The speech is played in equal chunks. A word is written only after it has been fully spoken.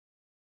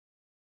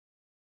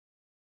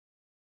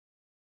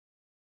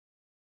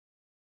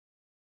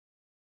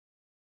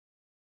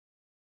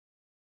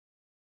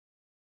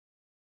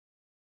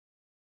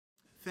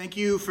Thank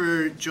you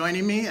for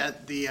joining me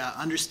at the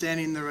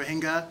Understanding the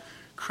Rohingya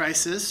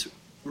Crisis,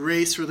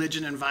 Race,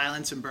 Religion, and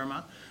Violence in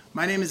Burma.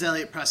 My name is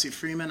Elliott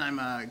Prasse-Freeman. I'm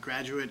a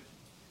graduate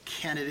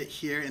candidate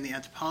here in the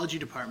anthropology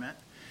department,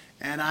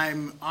 and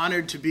I'm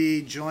honored to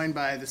be joined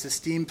by this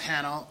esteemed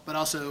panel, but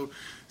also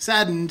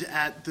saddened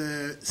at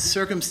the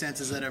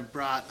circumstances that have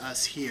brought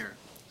us here.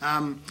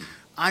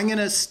 I'm going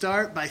to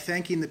start by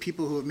thanking the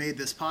people who have made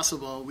this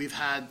possible. We've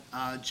had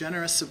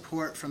generous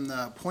support from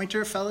the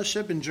Poynter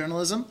Fellowship in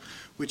Journalism,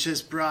 which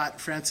has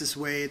brought Francis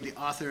Wade, the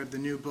author of the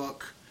new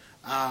book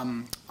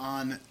on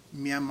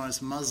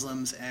Myanmar's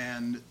Muslims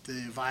and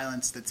the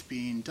violence that's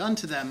being done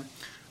to them.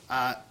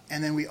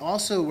 And then we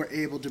also were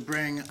able to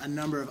bring a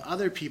number of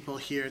other people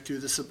here through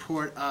the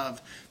support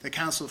of the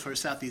Council for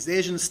Southeast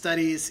Asian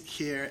Studies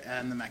here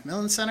at the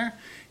Macmillan Center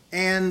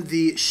and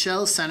the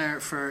Shell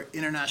Center for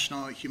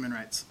International Human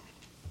Rights.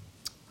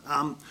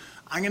 I'm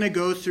going to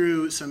go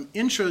through some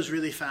intros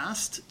really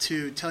fast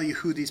to tell you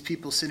who these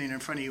people sitting in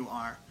front of you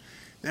are.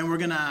 Then I'm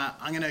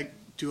going to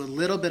do a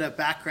little bit of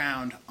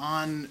background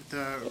on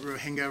the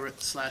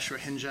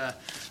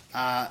Rohingya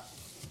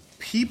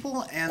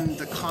people and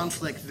the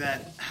conflict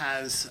that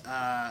has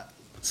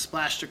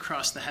splashed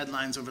across the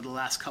headlines over the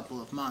last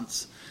couple of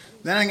months.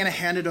 Then I'm going to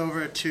hand it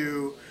over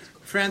to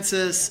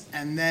Francis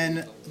and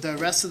then the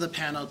rest of the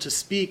panel to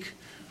speak.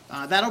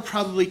 That'll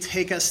probably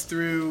take us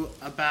through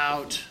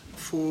about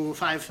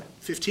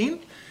 5:15,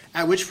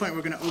 at which point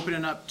we're going to open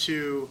it up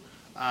to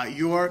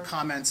your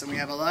comments. And we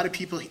have a lot of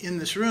people in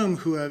this room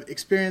who have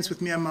experience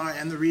with Myanmar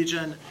and the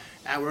region,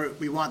 and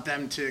we want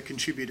them to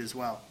contribute as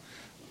well.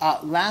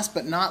 Last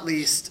but not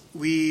least,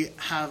 we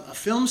have a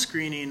film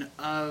screening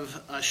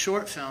of a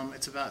short film.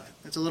 It's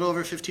a little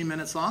over 15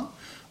 minutes long.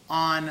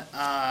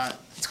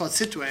 It's called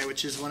Sitwe,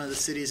 which is one of the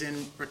cities in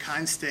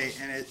Rakhine State,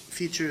 and it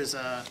features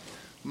a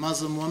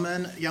Muslim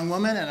young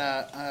woman, and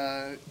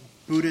a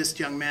Buddhist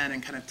young man,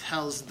 and kind of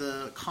tells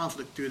the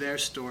conflict through their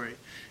story.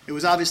 It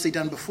was obviously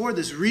done before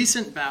this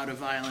recent bout of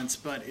violence,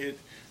 but it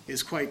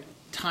is quite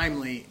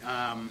timely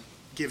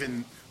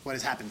given what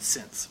has happened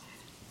since.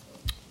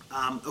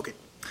 Okay,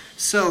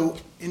 so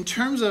in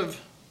terms of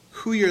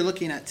who you're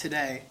looking at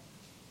today,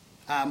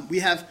 we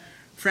have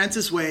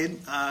Francis Wade,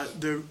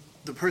 the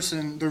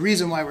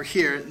reason why we're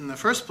here in the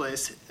first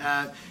place,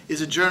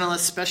 is a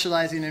journalist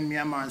specializing in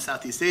Myanmar and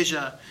Southeast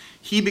Asia.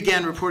 He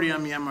began reporting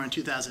on Myanmar in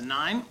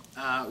 2009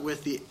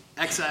 with the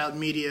exiled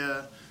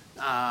media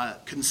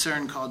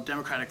concern called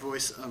Democratic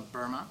Voice of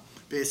Burma,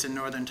 based in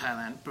northern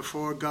Thailand,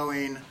 before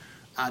going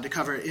to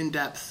cover in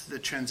depth the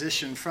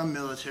transition from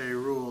military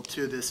rule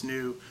to this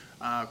new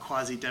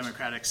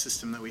quasi-democratic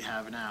system that we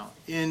have now.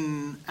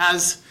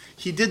 As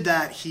he did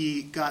that,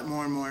 he got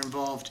more and more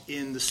involved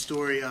in the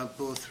story of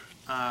both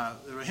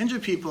the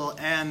Rohingya people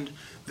and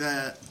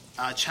the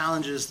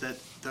challenges that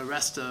the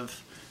rest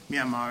of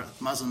Myanmar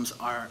Muslims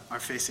are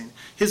facing.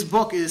 His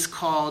book is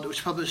called,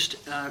 which published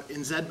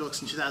in Zed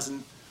Books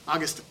in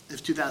August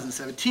of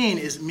 2017,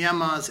 is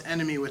Myanmar's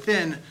Enemy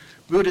Within,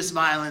 Buddhist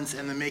Violence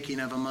and the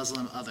Making of a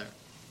Muslim Other.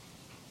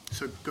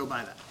 So go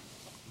buy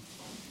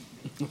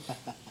that.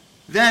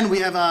 Then we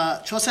have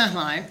Kyaw Hsan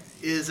Hlaing,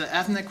 is an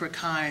ethnic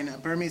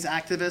Rakhine Burmese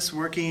activist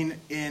working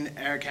in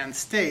Arakan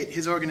State.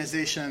 His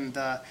organization,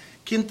 the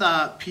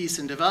Kinta Peace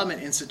and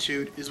Development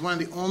Institute, is one of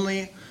the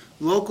only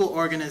local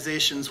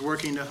organizations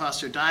working to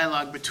foster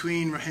dialogue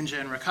between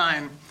Rohingya and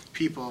Rakhine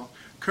people.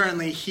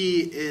 Currently,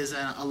 he is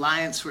an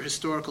Alliance for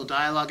Historical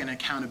Dialogue and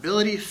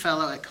Accountability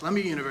fellow at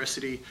Columbia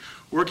University,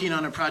 working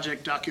on a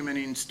project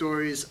documenting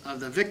stories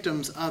of the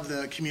victims of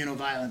the communal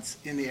violence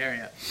in the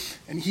area.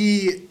 And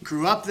he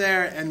grew up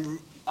there, and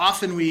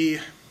often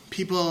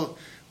people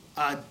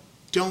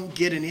don't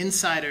get an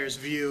insider's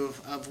view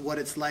of what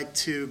it's like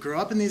to grow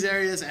up in these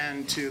areas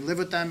and to live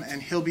with them,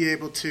 and he'll be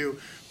able to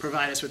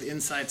provide us with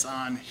insights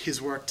on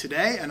his work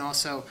today and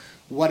also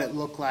what it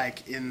looked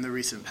like in the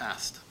recent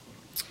past.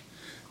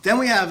 Then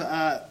we have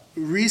a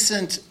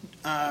recent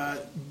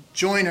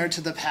joiner to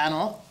the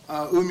panel,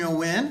 Myo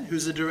Win,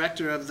 who's the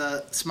director of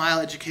the Smile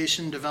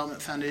Education Development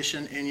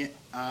Foundation in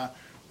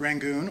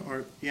Rangoon,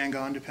 or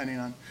Yangon, depending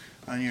on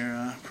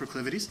your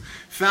proclivities,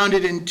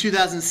 founded in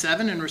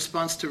 2007 in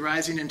response to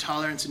rising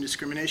intolerance and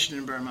discrimination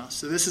in Burma.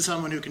 So this is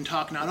someone who can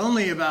talk not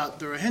only about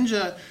the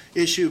Rohingya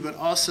issue, but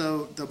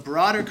also the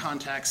broader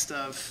context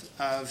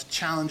of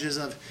challenges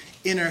of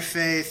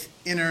interfaith,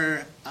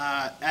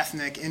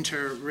 inter-ethnic,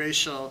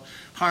 interracial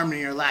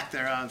harmony or lack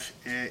thereof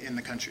in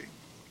the country.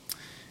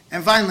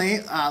 And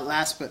finally,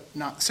 last but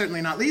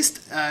certainly not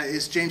least,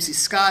 is James C.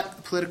 Scott,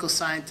 a political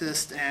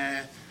scientist,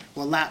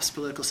 lapsed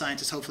political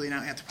scientist, hopefully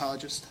now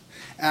anthropologist,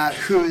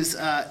 who is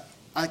a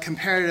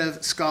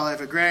comparative scholar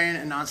of agrarian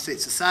and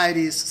non-state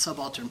societies,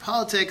 subaltern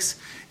politics,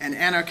 and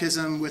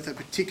anarchism with a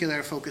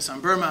particular focus on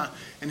Burma.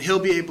 And he'll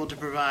be able to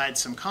provide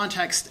some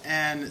context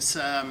and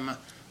some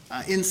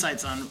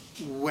insights on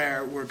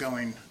where we're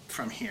going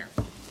from here.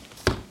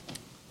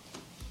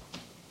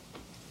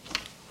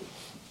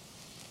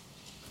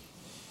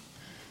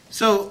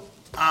 So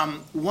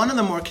one of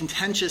the more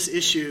contentious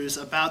issues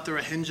about the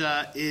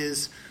Rohingya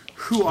is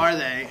who are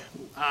they?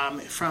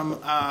 From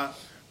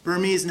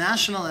Burmese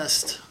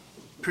nationalist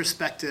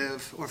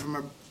perspective, or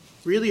from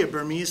really a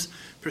Burmese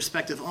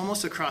perspective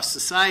almost across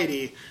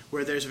society,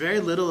 where there's very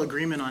little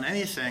agreement on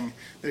anything,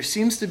 there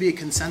seems to be a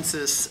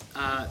consensus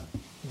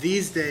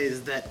these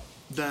days that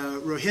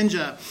the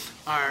Rohingya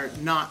are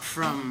not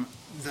from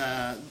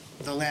the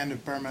land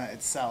of Burma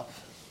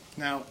itself.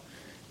 Now,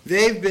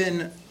 they've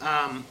been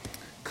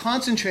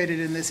concentrated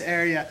in this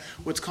area,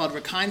 what's called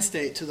Rakhine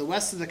State, to the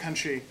west of the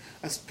country,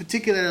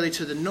 particularly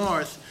to the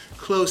north,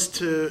 close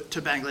to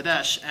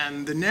Bangladesh.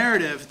 And the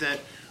narrative that,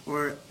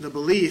 or the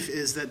belief,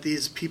 is that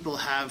these people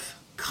have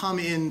come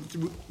in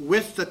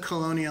with the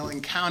colonial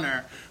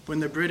encounter when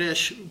the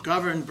British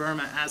governed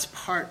Burma as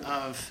part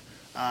of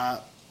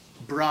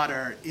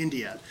broader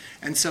India.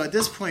 And so at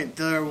this point,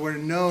 there were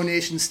no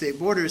nation-state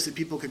borders that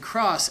people could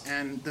cross,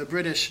 and the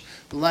British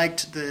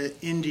liked the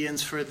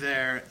Indians for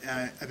their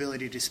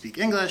ability to speak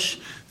English,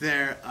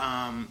 their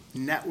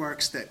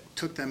networks that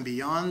took them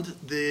beyond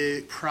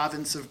the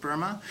province of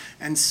Burma.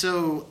 And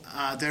so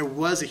there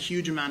was a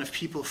huge amount of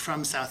people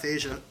from South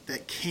Asia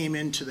that came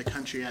into the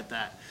country at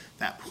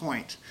that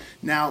point.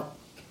 Now,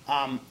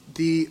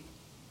 the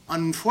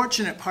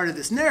unfortunate part of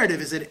this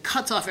narrative is that it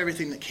cuts off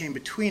everything that came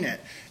between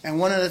it. And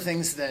one of the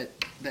things that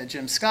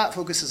Jim Scott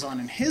focuses on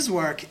in his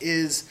work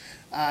is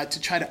to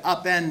try to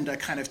upend a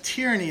kind of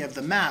tyranny of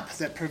the map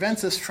that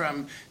prevents us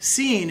from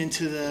seeing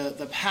into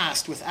the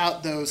past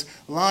without those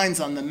lines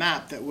on the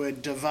map that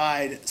would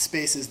divide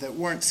spaces that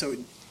weren't so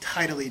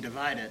tidily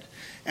divided.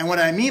 And what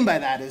I mean by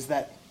that is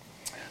that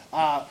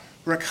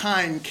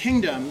Rakhine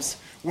kingdoms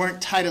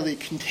weren't tidally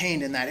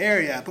contained in that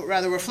area, but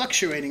rather were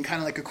fluctuating, kind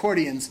of like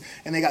accordions,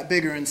 and they got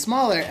bigger and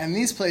smaller, and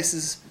these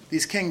places,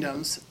 these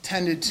kingdoms,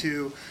 tended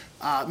to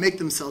make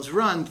themselves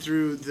run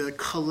through the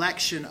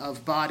collection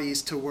of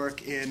bodies to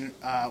work in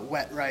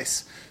wet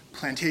rice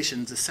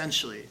plantations,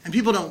 essentially. And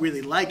people don't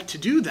really like to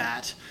do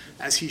that,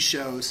 as he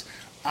shows,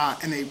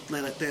 and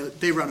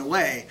they run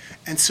away.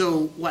 And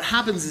so what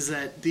happens is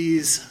that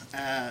these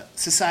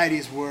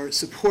societies were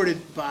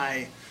supported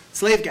by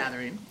slave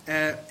gathering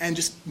and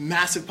just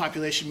massive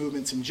population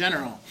movements in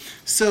general.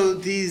 So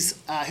these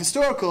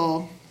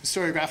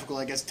historiographical,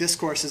 I guess,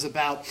 discourses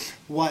about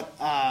what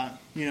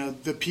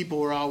the people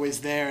were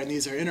always there and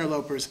these are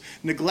interlopers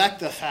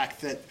neglect the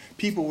fact that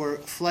people were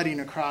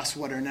flooding across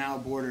what are now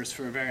borders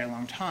for a very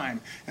long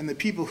time, and the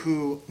people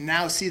who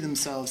now see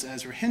themselves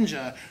as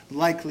Rohingya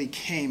likely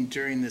came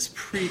during this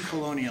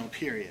pre-colonial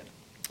period.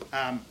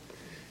 I'm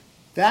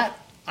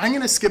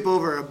going to skip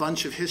over a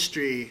bunch of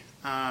history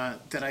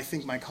that I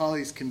think my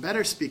colleagues can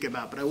better speak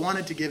about, but I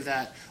wanted to give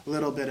that a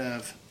little bit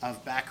of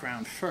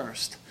background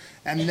first,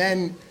 and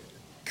then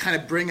kind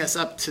of bring us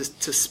up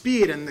to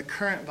speed in the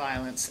current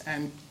violence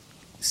and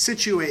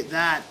situate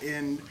that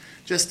in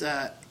just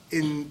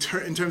in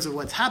terms of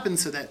what's happened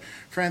so that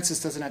Francis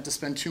doesn't have to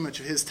spend too much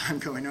of his time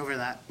going over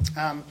that.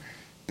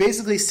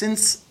 Basically,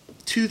 since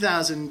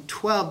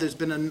 2012, there's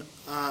been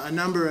a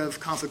number of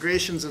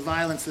conflagrations of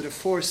violence that have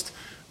forced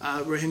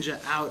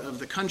Rohingya out of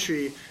the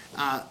country.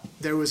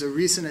 There was a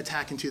recent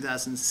attack in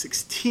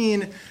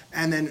 2016,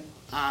 and then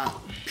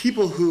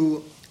people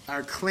who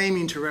are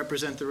claiming to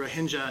represent the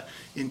Rohingya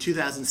in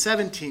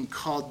 2017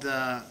 called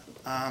the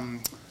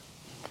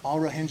All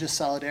Rohingya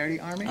Solidarity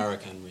Army?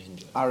 Arakan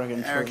Rohingya.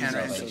 Arakan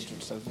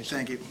Rohingya.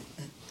 Thank you.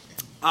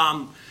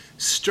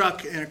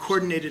 Struck in a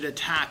coordinated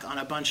attack on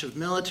a bunch of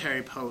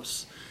military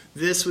posts.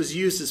 This was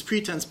used as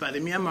pretense by the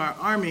Myanmar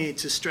army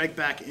to strike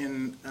back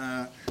in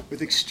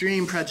with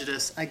extreme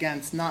prejudice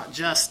against not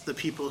just the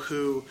people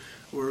who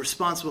were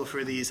responsible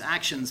for these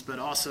actions, but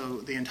also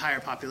the entire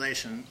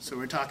population. So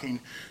we're talking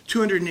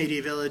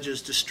 280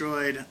 villages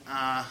destroyed,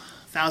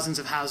 thousands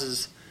of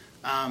houses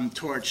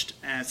torched,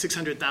 and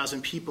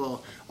 600,000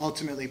 people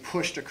ultimately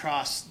pushed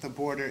across the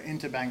border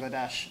into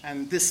Bangladesh.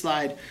 And this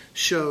slide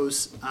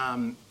shows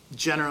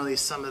generally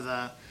some of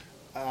the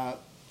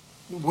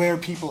where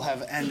people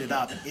have ended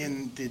up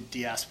in the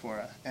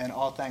diaspora, and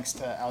all thanks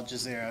to Al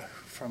Jazeera,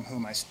 from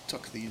whom I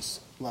took these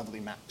lovely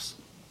maps.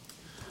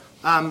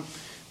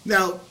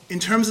 Now, in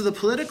terms of the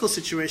political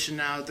situation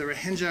now, the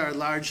Rohingya are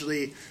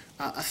largely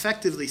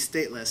effectively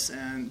stateless,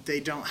 and they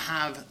don't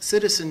have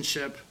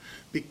citizenship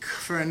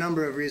for a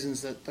number of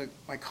reasons that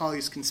my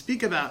colleagues can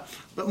speak about.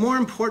 But more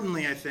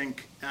importantly, I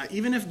think,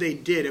 even if they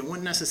did, it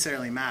wouldn't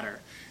necessarily matter.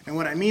 And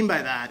what I mean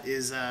by that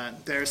is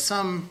there are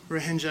some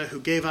Rohingya who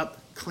gave up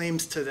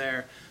claims to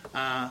their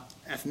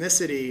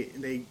ethnicity.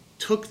 They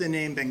took the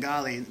name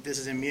Bengali, this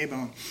is in Myo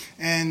Win,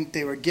 and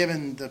they were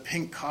given the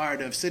pink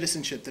card of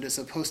citizenship that is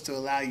supposed to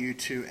allow you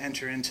to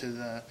enter into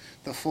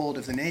the fold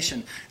of the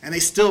nation, and they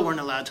still weren't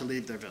allowed to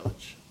leave their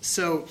village.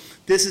 So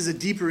this is a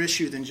deeper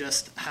issue than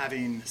just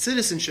having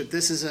citizenship.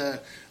 This is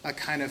a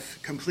kind of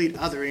complete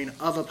othering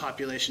of a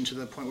population to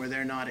the point where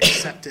they're not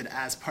accepted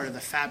as part of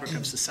the fabric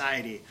of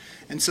society.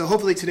 And so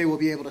hopefully today we'll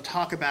be able to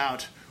talk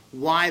about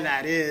why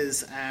that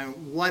is and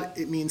what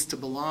it means to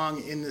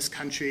belong in this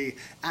country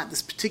at this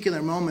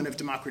particular moment of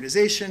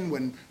democratization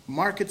when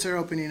markets are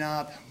opening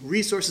up,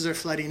 resources are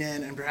flooding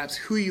in, and perhaps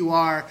who you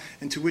are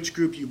and to which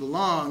group you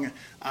belong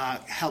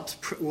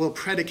will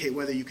predicate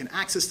whether you can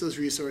access those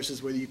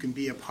resources, whether you can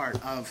be a part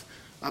of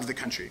the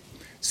country.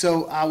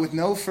 So with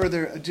no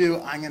further ado,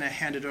 I'm going to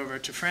hand it over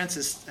to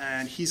Francis,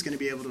 and he's going to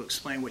be able to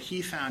explain what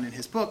he found in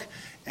his book,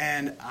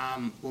 and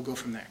we'll go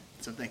from there.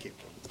 So thank you.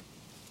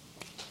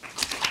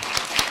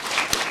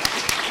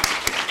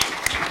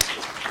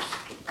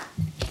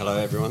 Hello,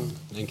 everyone.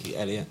 Thank you,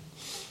 Elliott.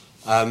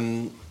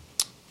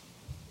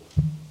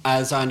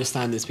 As I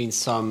understand, there's been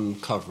some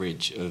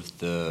coverage of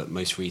the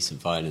most recent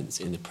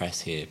violence in the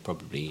press here,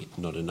 probably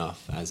not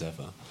enough, as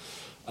ever.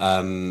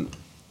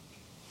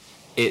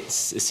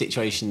 It's a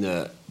situation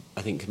that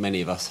I think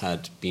many of us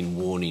had been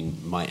warning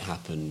might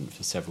happen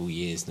for several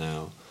years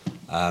now.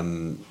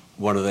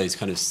 One of those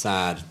kind of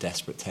sad,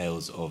 desperate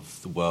tales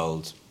of the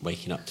world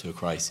waking up to a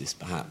crisis,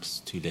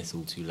 perhaps too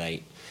little, too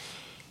late.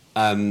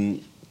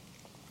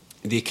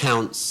 The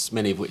accounts,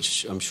 many of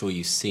which I'm sure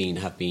you've seen,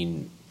 have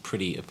been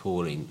pretty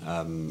appalling.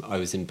 I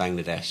was in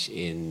Bangladesh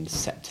in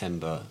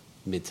September,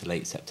 mid to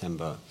late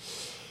September,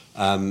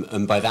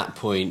 and by that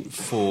point,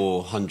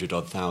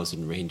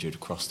 400,000 Rohingya had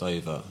crossed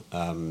over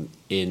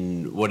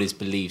in what is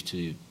believed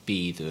to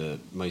be the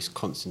most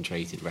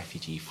concentrated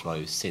refugee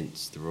flow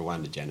since the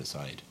Rwanda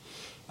genocide.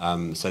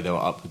 So there were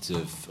upwards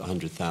of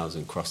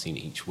 100,000 crossing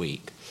each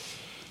week.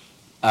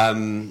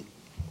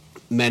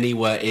 Many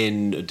were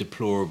in a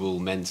deplorable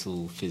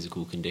mental,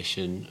 physical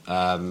condition.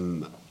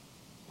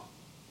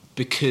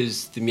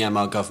 Because the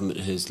Myanmar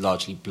government has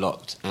largely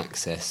blocked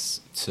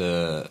access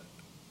to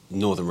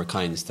northern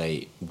Rakhine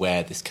State,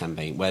 where this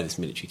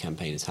military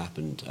campaign has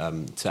happened,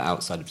 to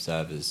outside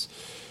observers,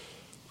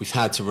 we've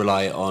had to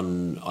rely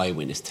on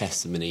eyewitness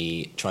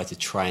testimony, try to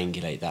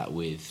triangulate that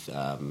with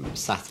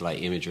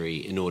satellite imagery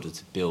in order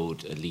to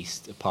build at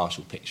least a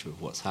partial picture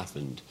of what's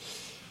happened.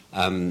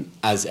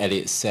 As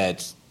Elliott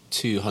said,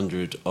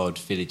 200-odd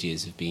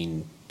villages have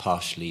been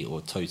partially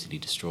or totally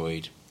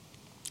destroyed.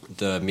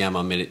 The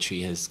Myanmar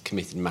military has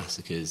committed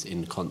massacres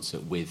in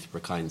concert with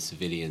Rakhine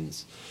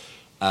civilians.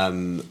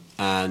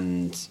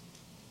 And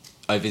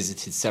I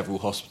visited several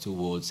hospital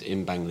wards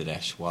in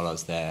Bangladesh while I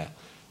was there,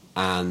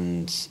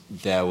 and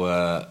they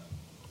were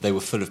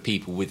full of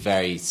people with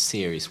very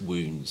serious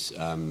wounds,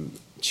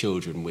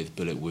 children with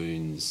bullet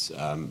wounds,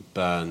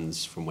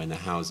 burns from when their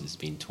houses have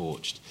been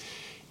torched.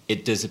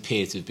 It does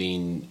appear to have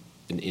been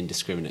an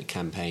indiscriminate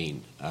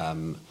campaign,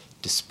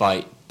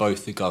 despite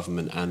both the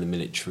government and the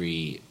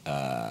military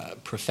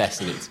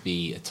professing it to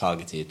be a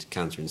targeted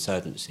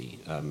counterinsurgency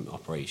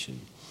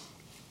operation.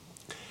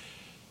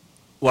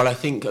 While I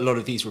think a lot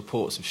of these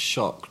reports have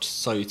shocked,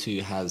 so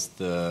too has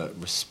the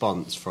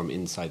response from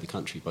inside the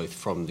country, both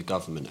from the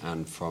government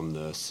and from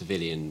the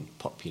civilian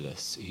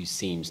populace, who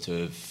seems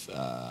to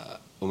have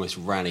almost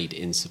rallied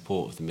in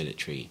support of the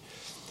military.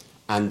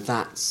 And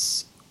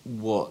that's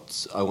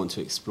what I want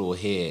to explore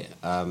here,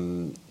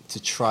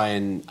 to try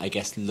and, I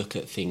guess, look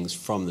at things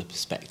from the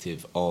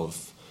perspective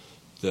of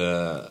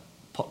the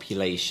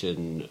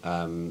population,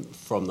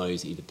 from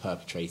those either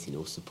perpetrating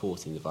or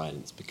supporting the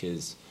violence,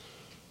 because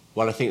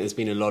while I think there's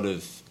been a lot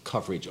of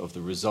coverage of the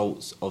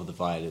results of the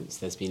violence,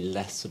 there's been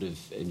less sort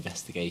of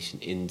investigation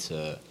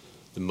into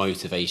the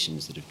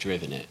motivations that have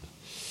driven it.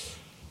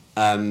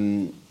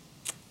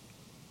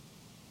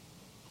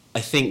 I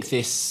think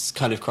this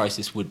kind of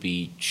crisis would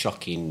be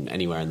shocking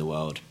anywhere in the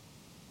world.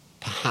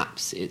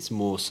 Perhaps it's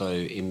more so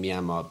in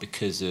Myanmar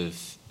because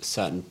of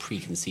certain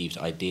preconceived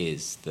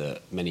ideas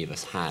that many of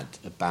us had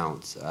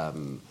about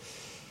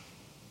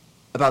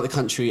the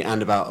country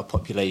and about a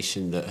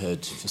population that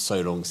had for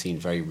so long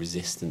seemed very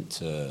resistant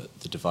to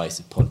the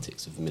divisive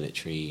politics of the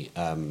military,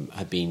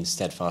 had been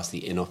steadfastly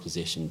in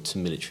opposition to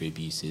military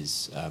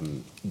abuses,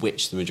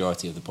 which the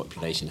majority of the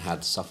population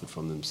had suffered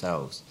from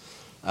themselves.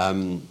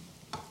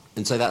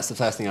 And so that's the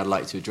first thing I'd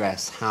like to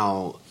address,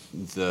 how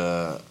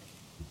the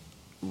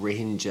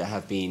Rohingya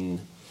have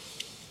been...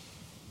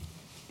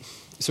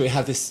 So we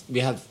have this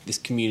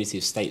community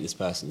of stateless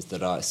persons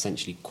that are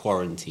essentially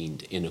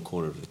quarantined in a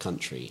corner of the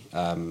country.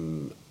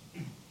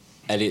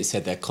 Elliott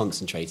said they're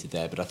concentrated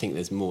there, but I think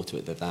there's more to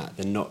it than that.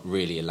 They're not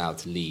really allowed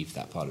to leave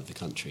that part of the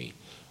country.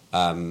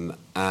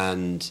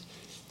 And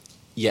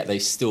yet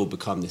they've still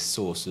become this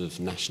source of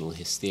national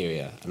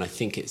hysteria. And I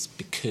think it's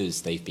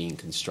because they've been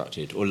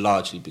constructed, or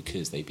largely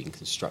because they've been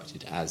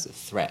constructed as a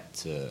threat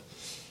to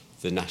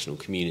the national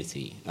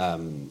community,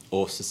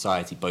 or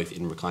society, both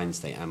in Rakhine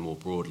State and more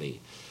broadly.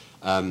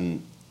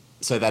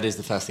 So that is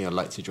the first thing I'd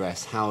like to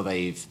address, how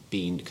they've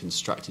been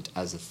constructed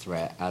as a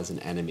threat, as an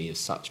enemy of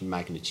such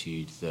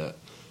magnitude that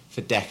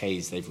for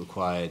decades they've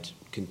required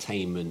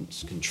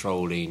containment,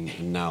 controlling,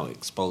 and now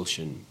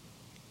expulsion.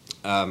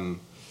 And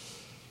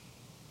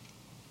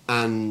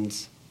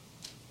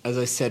as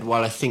I said,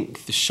 while I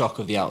think the shock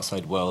of the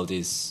outside world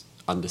is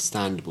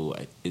understandable,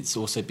 it's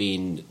also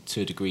been,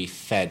 to a degree,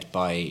 fed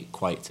by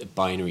quite a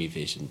binary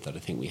vision that I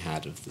think we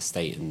had of the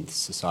state and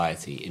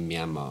society in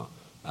Myanmar.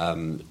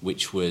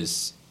 which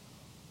was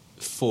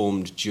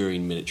formed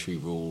during military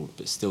rule,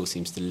 but still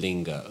seems to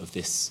linger, of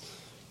this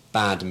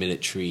bad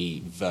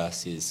military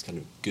versus kind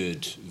of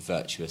good,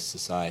 virtuous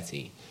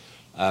society.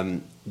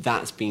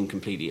 That's been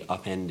completely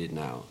upended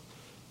now.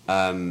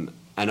 And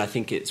I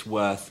think it's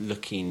worth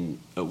looking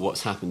at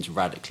what's happened to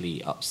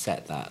radically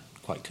upset that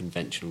quite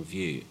conventional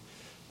view,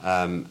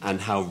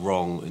 and how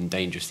wrong and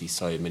dangerously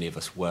so many of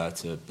us were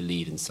to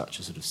believe in such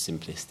a sort of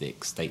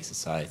simplistic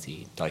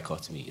state-society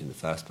dichotomy in the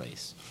first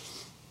place.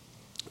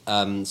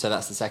 So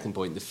that's the second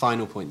point. The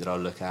final point that I'll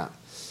look at: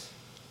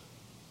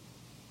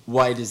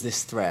 why does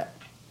this threat,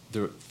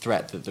 the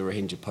threat that the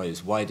Rohingya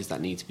pose, why does that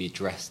need to be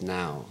addressed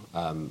now,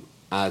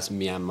 as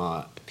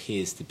Myanmar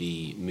appears to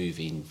be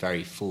moving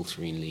very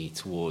falteringly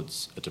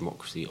towards a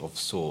democracy of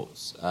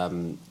sorts?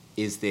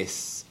 Is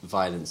this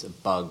violence a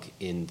bug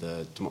in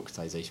the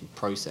democratization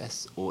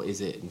process, or is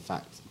it in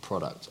fact a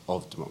product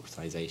of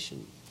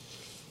democratization?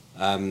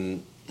 I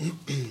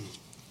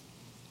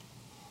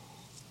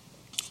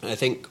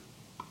think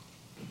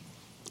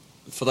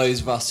for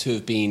those of us who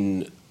have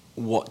been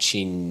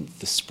watching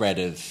the spread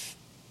of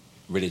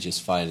religious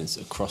violence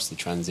across the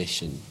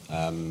transition,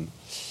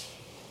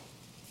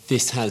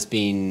 this has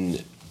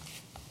been,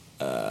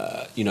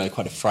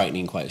 quite a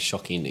frightening, quite a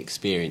shocking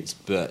experience,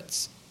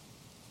 but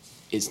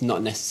it's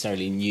not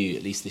necessarily new.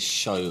 At least this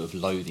show of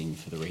loathing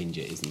for the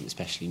Rohingya isn't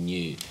especially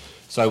new.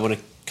 So I want to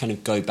kind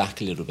of go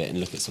back a little bit and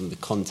look at some of the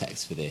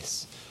context for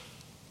this.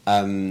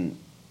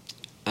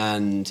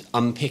 And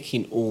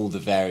unpicking all the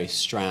various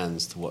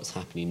strands to what's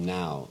happening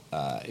now,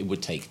 it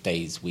would take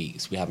days,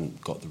 weeks. We haven't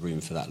got the room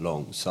for that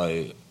long.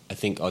 So I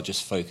think I'll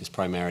just focus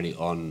primarily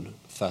on,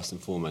 first and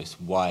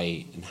foremost,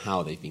 why and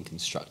how they've been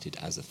constructed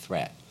as a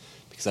threat,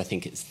 because I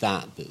think it's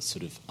that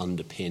sort of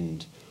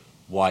underpinned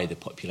why the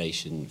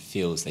population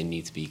feels they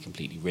need to be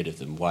completely rid of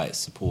them, why it's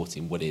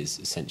supporting what is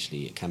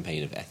essentially a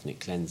campaign of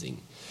ethnic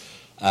cleansing.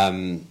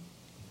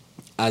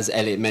 As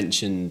Elliott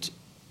mentioned,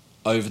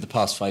 over the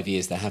past 5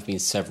 years there have been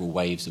several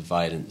waves of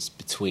violence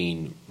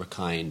between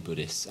Rakhine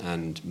Buddhists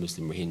and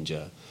Muslim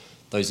Rohingya.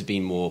 Those have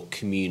been more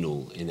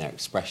communal in their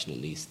expression, at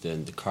least,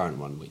 than the current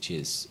one, which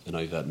is an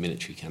overt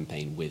military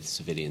campaign with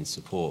civilian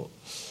support.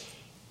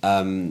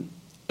 And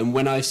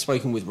when I've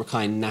spoken with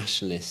Rakhine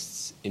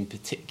nationalists in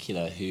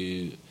particular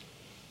who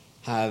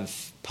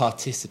have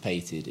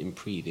participated in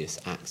previous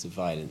acts of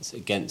violence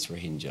against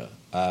Rohingya,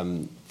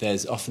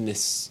 there's often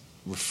this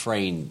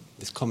refrain,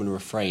 this common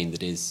refrain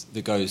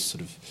that goes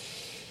sort of,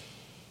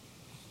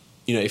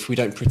 if we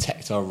don't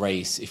protect our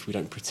race, if we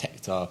don't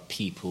protect our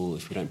people,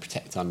 if we don't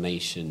protect our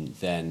nation,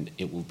 then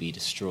it will be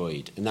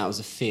destroyed. And that was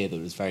a fear that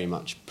was very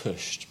much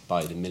pushed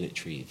by the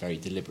military, very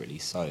deliberately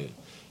so.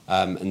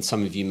 And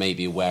some of you may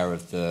be aware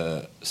of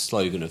the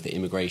slogan of the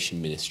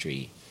immigration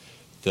ministry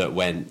that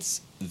went,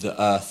 "The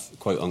earth,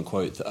 quote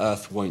unquote, the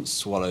earth won't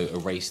swallow a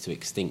race to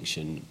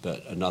extinction,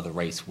 but another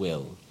race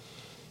will."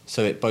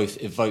 So it both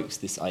evokes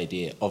this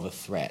idea of a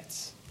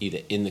threat, either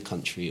in the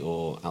country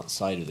or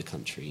outside of the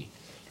country,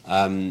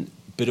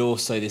 but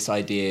also this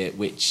idea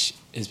which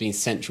has been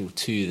central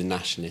to the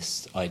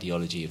nationalist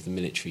ideology of the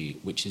military,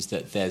 which is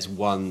that there's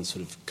one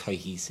sort of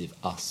cohesive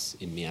us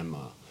in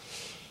Myanmar.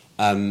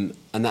 And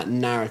that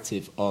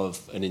narrative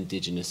of an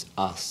indigenous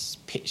us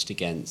pitched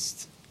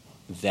against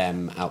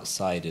them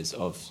outsiders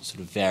of sort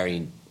of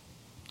varying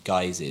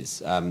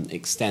guises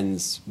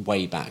extends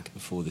way back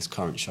before this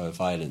current show of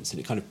violence, and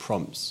it kind of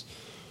prompts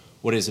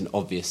what is an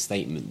obvious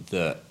statement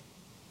that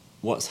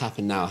what's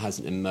happened now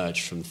hasn't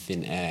emerged from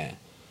thin air.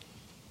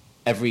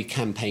 Every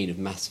campaign of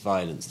mass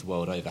violence the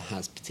world over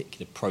has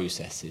particular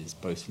processes,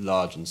 both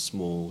large and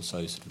small,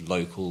 so sort of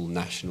local,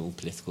 national,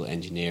 political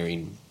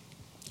engineering,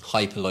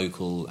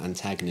 hyperlocal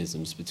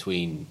antagonisms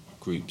between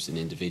groups and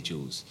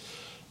individuals.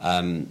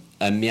 And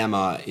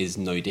Myanmar is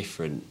no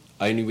different.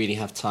 I only really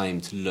have time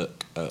to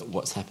look at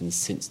what's happened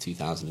since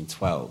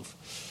 2012.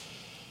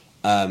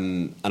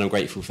 And I'm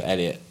grateful for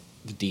Elliott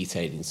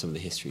detailing some of the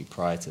history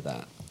prior to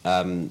that.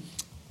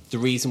 The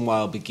reason why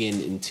I'll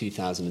begin in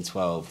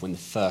 2012, when the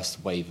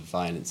first wave of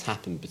violence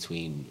happened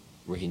between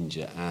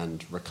Rohingya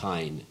and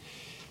Rakhine,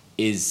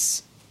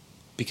 is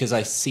because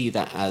I see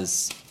that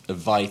as a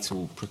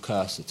vital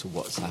precursor to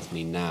what's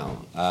happening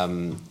now.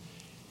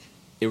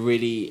 It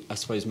really, I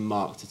suppose,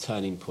 marked a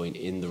turning point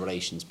in the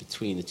relations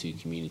between the two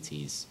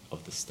communities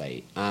of the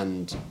state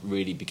and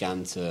really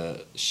began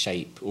to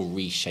shape or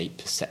reshape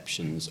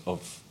perceptions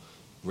of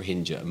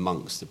Rohingya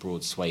amongst the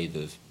broad swathe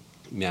of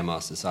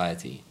Myanmar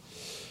society.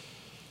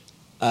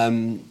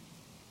 And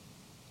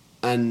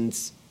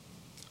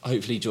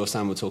hopefully Kyaw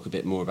Hsan will talk a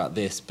bit more about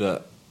this,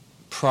 but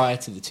prior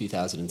to the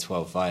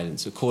 2012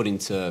 violence, according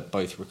to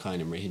both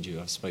Rakhine and Rohingya who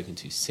I've spoken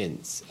to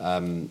since,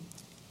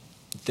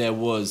 there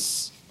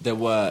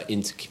were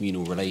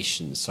intercommunal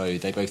relations. So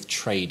they both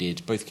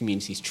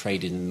communities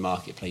traded in the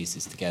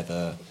marketplaces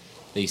together.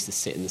 They used to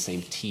sit in the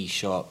same tea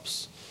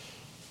shops.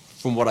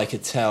 From what I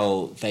could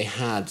tell, they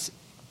had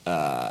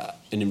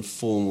an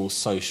informal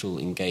social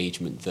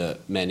engagement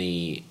that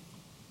many,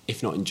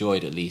 if not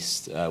enjoyed, at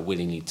least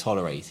willingly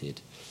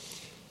tolerated.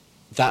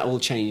 that all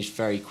changed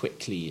very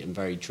quickly and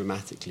very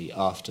dramatically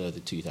after the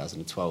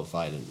 2012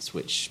 violence,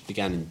 which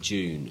began in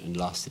June and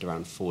lasted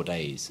around 4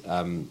 days,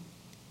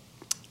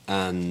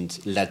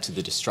 and led to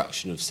the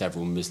destruction of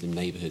several Muslim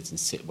neighbourhoods in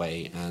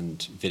Sitwe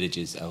and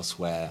villages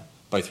elsewhere.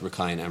 Both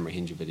Rakhine and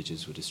Rohingya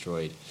villages were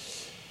destroyed.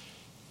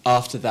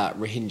 After that,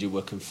 Rohingya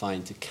were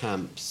confined to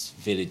camps,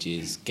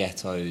 villages,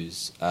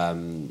 ghettos.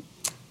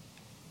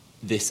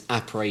 This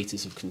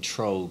apparatus of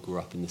control grew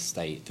up in the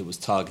state that was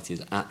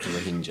targeted at the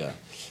Rohingya.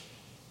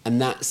 And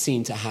that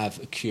seemed to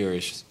have a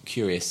curious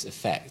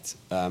effect.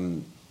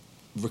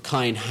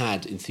 Rakhine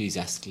had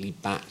enthusiastically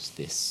backed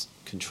this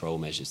control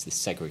measures, this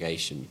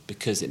segregation,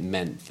 because it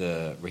meant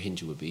the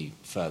Rohingya would be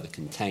further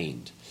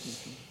contained.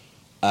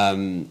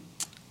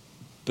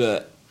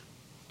 But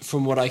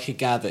from what I could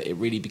gather, it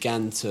really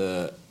began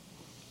to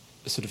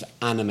sort of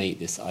animate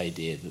this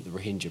idea that the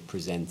Rohingya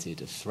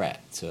presented a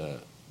threat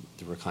to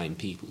the Rakhine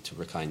people, to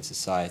Rakhine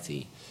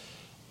society.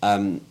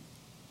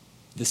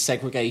 The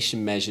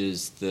segregation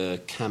measures,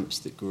 the camps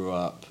that grew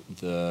up,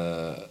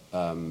 the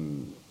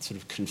sort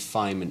of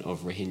confinement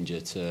of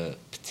Rohingya to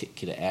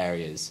particular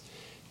areas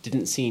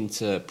didn't seem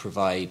to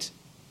provide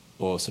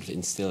or sort of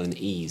instill an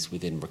ease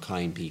within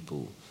Rakhine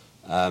people.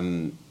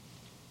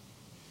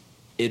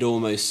 It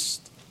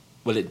almost,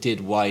 well, it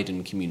did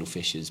widen communal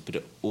fissures, but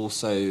it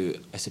also,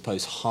 I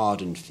suppose,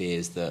 hardened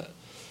fears that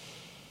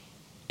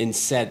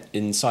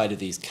inside of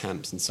these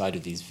camps, inside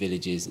of these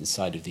villages,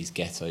 inside of these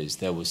ghettos,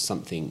 there was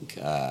something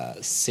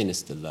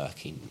sinister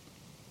lurking.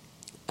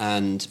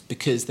 And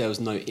because there was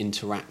no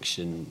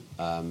interaction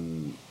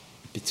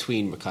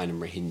between Rakhine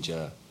and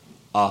Rohingya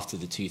after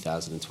the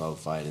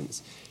 2012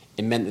 violence,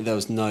 it meant that there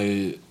was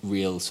no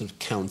real sort of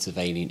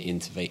countervailing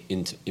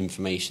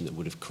information that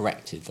would have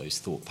corrected those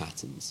thought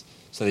patterns.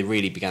 So they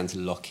really began to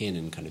lock in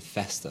and kind of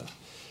fester.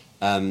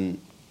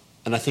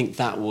 And I think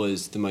that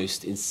was the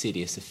most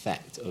insidious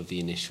effect of the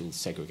initial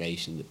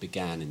segregation that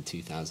began in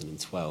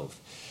 2012.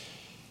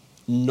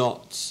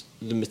 Not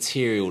the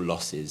material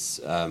losses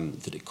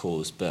that it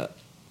caused, but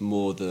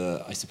more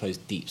the, I suppose,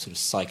 deep sort of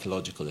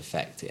psychological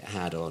effect it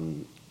had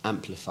on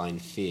amplifying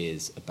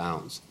fears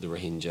about the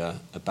Rohingya,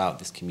 about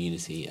this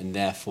community, and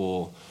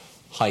therefore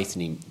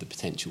heightening the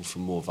potential for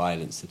more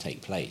violence to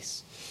take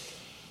place.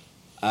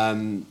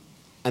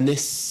 And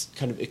this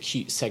kind of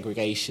acute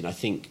segregation, I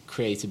think,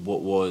 created what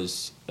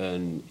was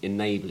an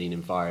enabling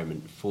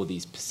environment for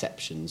these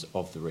perceptions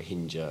of the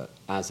Rohingya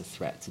as a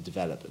threat to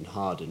develop and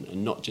harden,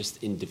 and not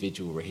just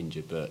individual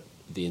Rohingya, but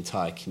the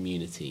entire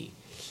community.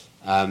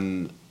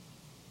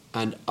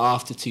 And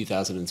after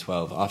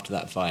 2012, after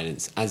that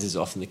violence, as is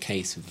often the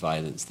case with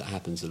violence that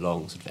happens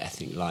along sort of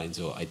ethnic lines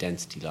or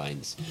identity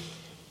lines,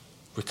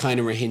 Rakhine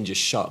and Rohingya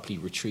sharply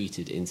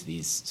retreated into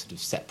these sort of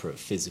separate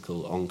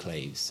physical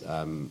enclaves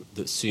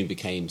that soon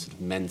became sort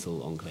of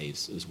mental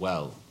enclaves as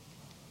well.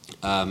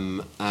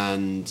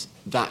 And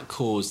that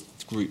caused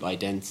group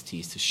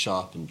identities to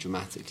sharpen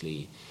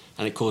dramatically,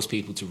 and it caused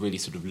people to really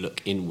sort of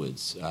look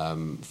inwards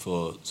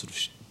for sort of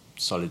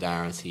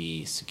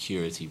solidarity,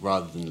 security,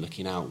 rather than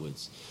looking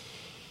outwards.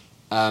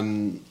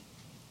 And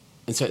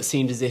so it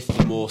seemed as if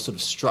the more sort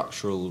of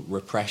structural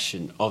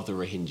repression of the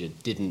Rohingya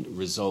didn't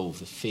resolve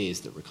the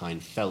fears that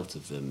Rakhine felt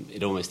of them.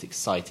 It almost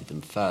excited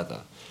them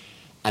further.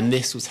 And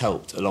this was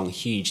helped along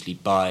hugely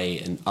by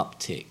an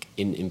uptick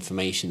in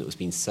information that was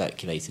being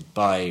circulated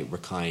by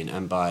Rakhine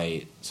and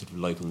by sort of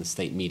local and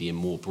state media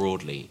more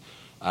broadly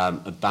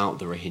about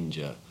the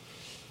Rohingya.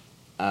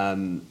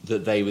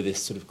 That they were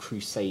this sort of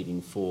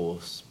crusading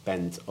force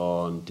bent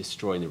on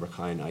destroying the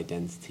Rakhine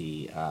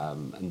identity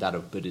and that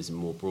of Buddhism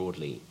more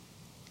broadly.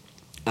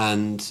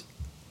 And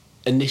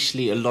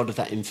initially, a lot of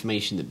that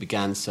information that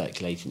began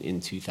circulating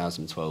in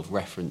 2012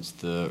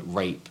 referenced the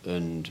rape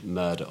and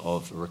murder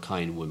of a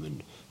Rakhine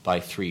woman by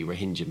 3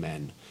 Rohingya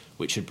men,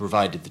 which had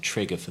provided the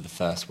trigger for the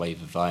first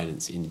wave of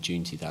violence in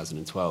June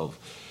 2012.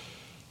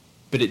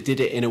 But it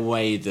did it in a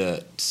way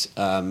that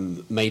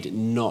made it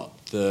not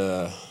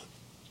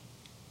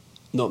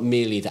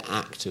merely the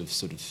act of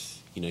sort of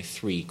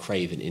 3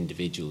 craven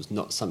individuals,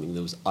 not something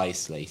that was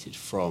isolated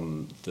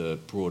from the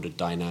broader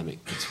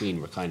dynamic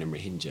between Rakhine and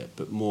Rohingya,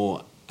 but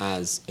more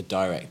as a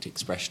direct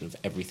expression of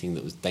everything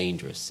that was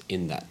dangerous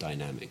in that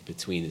dynamic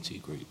between the 2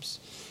 groups.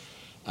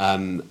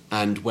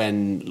 And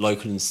when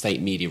local and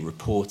state media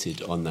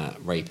reported on that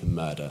rape and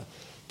murder,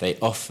 they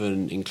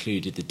often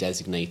included the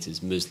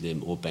designators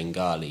Muslim or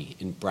Bengali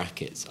in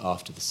brackets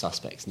after the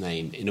suspect's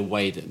name in a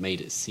way that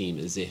made it seem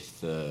as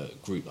if the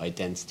group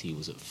identity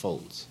was at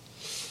fault.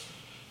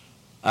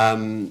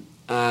 And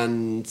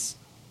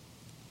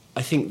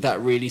I think that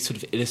really sort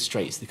of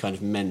illustrates the kind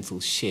of mental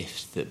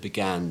shift that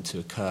began to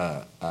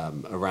occur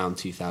around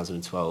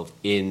 2012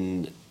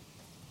 in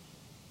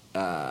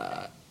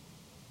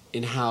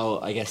how,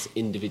 I guess,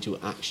 individual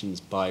actions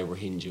by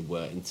Rohingya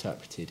were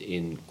interpreted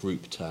in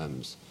group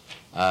terms,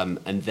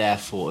 and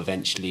therefore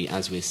eventually,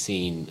 as we're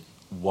seeing,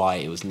 why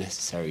it was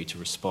necessary to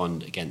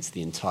respond against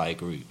the entire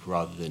group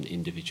rather than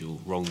individual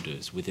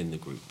wrongdoers within the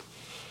group.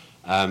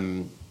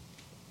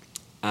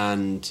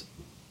 And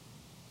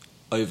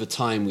over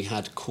time we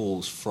had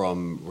calls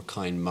from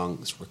Rakhine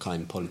monks,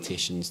 Rakhine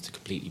politicians to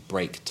completely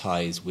break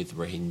ties with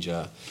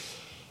Rohingya.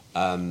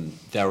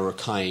 There were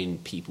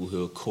Rakhine people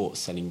who were caught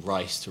selling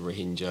rice to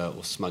Rohingya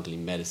or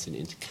smuggling medicine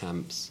into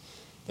camps.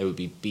 They would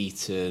be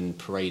beaten,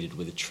 paraded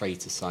with a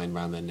traitor sign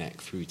around their neck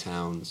through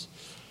towns.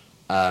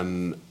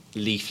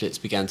 Leaflets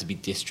began to be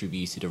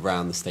distributed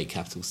around the state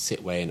capital,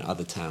 Sitwe, and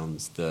other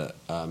towns that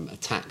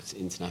attacked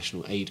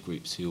international aid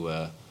groups who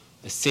were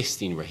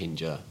assisting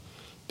Rohingya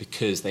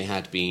because they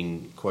had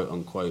been,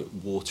 quote-unquote,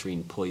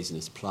 watering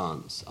poisonous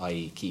plants,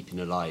 i.e. keeping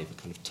alive a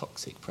kind of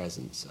toxic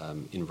presence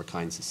in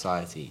Rakhine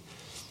society.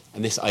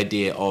 And this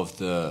idea of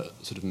the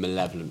sort of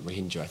malevolent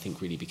Rohingya, I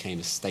think, really became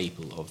a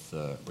staple of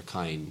the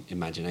Rakhine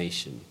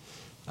imagination,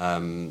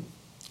 and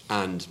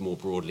more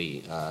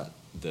broadly,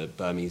 the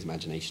Burmese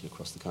imagination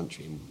across the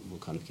country, and we'll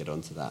kind of get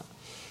onto that.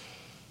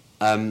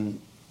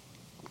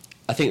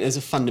 I think there's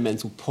a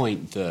fundamental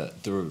point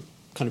that the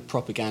kind of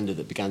propaganda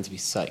that began to be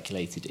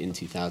circulated in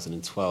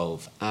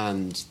 2012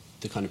 and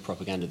the kind of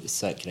propaganda that's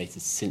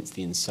circulated since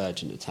the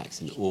insurgent attacks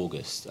in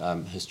August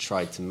has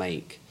tried to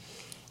make.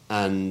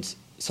 And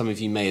some of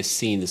you may have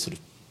seen the sort of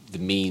the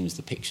memes,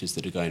 the pictures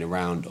that are going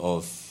around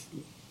of,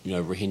 you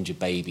know, Rohingya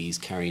babies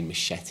carrying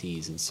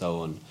machetes and so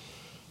on.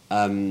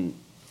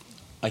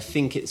 I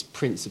think its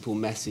principal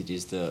message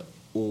is that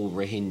all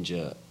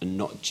Rohingya, and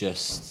not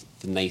just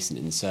the nascent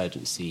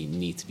insurgency,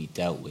 need to be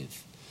dealt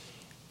with.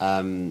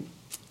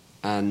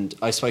 And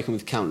I've spoken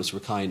with countless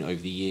Rakhine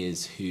over the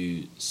years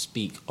who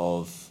speak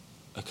of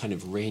a kind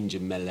of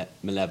Rohingya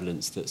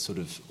malevolence that's sort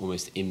of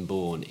almost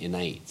inborn,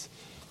 innate,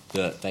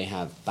 that they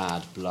have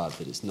bad blood,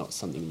 that it's not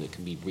something that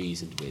can be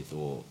reasoned with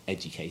or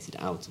educated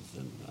out of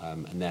them,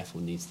 and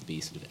therefore needs to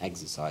be sort of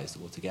exercised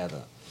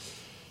altogether.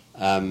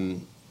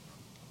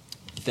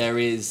 There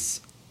is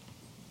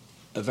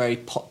a very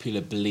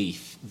popular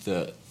belief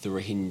that the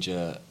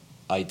Rohingya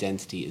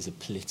identity is a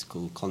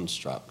political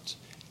construct,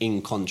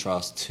 in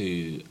contrast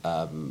to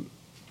the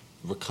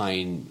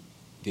Rakhine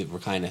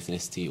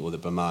ethnicity or the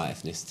Burma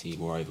ethnicity,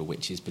 moreover,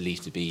 which is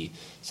believed to be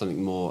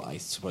something more, I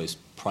suppose,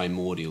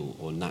 primordial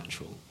or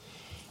natural.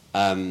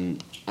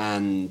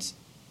 And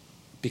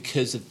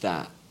because of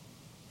that,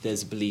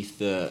 there's a belief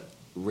that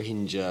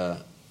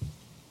Rohingya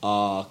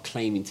are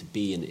claiming to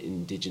be an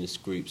indigenous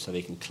group so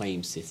they can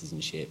claim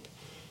citizenship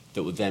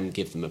that would then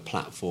give them a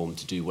platform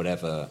to do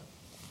whatever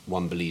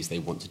one believes they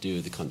want to do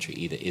with the country,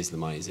 either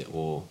Islamize it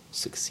or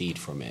succeed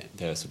from it.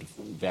 There are sort of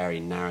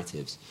varying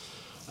narratives.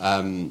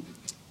 The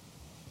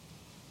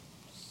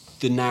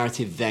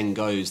narrative then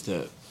goes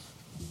that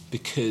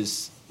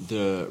because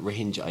the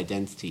Rohingya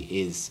identity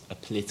is a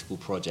political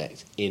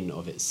project in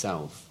of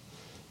itself,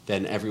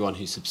 then everyone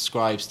who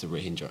subscribes to the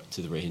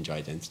Rohingya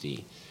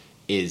identity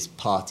is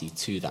party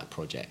to that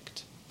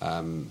project,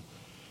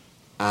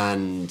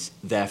 and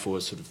therefore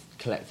is sort of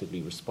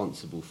collectively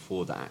responsible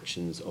for the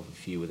actions of a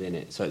few within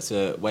it. So it's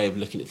a way of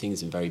looking at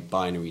things in very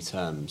binary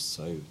terms.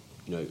 So, you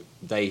know,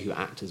 they who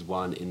act as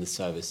one in the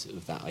service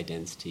of that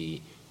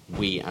identity,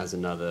 we as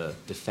another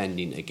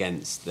defending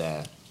against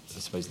their, I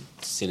suppose,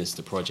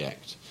 sinister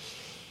project.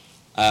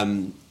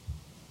 And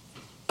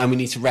we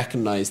need to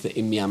recognise that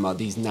in Myanmar,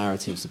 these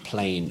narratives are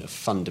playing a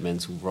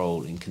fundamental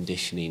role in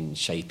conditioning,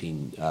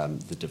 shaping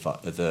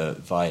the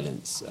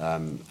violence,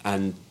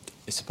 and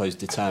I suppose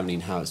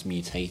determining how it's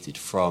mutated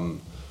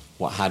from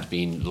what had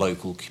been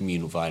local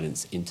communal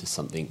violence into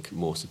something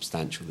more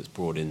substantial that's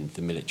brought in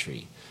the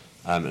military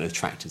and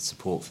attracted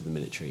support for the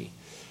military.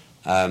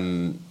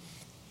 The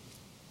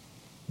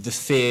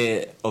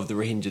fear of the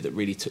Rohingya that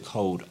really took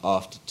hold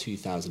after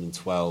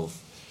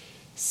 2012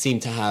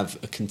 seemed to have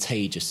a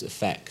contagious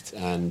effect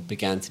and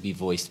began to be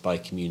voiced by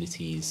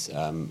communities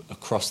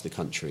across the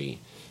country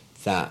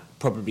that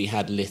probably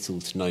had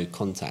little to no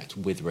contact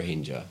with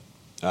Rohingya.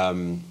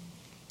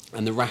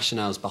 And the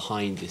rationales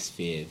behind this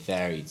fear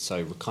varied.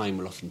 So Rakhine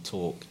will often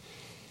talk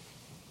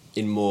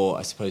in more,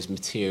 I suppose,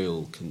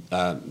 material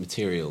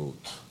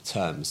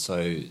terms.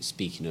 So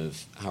speaking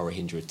of how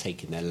Rohingya had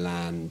taken their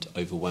land,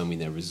 overwhelming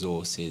their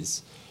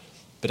resources.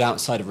 But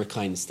outside of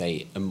Rakhine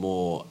State, a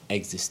more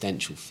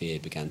existential fear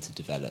began to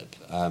develop.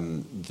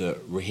 That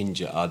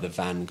Rohingya are the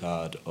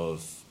vanguard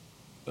of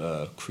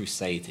a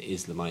crusade to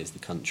Islamize the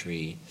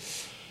country,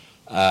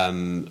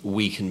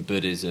 weaken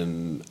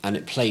Buddhism, and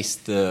it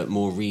placed the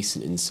more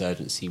recent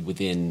insurgency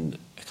within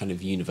a kind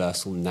of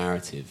universal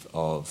narrative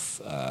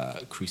of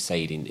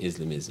crusading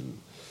Islamism.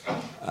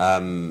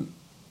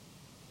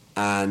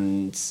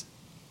 And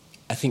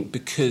I think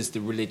because the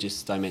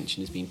religious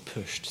dimension has been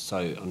pushed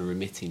so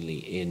unremittingly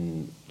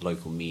in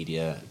local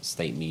media,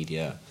 state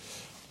media,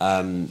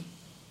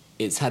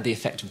 it's had the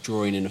effect of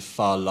drawing in a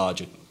far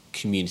larger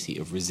community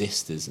of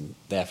resistors and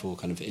therefore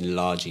kind of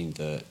enlarging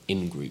the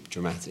in-group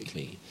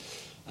dramatically.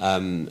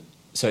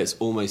 So it's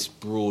almost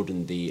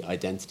broadened the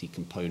identity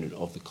component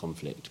of the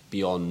conflict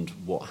beyond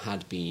what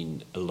had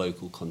been a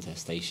local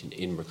contestation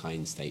in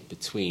Rakhine State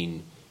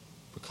between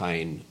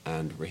Rakhine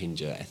and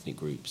Rohingya ethnic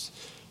groups,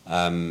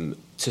 to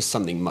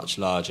something much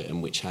larger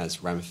and which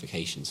has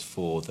ramifications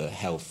for the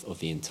health of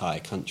the entire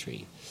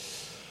country.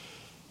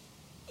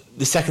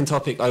 The second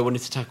topic I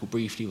wanted to tackle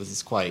briefly was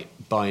this quite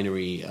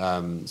binary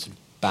sort of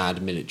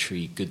bad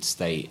military, good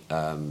state,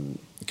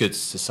 good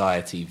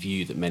society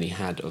view that many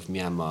had of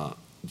Myanmar.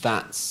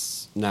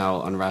 That's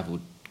now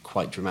unravelled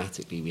quite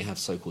dramatically. We have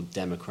so-called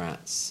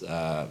Democrats,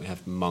 we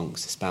have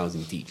monks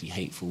espousing deeply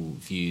hateful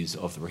views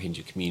of the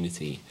Rohingya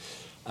community.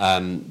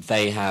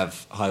 They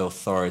have high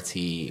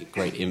authority,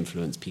 great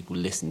influence, people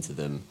listen to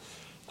them.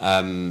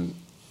 I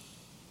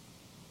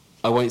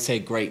won't say a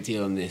great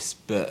deal on this,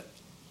 but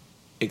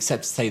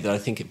except to say that I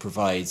think it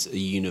provides a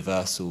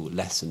universal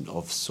lesson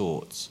of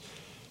sorts,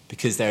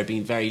 because there had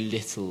been very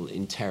little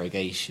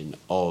interrogation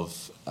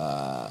of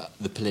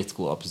the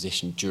political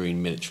opposition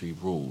during military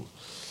rule.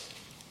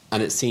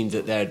 And it seemed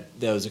that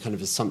there was a kind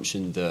of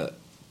assumption that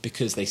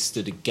because they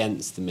stood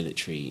against the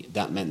military,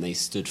 that meant they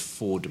stood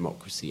for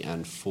democracy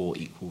and for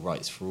equal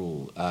rights for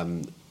all,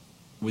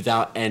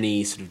 without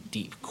any sort of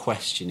deep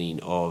questioning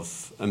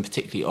of, and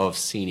particularly of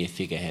senior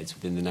figureheads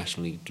within the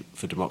National League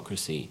for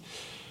Democracy,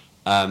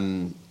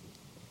 of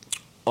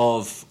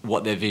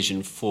what their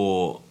vision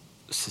for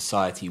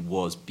society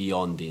was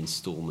beyond the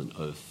instalment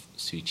of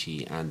Suu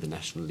Kyi and the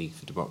National League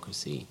for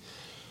Democracy,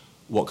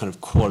 what kind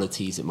of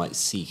qualities it might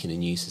seek in a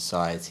new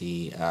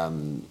society,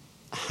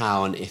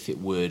 how and if it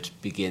would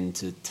begin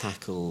to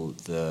tackle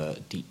the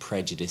deep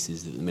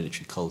prejudices that the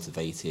military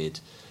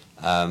cultivated,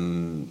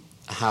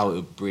 how it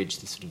would bridge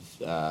the sort of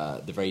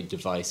the very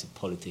divisive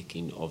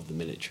politicking of the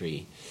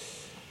military.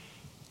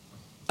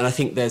 And I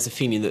think there's a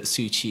feeling that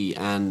Suu Kyi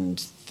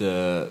and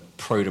the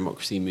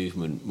pro-democracy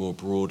movement more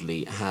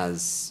broadly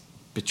has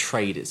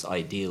betrayed its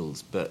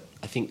ideals, but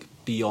I think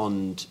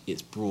beyond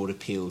its broad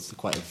appeals to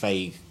quite a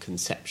vague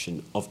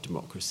conception of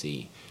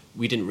democracy,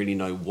 we didn't really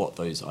know what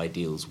those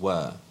ideals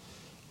were.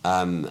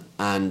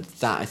 And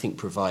that, I think,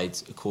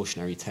 provides a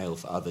cautionary tale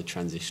for other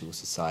transitional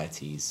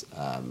societies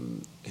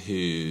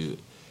who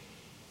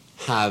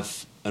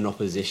have an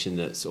opposition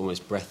that's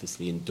almost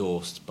breathlessly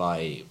endorsed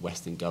by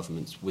Western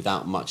governments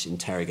without much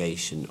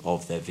interrogation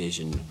of their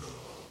vision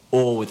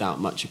or without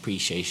much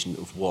appreciation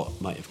of what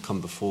might have come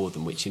before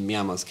them, which in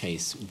Myanmar's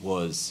case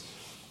was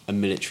a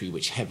military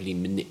which heavily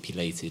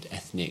manipulated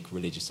ethnic,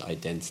 religious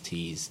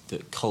identities,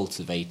 that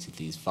cultivated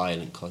these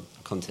violent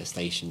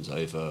contestations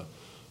over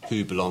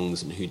who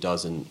belongs and who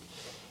doesn't.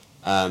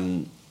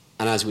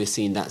 And as we're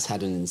seeing, that's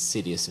had an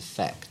insidious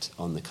effect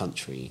on the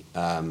country,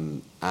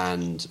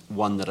 and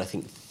one that I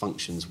think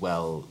functions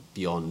well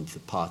beyond the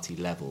party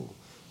level,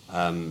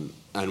 and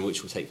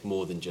which will take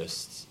more than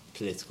just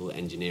political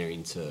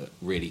engineering to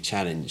really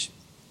challenge.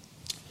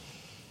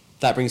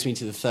 That brings me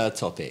to the third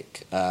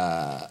topic,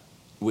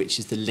 which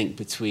is the link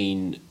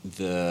between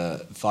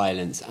the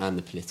violence and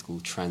the political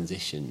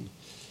transition.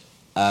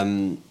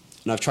 And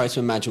I've tried to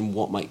imagine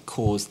what might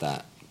cause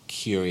that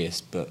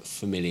curious but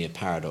familiar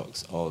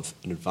paradox of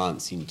an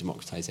advancing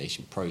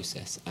democratization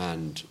process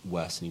and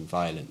worsening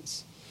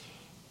violence.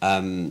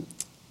 And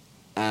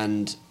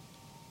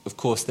of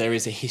course there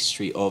is a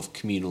history of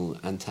communal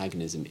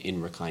antagonism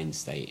in Rakhine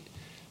State,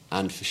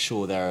 and for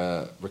sure there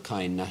are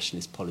Rakhine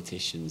nationalist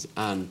politicians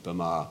and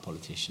Burma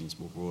politicians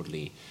more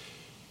broadly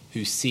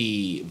who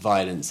see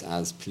violence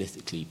as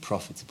politically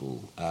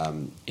profitable,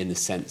 in the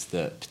sense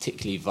that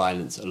particularly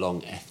violence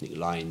along ethnic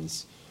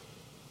lines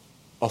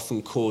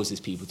often causes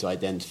people to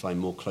identify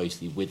more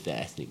closely with their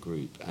ethnic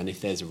group, and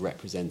if there's a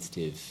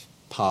representative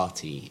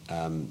party,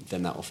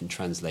 then that often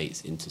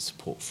translates into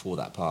support for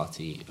that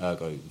party,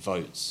 ergo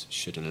votes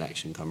should an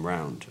election come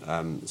round.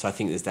 So I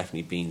think there's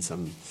definitely been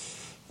some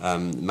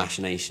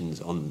machinations,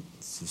 on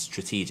some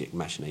strategic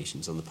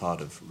machinations on the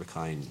part of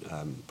Rakhine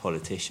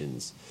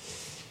politicians.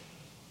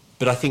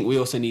 But I think we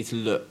also need to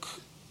look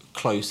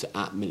closer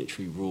at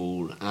military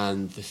rule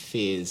and the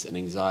fears and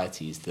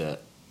anxieties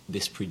that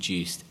this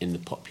produced in the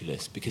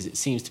populace, because it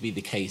seems to be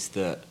the case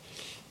that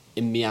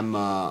in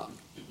Myanmar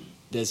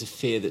there's a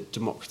fear that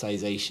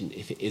democratization,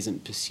 if it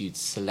isn't pursued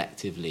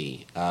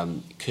selectively,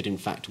 could in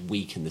fact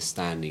weaken the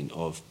standing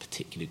of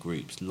particular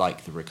groups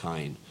like the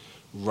Rakhine,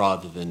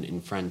 rather than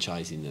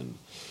enfranchising them.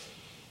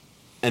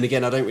 And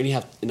again, I don't really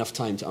have enough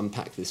time to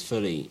unpack this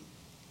fully,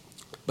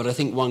 but I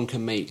think one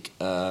can make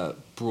a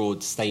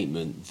broad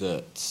statement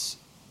that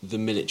the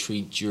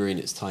military during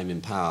its time in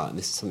power, and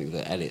this is something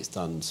that Elliott's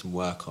done some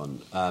work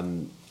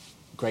on,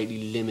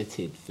 greatly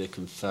limited the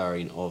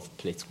conferring of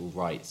political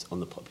rights on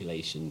the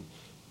population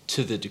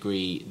to the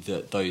degree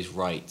that those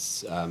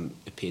rights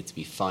appeared to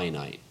be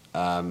finite.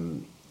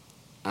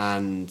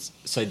 And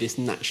so this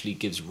naturally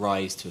gives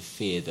rise to a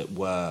fear that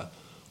were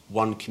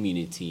one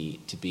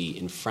community to be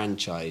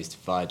enfranchised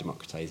via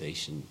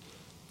democratization,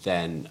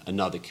 then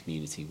another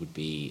community would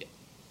be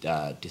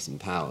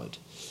disempowered.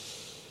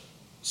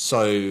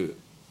 So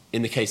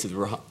in the case of the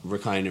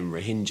Rakhine and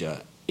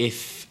Rohingya,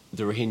 if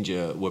the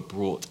Rohingya were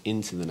brought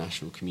into the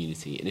national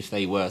community, and if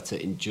they were to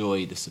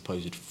enjoy the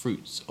supposed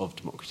fruits of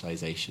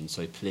democratization,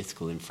 so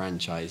political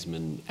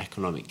enfranchisement,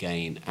 economic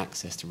gain,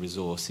 access to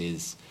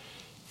resources,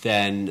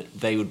 then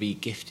they would be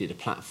gifted a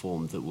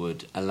platform that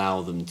would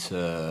allow them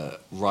to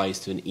rise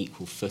to an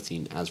equal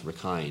footing as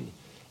Rakhine.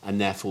 and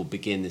therefore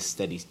begin this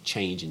steady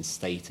change in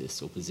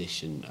status or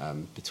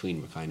position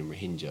between Rakhine and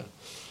Rohingya.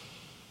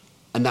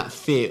 And that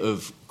fear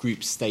of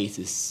group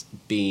status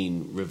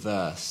being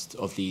reversed,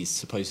 of these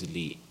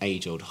supposedly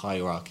age-old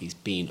hierarchies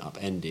being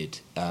upended,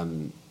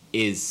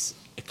 is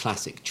a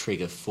classic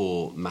trigger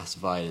for mass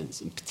violence,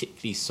 and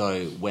particularly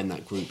so when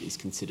that group is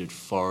considered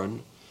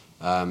foreign,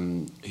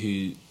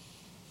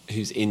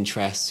 whose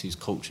interests, whose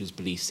cultures,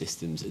 belief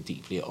systems are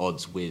deeply at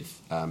odds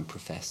with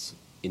professed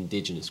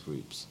indigenous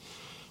groups.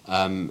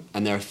 And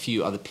there are a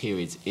few other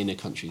periods in a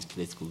country's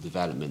political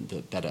development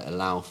that better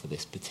allow for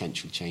this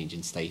potential change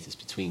in status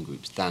between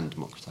groups than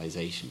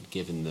democratisation,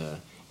 given the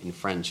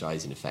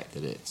enfranchising effect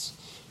that it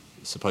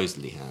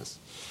supposedly has.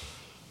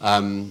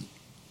 And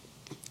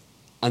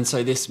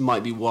so this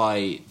might be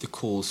why the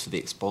calls for the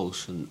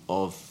expulsion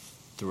of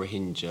the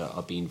Rohingya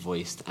are being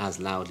voiced as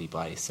loudly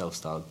by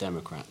self-styled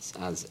Democrats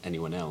as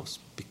anyone else,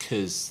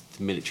 because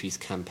the military's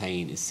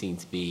campaign is seen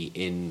to be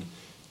in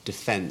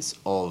defence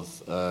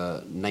of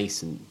a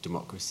nascent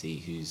democracy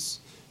whose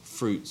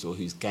fruits or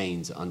whose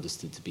gains are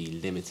understood to be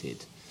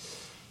limited.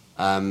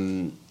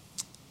 In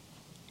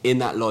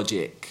that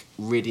logic,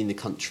 ridding the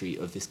country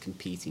of this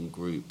competing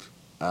group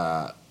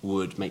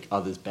would make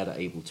others better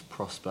able to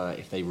prosper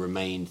if they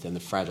remained in the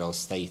fragile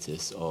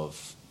status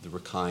of the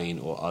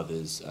Rakhine or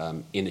others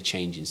in a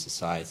changing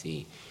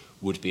society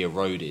would be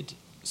eroded.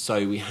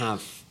 So we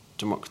have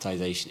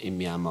democratisation in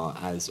Myanmar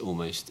as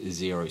almost a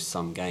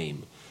zero-sum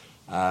game.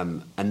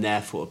 And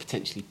therefore a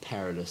potentially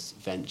perilous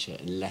venture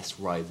unless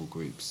rival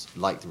groups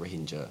like the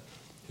Rohingya,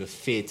 who are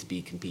feared to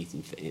be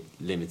competing for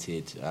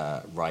limited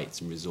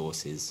rights and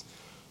resources,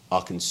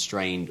 are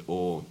constrained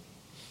or,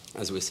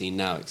 as we're seeing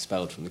now,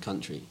 expelled from the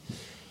country.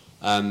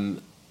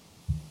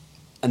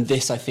 And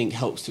this, I think,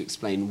 helps to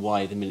explain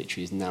why the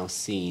military is now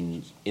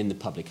seen in the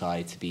public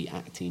eye to be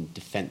acting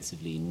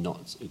defensively,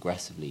 not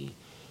aggressively,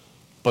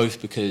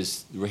 both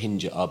because the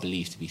Rohingya are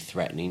believed to be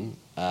threatening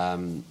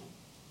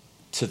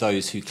to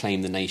those who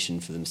claim the nation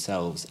for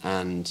themselves,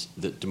 and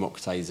that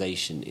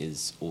democratisation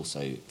is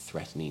also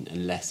threatening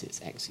unless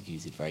it's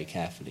executed very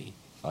carefully.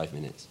 5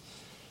 minutes.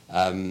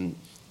 And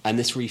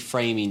this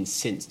reframing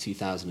since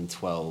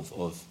 2012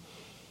 of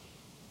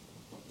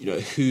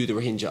who the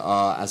Rohingya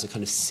are as a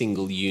kind of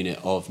single unit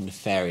of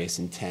nefarious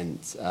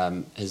intent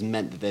has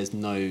meant that there's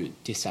no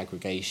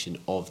disaggregation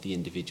of the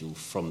individual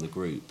from the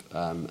group,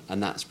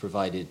 and that's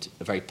provided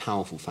a very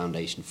powerful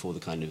foundation for the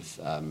kind of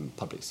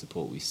public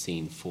support we've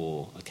seen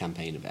for a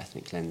campaign of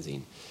ethnic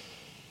cleansing.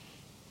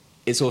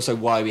 It's also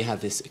why we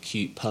have this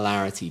acute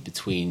polarity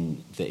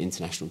between the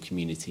international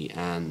community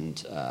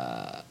and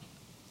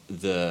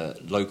the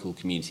local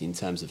community in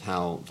terms of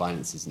how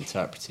violence is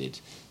interpreted.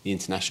 The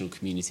international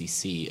community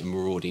see a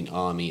marauding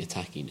army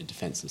attacking a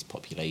defenceless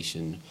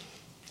population.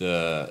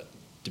 The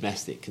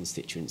domestic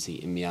constituency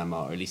in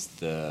Myanmar, or at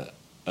least a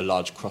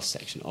large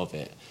cross-section of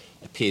it,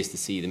 appears to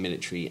see the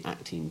military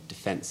acting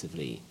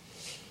defensively.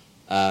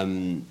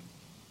 And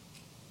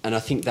I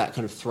think that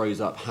kind of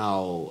throws up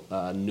how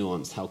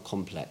nuanced, how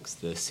complex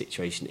the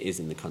situation is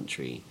in the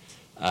country.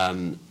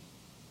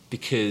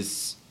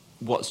 Because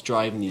what's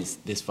driving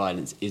this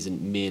violence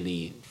isn't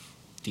merely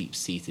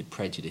deep-seated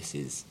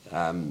prejudices.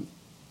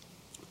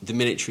 The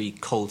military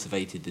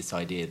cultivated this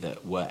idea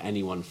that were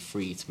anyone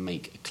free to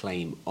make a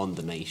claim on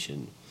the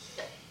nation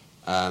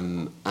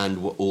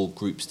and were all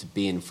groups to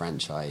be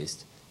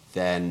enfranchised,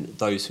 then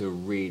those who are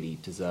really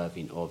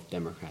deserving of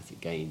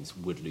democratic gains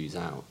would lose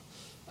out.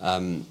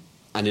 And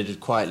it had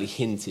quietly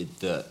hinted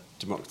that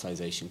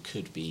democratisation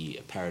could be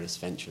a perilous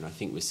venture, and I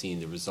think we're seeing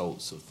the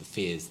results of the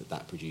fears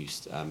that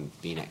produced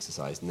being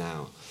exercised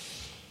now.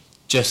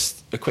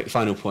 Just a quick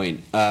final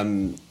point,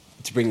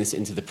 to bring this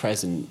into the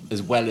present,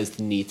 as well as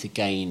the need to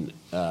gain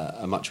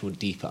a much more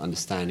deeper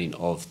understanding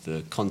of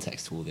the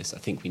context to all this, I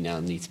think we now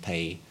need to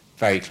pay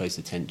very close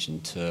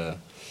attention to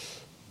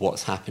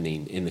what's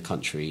happening in the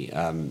country,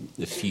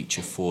 the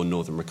future for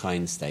Northern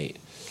Rakhine State.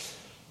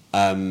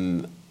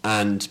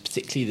 And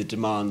particularly the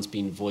demands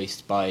being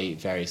voiced by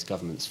various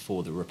governments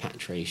for the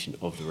repatriation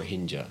of the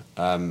Rohingya,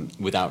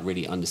 without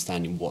really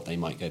understanding what they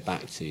might go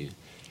back to.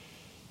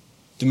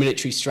 The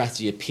military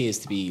strategy appears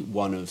to be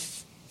one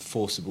of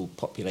forcible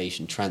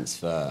population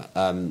transfer.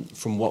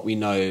 From what we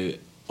know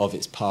of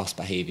its past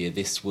behaviour,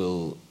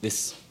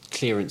 this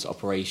clearance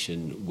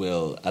operation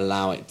will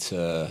allow it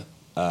to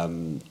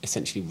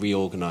essentially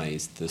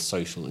reorganise the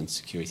social and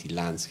security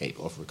landscape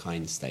of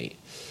Rakhine State.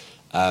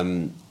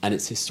 And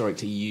it's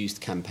historically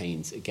used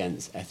campaigns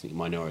against ethnic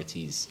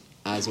minorities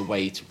as a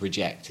way to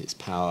project its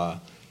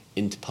power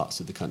into parts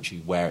of the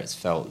country where it's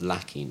felt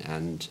lacking,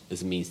 and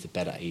as a means to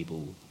better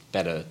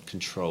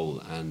control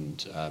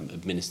and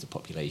administer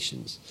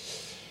populations.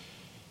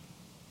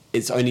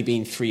 It's only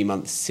been 3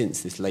 months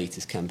since this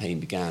latest campaign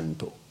began,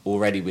 but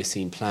already we're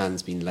seeing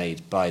plans being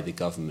laid by the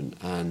government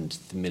and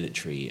the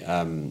military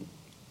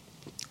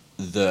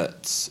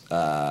that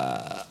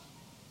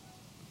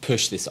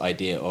push this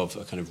idea of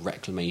a kind of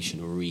reclamation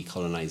or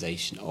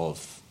recolonisation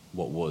of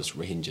what was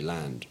Rohingya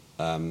land.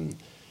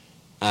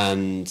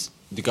 And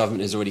the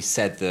government has already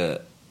said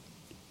that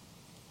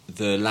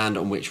the land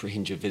on which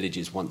Rohingya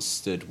villages once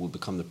stood will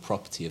become the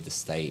property of the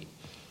state.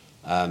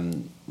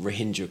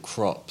 Rohingya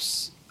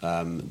crops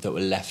that were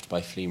left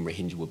by fleeing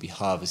Rohingya will be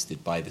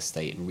harvested by the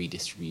state and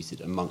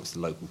redistributed amongst the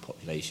local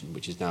population,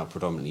 which is now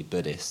predominantly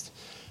Buddhist.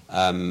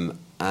 And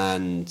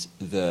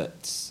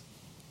that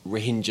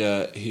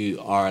Rohingya who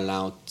are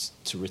allowed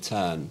to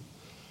return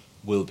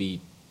will be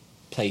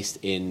placed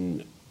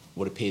in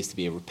what appears to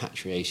be a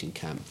repatriation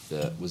camp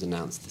that was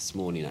announced this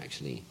morning,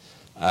 actually.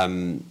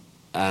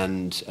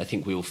 And I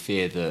think we all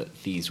fear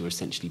that these will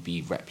essentially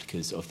be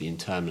replicas of the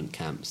internment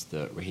camps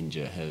that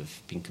Rohingya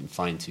have been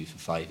confined to for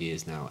 5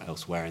 years now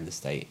elsewhere in the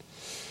state.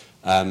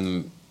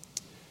 But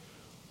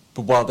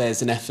while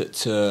there's an effort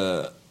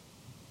to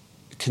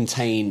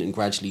contain and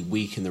gradually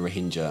weaken the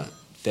Rohingya,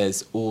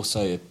 there's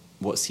also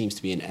what seems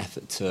to be an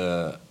effort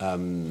to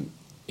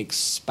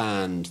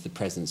expand the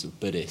presence of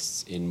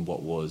Buddhists in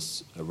what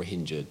was a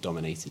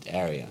Rohingya-dominated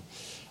area.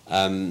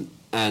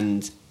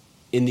 And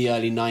in the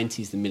early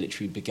 90s, the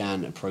military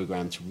began a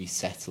program to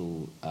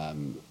resettle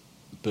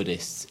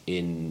Buddhists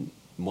in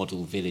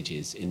model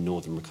villages in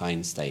northern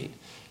Rakhine State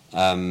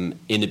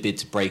in a bid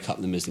to break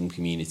up the Muslim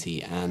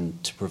community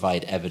and to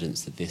provide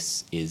evidence that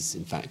this is,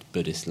 in fact,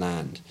 Buddhist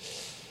land.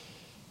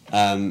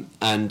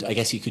 And I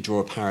guess you could draw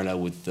a parallel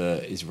with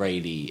the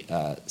Israeli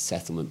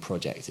settlement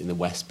project in the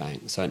West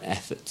Bank, so an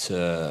effort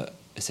to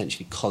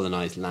essentially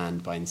colonize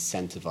land by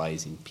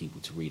incentivizing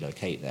people to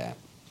relocate there.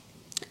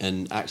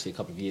 And actually, a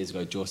couple of years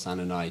ago, Kyaw Hsan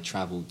and I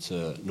travelled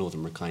to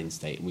northern Rakhine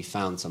State, and we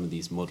found some of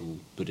these model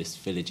Buddhist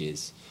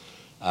villages,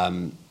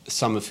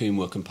 some of whom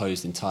were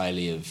composed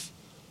entirely of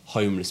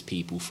homeless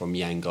people from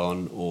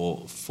Yangon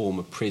or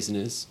former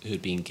prisoners who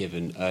had been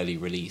given early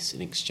release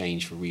in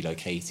exchange for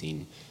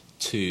relocating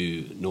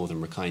to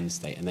northern Rakhine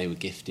State. And they were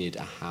gifted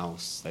a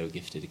house, they were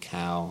gifted a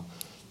cow,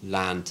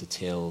 land to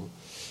till,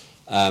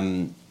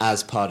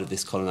 as part of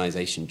this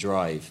colonisation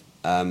drive.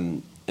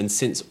 And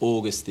since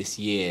August this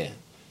year,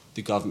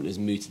 the government has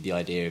mooted the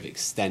idea of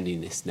extending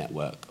this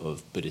network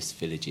of Buddhist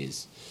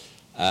villages,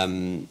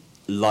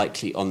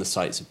 likely on the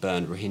sites of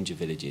burned Rohingya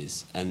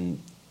villages.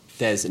 And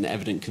there's an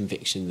evident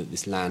conviction that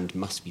this land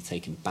must be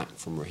taken back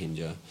from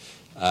Rohingya,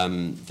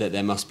 that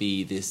there must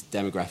be this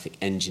demographic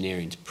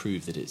engineering to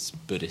prove that it's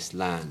Buddhist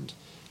land.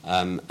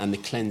 And the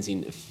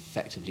cleansing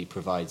effectively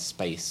provides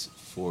space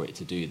for it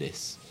to do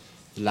this.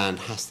 The land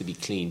has to be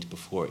cleaned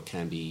before it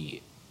can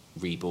be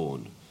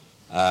reborn.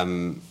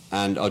 And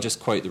I'll just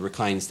quote the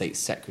Rakhine State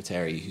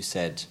Secretary who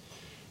said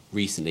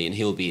recently, and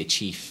he'll be a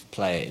chief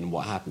player in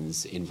what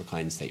happens in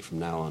Rakhine State from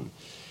now on.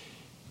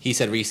 He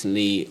said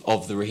recently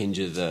of the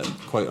Rohingya that,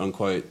 quote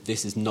unquote,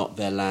 this is not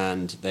their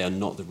land, they are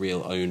not the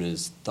real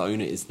owners. The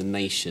owner is the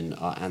nation,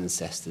 our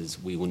ancestors,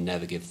 we will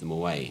never give them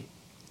away.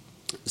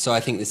 So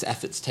I think this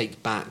effort to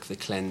take back the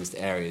cleansed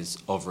areas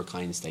of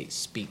Rakhine State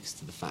speaks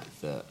to the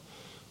fact that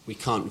we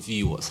can't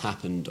view what's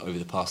happened over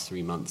the past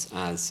 3 months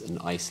as an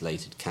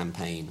isolated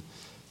campaign,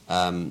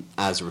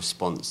 as a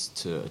response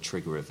to a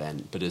trigger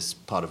event, but as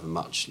part of a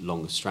much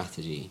longer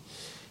strategy.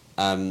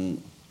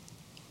 And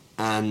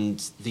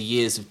the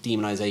years of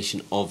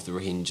demonisation of the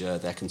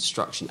Rohingya, their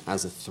construction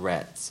as a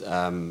threat,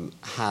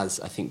 has,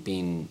 I think,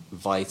 been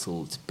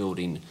vital to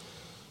building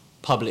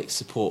public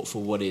support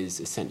for what is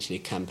essentially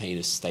a campaign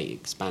of state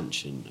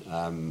expansion.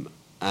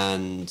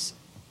 And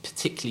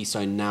particularly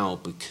so now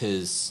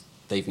because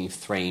they've been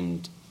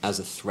framed as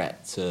a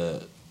threat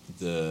to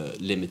the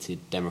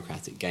limited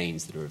democratic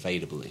gains that are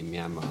available in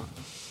Myanmar.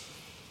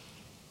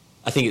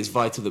 I think it's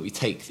vital that we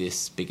take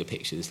this bigger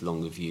picture, this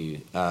longer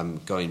view,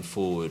 going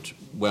forward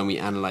when we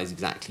analyse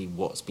exactly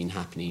what's been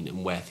happening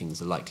and where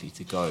things are likely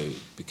to go,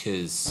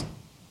 because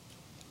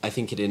I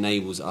think it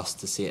enables us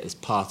to see it as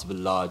part of a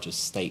larger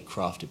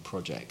state-crafted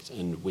project,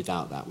 and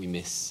without that we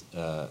miss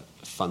a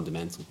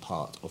fundamental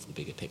part of the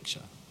bigger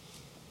picture.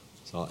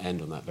 So I'll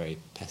end on that very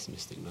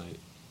pessimistic note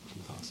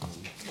and pass on.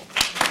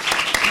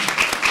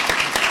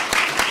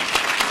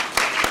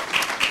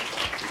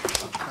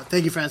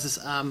 Thank you, Francis.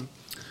 Kyaw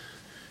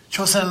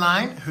Hsan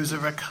Hlaing, who's a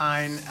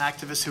Rakhine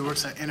activist who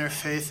works on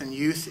interfaith and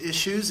youth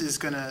issues, is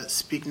going to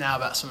speak now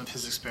about some of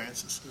his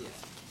experiences. Yeah.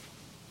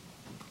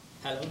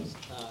 Hello.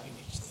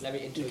 Let me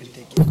introduce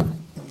you.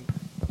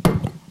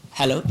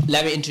 Hello.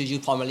 Let me introduce you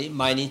formally.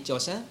 My name is Kyaw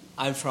Hsan.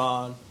 I'm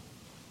from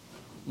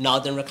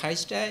northern Rakhine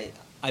State.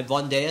 I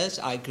born there.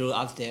 I grew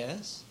up there.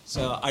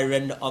 So I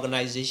run the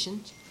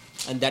organization,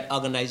 and that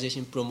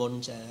organization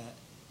promotes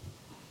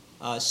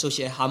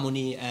social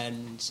harmony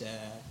and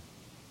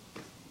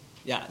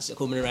so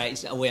human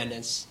rights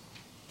awareness.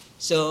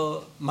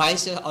 So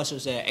myself also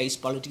is an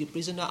ex-political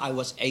prisoner. I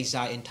was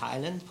exiled in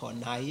Thailand for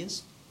 9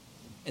 years.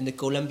 In the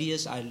Colombia,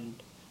 I'm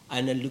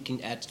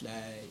looking at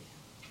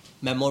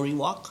memory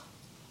walk,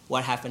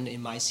 what happened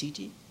in my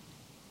city.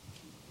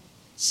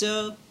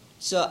 So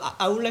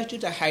I would like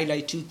to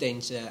highlight two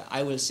things.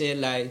 I will say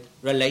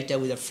related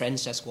with the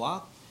Francis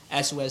walk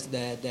as well as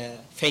the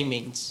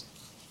famines.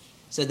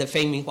 So the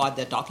famine, what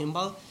they're talking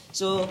about.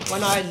 So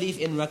when I live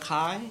in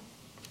Rakhine,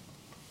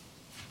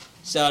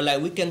 so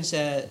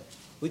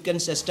we can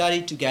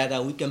study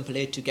together, we can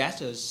play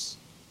together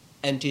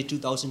until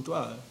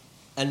 2012.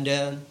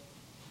 and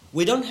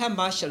we don't have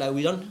much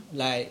we don't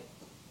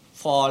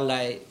for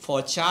a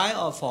child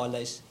or for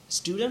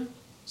student.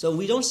 So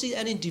we don't see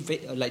any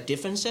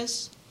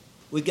differences.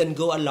 We can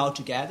go along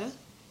together.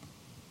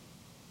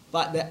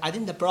 But I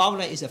think the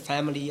problem is the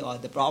family, or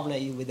the problem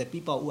is with the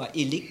people who are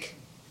elite.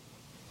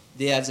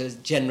 They are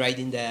just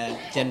generating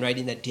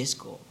the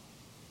discord.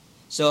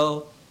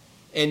 So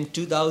in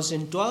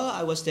 2012,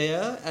 I was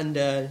there,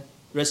 and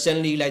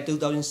recently,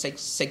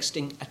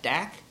 2016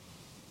 attack.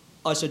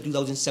 Also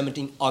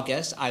 2017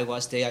 August, I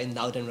was there in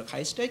Northern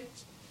Rakhine State.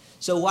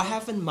 So what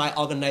happened? My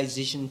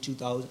organization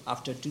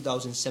after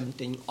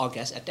 2017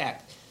 August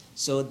attack.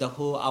 So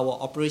our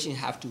operation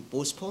have to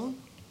postpone,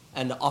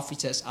 and the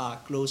offices are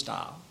closed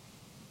down.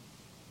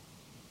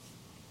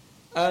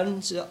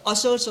 And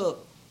also, so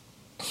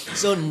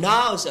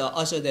now,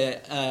 also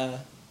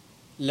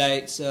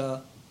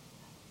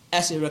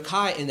as a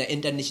Rakhine in the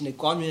international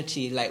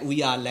community,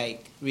 we are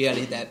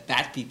really the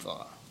bad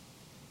people,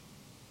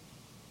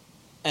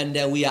 and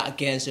we are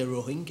against the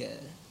Rohingya.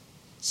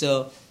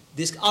 So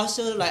this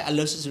also a lot of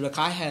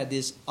Rakhine had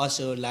this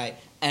also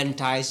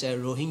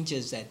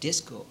anti-Rohingyas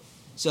discourse.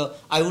 So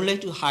I would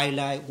like to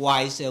highlight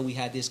why we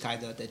had this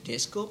kind of the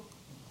discourse.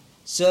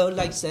 So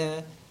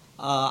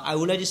I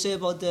would like to say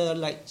about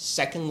the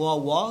Second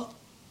World War.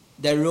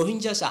 The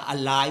Rohingyas are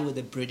allied with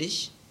the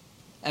British,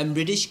 and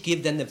British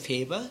give them the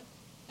favor,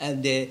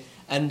 and then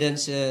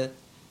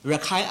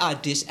Rakhine are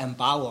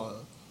disempowered.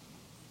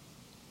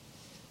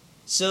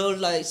 So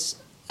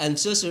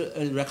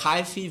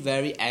Rakhine feel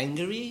very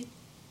angry,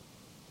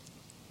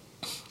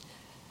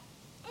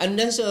 and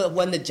then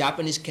when the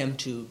Japanese came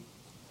to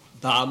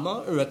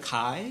Burma,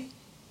 Rakhine,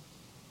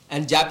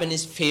 and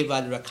Japanese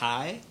favored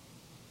Rakhine,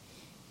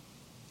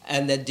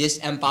 and then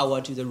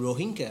disempowered to the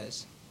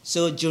Rohingyas.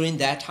 So during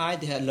that time,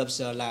 they had lots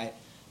of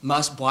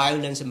mass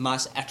violence and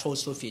mass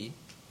atrocity.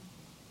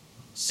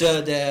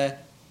 So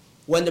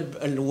when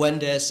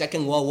the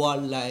Second World War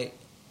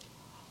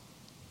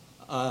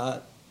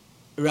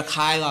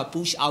Rakhine are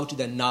pushed out to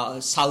the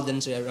southern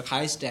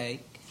Rakhine state,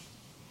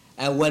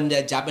 and when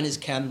the Japanese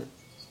came,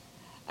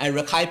 and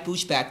Rakhine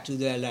pushed back to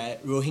the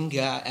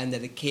Rohingya and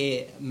the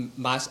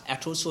mass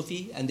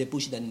atrocity, and they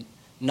pushed the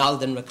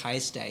northern Rakhine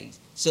state.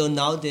 So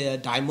now the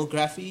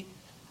demography,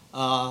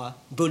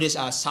 Buddhists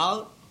are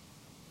south,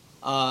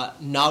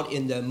 not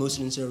in the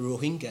Muslims or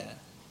Rohingya.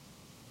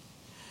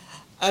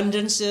 And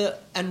then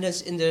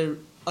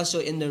also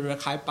in the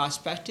Rakhine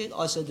perspective,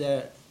 also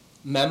the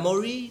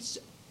memories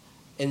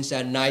in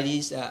the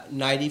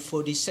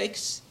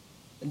 1946,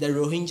 the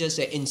Rohingyas,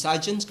 the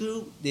insurgents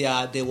group,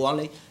 they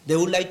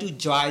would like to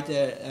join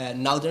the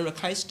northern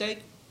Rakhine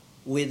state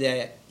with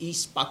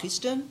East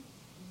Pakistan.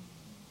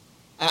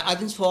 I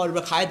think for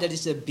Rakhine that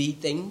is a big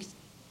thing.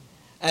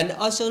 And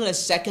also the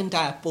second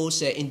time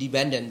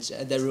post-independence,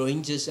 the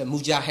Rohingyas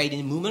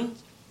Mujahideen movement,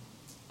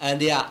 and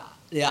they are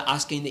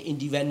asking the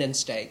independent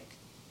state.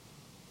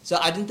 So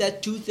I think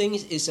that two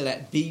things is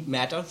a big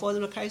matter for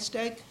the Rakhine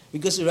state,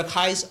 because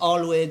Rakhine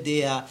always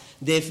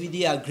they feel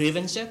their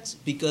grievances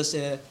because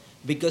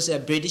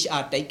British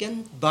are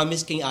taken,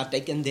 Burmese king are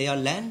taken their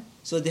land,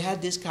 so they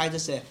have this kind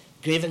of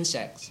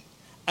grievances.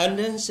 And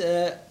then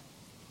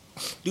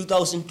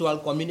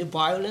 2012 community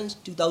violence,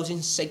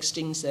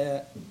 2016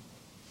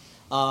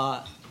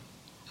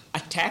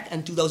 attack,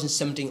 and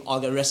 2017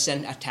 August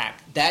recent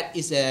attack. That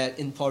is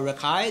in for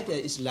Rakhine,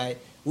 that is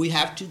we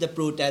have to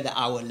protect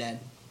our land,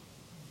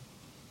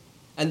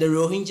 and the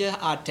Rohingya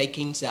are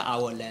taking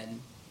our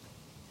land,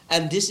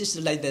 and this is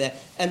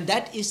and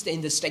that is in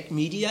the state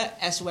media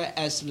as well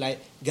as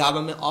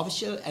government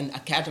official and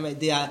academic.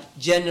 They are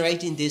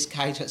generating these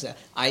kinds of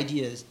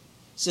ideas.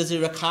 So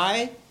the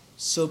Rakhine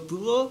so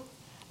poor,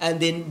 and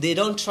then they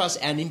don't trust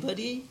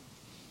anybody,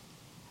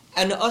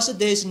 and also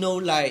there is no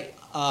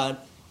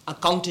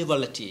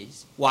accountability.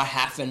 What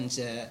happens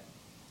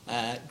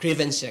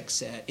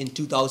grievances in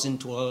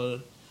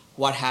 2012?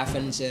 What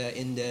happens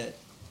in the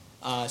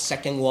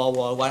Second World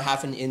War? What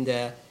happened in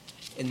the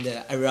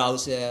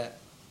around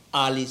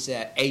early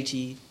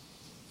 80s?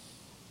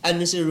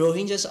 And the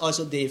Rohingyas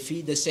also they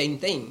feel the same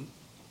thing.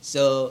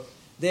 So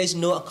there is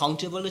no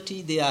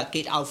accountability. They are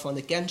kicked out from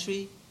the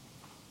country,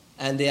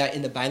 and they are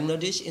in the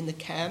Bangladesh in the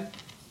camp.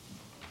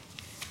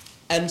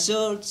 And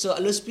so a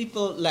lot of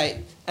people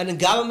and the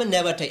government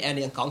never take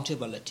any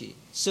accountability.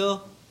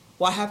 So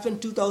what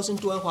happened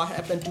 2012, what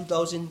happened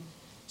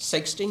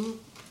 2016,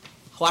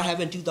 what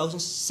happened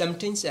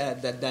 2017,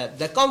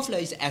 the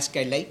conflict is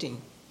escalating.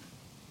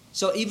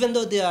 So even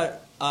though they are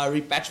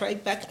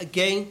repatriated back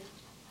again,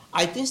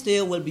 I think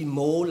there will be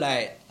more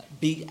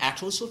big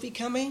atrocity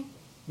coming,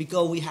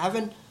 because we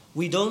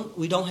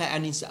don't have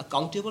any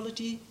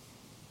accountability.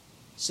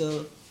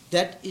 So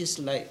that is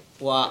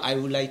what I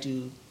would like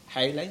to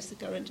highlight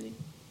currently.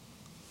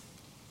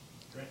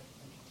 Great.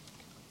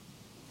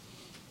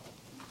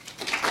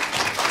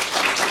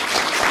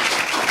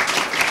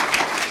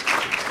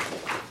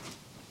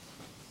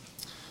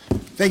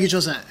 Thank you,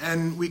 Kyaw Hsan.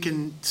 And we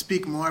can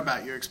speak more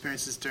about your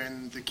experiences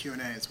during the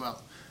Q&A as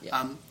well.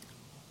 Yeah.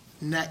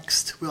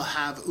 next we'll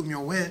have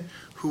Myo Win,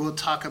 who will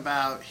talk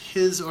about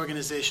his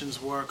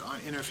organization's work on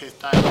interfaith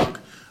dialogue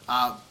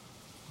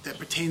that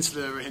pertains to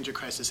the Rohingya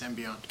crisis and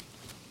beyond.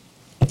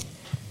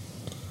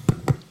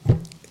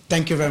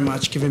 Thank you very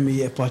much for giving me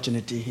the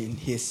opportunity in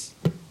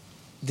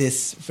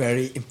this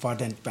very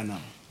important panel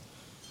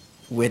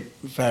with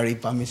very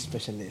Burmese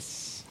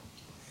specialists.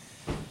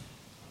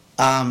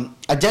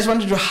 I just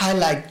wanted to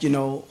highlight,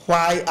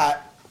 why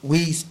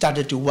we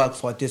started to work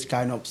for this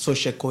kind of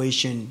social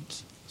cohesion,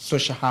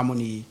 social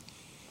harmony,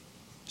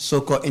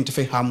 so-called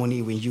interfaith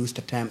harmony, we use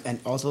the term, and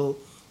also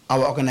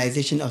our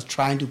organization is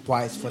trying to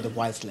voice for the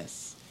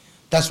voiceless.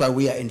 That's why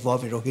we are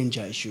involved in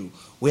Rohingya issue.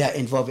 We are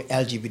involved in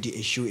LGBT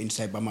issue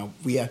inside Burma.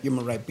 We are a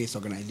human rights-based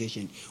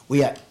organization.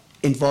 We are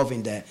involved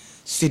in the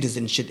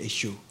citizenship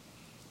issue.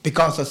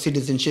 Because of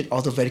citizenship,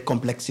 also very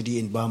complexity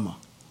in Burma.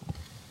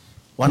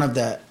 One of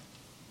the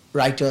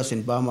writers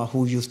in Burma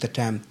who used the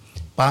term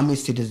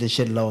Burmese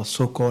citizenship law,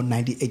 so-called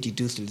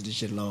 1982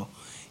 citizenship law,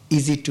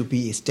 easy to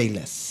be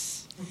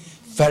stateless,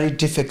 very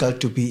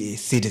difficult to be a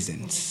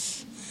citizen.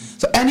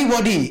 So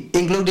anybody,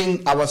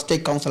 including our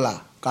state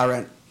councillor,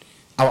 current,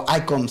 our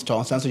icons,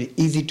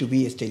 easy to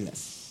be a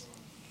stateless,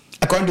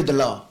 according to the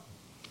law.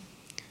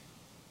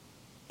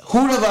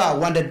 Whoever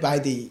wanted by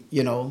the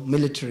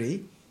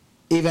military,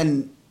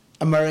 even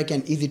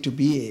American, easy to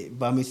be a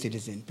Burmese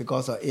citizen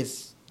because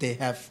they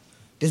have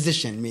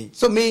decision made.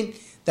 So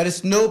there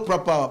is no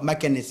proper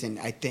mechanism,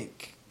 I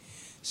think.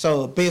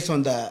 So based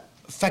on the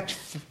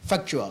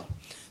factual.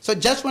 So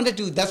just wanted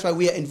to, that's why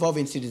we are involved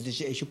in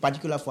citizenship issue,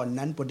 particularly for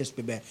non-Buddhist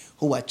people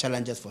who are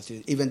challengers for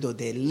citizenship, even though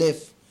they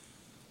live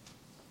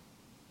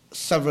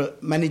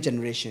many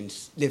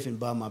generations live in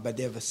Burma, but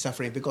they are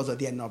suffering because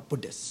they are not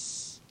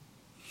Buddhists.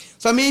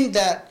 So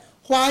that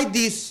why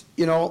this,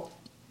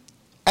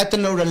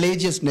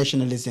 ethno-religious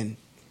nationalism,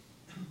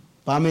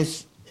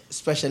 Burmese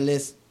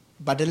specialists,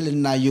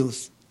 Badalina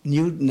use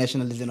new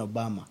nationalism of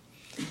Burma.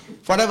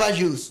 For whatever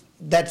use,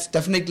 that's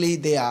definitely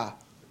their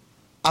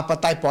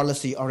apartheid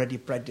policy already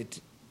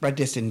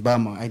practiced in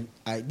Burma.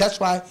 That's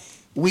why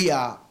we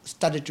are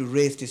started to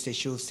raise this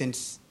issue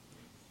since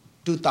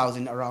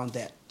 2000, around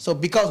that. So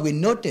because we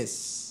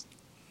notice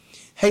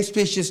hate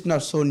speech is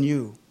not so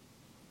new.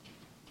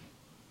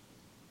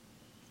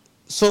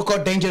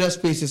 So-called dangerous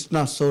speech is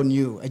not so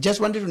new. I just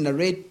wanted to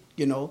narrate,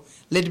 a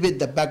little bit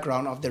the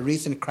background of the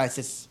recent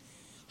crisis,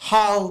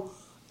 how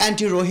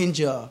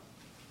anti-Rohingya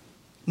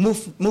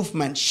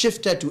movement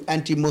shifted to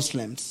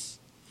anti-Muslims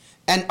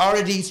and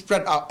already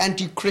spread out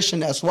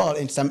anti-Christian as well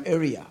in some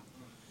area.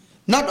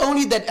 Not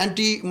only that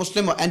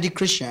anti-Muslim or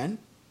anti-Christian,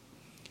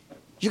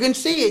 you can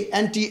see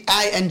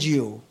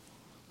anti-INGO,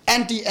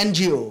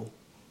 anti-NGO,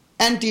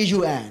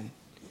 anti-UN.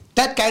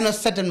 That kind of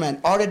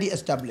settlement already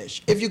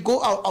established. If you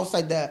go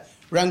outside the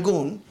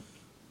Rangoon,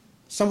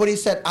 somebody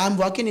said, I'm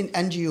working in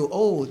NGO.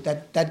 Oh,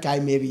 that guy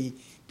may be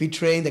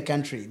betraying the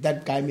country.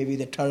 That guy may be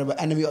the terrible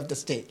enemy of the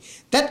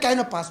state. That kind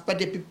of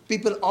perspective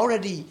people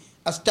already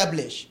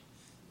established.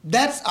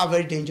 That's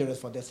very dangerous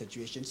for their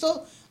situation.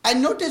 So I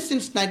noticed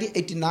since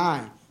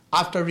 1989,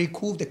 after we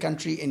coup the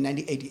country in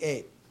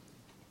 1988,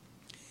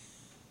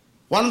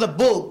 one of the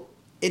book,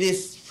 it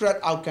is spread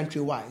out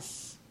countrywide,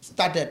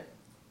 started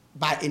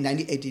by in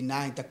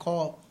 1989, the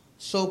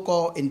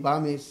so-called in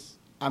Burmese,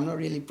 I'm not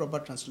really proper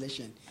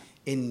translation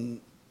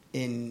in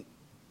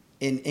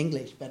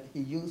English, but he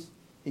used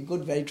a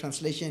good very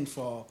translation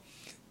for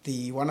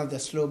one of the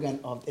slogan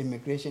of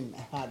immigration.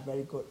 I had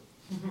very good.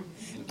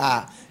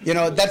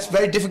 That's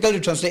very difficult to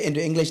translate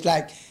into English.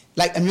 Like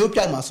that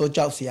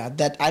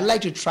I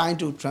like to try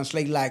to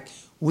translate like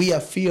we are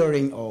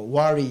fearing or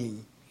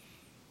worrying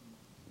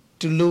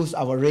to lose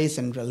our race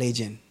and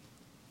religion.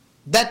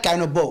 That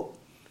kind of book.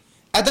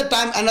 At the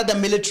time, under the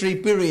military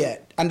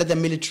period, under the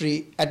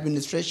military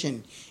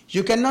administration,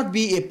 you cannot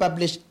be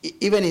published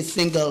even a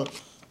single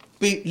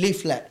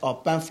leaflet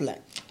or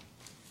pamphlet.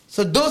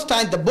 So those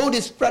times, the book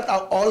is spread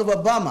out all over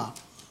Burma.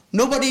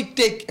 Nobody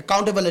take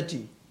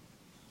accountability.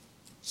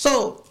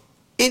 So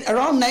in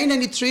around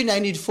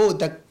 1993-94,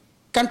 the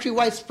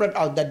countrywide spread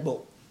out that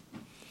book.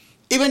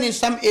 Even in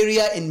some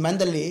area in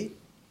Mandalay,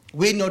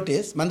 we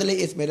noticed, Mandalay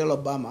is middle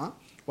of Burma,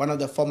 one of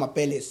the former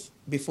palaces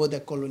before the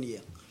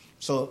colonial.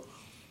 So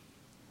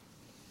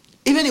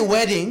even in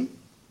wedding,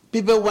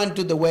 people went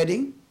to the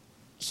wedding,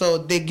 so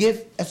they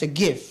give as a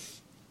gift,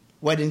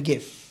 wedding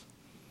gift,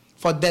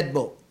 for that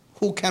book,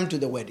 who came to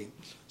the wedding.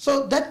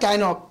 So that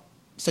kind of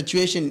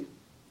situation,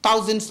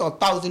 thousands of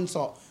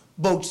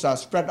books are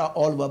spread out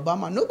all over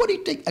Burma. Nobody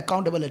take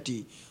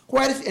accountability.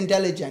 Where is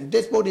intelligence?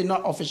 This book is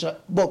not official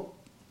book.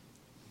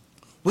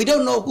 We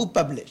don't know who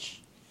published.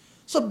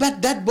 So,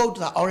 but that books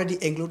are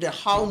already included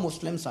how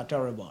Muslims are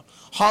terrible,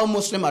 how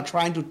Muslims are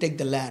trying to take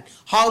the land,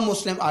 how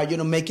Muslims are,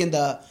 making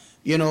the,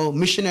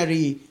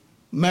 missionary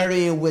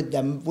marrying with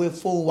them with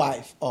full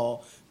wife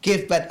or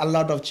give birth a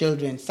lot of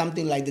children,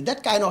 something like that.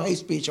 That kind of hate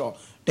speech or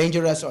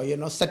dangerous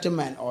or,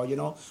 settlement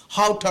or,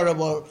 how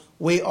terrible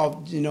way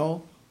of,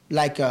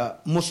 like a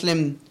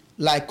Muslim,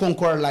 like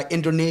conquer like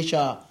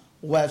Indonesia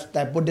was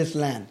the Buddhist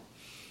land.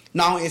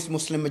 Now it's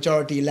Muslim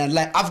majority land.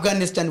 Like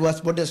Afghanistan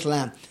was Buddhist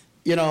land.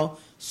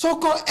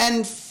 So-called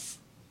and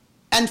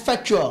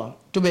factual,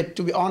 to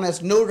be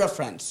honest, no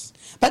reference.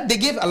 But they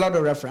give a lot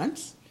of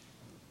reference.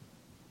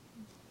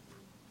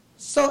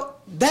 So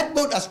that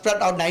boat has spread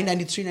out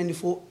 1993,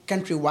 94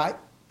 countrywide.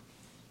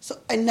 So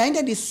in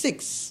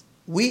 1996,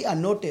 we are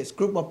noticed,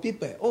 group of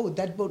people, oh,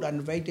 that boat are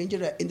very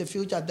dangerous. In the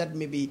future, that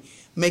may be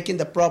making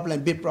the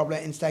big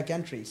problem inside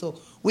country. So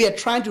we are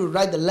trying to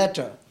write the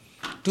letter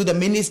to the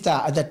minister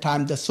at that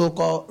time, the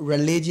so-called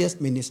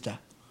religious minister,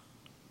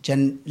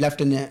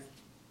 Lieutenant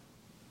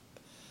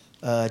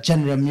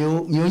General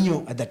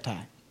Myo at that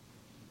time.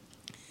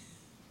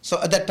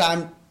 So at that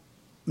time,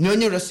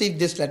 Myo received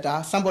this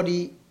letter.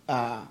 Somebody,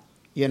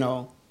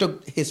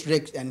 took his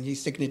risk and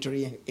his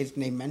signatory, his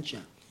name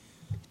mentioned.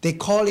 They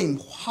call him,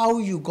 how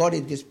you got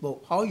in this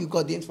book, how you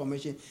got the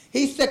information.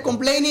 He said,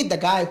 complaining the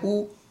guy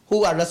who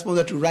are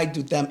responsible to write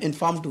to them,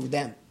 inform to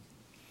them.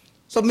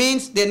 So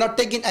means they're not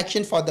taking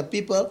action for the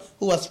people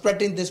who are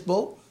spreading this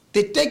book.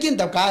 They're taking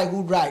the guy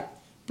who write,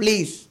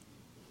 please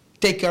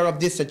take care of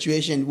this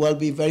situation. Will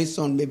be very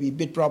soon, maybe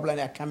big problems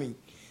are coming.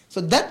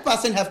 So that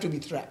person have to be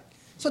tracked.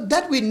 So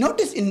that we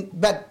noticed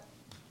but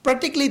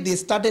practically they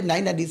started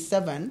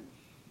 1997.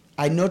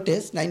 I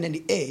noticed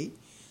 1998.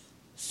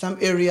 Some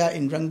area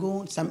in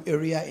Rangoon, some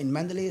area in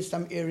Mandalay,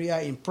 some area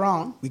in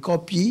Prong, we call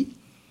P,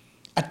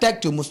 attack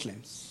to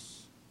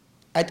Muslims.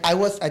 I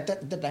was at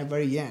that time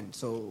very young,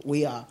 so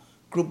we are a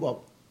group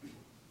of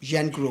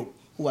young group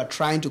who are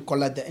trying to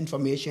collect the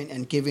information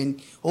and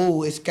giving,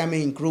 it's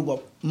coming group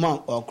of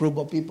monk or group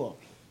of people.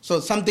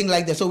 So something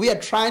like that. So we are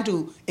trying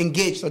to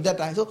engage. So that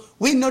time, so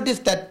we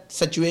noticed that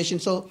situation.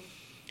 So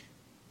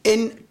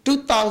in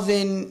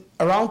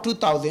around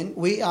 2000,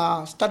 we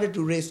started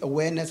to raise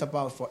awareness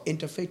for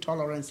interfaith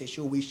tolerance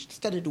issue. We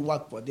started to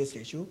work for this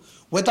issue.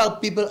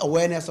 Without people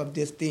awareness of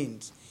these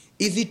things,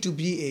 easy to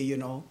be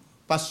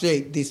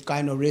persuade this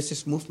kind of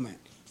racist movement.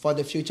 For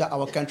the future,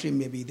 our country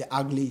may be the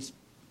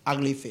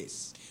ugly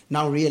face.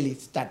 Now really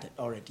started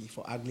already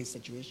for ugly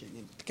situation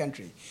in the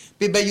country.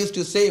 People used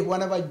to say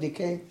whenever they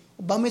came,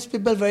 Burmese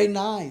people very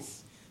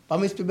nice,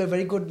 Burmese people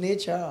very good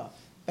nature.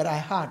 But I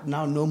heard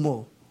now no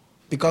more.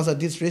 Because of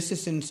this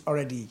resistance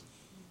already,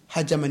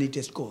 hegemony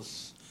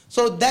discourse.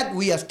 So that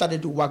we have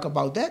started to work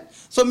about that.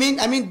 So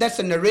I mean that's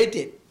a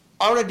narrative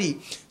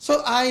already.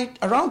 So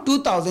around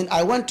 2000,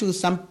 I went to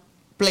some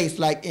place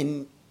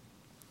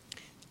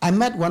I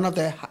met one of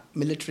the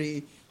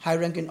military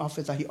high-ranking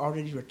officer. He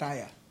already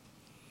retired.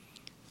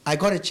 I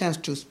got a chance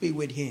to speak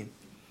with him.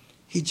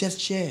 He just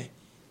shared.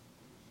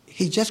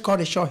 He just got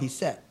a shot. He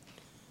said,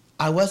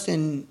 I was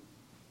in,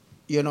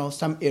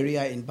 some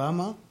area in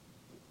Burma,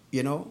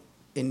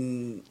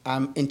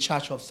 I'm in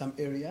charge of some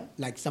area,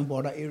 like some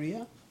border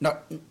area,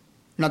 not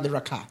the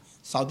Rakhine,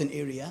 southern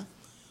area.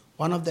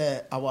 One of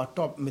our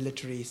top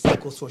military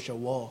psychosocial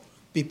war,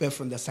 people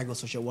from the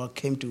psychosocial war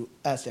came to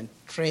us and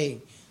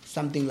trained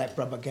something like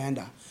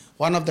propaganda.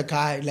 One of the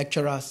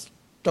lecturers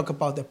talk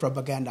about the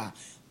propaganda,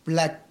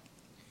 black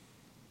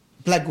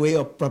way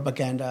of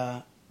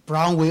propaganda,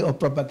 brown way of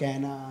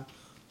propaganda,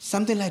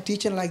 something like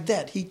teaching like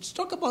that. He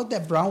talk about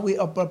that brown way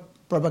of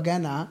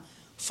propaganda.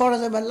 For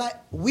example,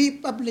 we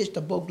published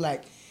a book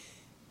like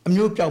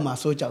Myo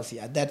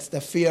Win, that's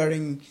the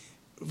fearing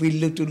we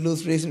look to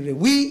lose recently.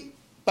 We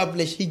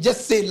published, he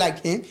just said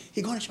like him,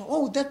 he gonna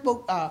show, that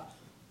book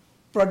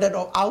product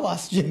of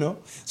ours,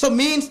 So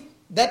means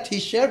that he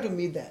shared to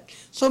me that.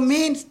 So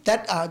means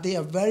that they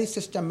are very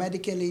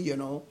systematically,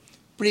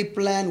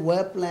 pre-planned,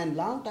 well-planned,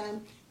 long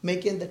time,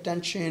 making the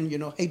tension,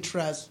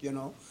 hatred,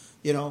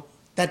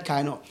 that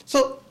kind of.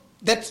 So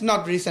that's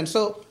not recent.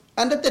 So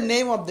under the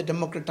name of the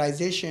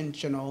democratization,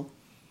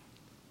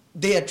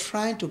 they are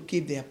trying to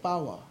keep their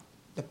power.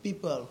 The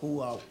people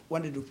who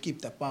wanted to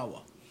keep the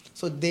power.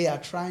 So they are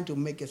trying to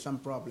make it some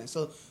problem.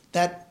 So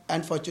that,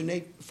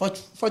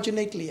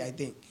 fortunately, I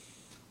think,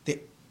 the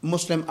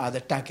Muslims are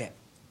the target.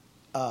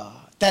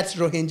 That's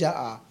Rohingya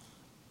are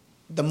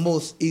the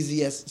most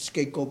easiest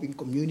scapegoating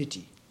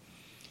community.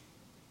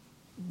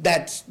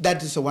 That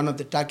is one of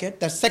the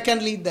target.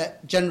 Secondly, the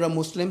general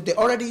Muslim, they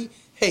already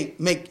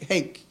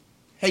make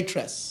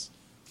hatred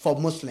for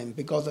Muslim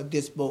because of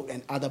this book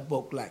and other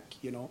book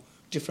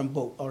different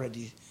book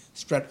already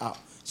spread out.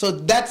 So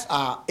that's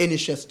our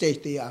initial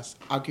stage. They are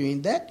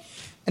arguing that.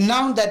 And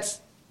now that's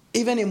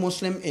even a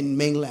Muslim in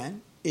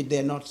mainland,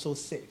 they're not so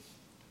safe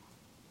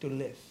to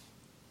live.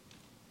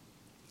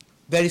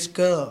 Very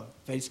scared,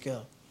 very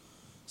scared.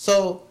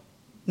 So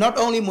not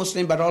only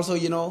Muslim, but also,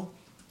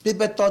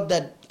 people thought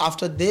that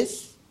after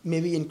this,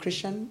 maybe in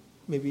Christian,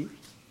 maybe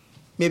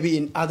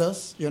in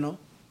others,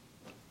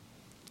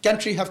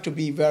 country have to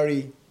be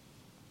very,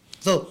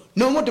 so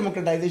no more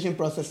democratization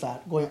process are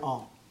going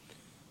on.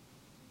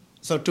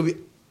 So to be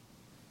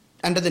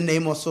under the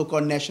name of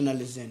so-called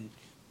nationalism,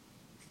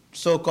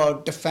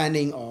 so-called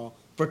defending or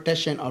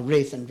protection of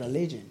race and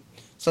religion.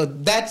 So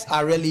that's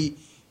a really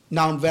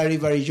now very,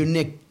 very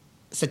unique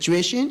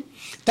situation.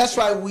 That's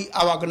why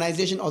our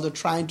organization also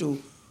trying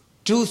to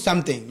do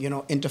something,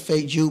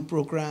 interfaith youth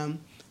program,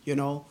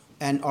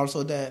 and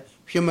also the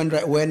Human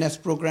Rights Awareness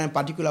Program,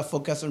 particular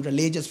focus on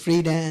religious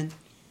freedom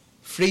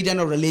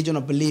of religion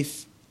or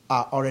belief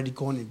are already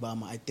gone in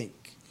Burma, I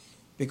think.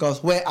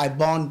 Because where I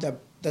born, the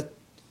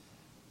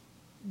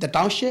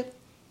township,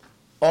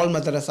 all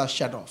madrasas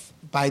shut off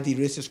by the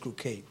racist group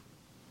came.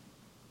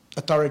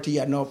 Authority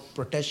had no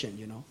protection,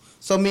 you know.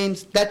 So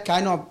means that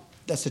kind of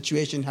the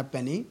situation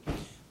happening.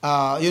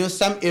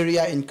 Some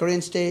area in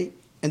Korean state,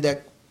 in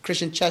the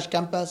Christian church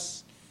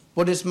campus,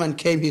 Buddhist man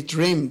came, he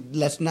dreamed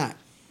last night,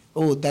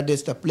 oh, that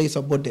is the place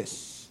of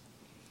Buddhists.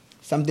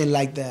 Something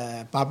like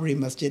the Babri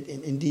Masjid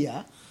in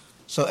India.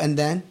 So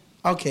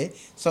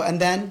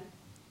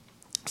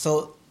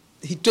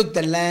he took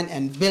the land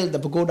and built the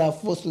pagoda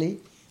forcefully.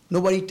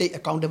 Nobody take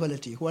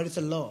accountability. Where is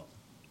the law?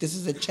 This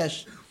is a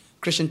church,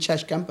 Christian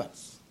church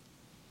campus,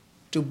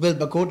 to build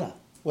pagoda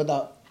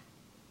without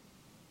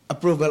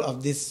approval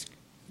of this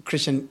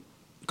Christian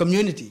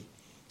community.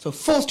 So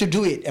forced to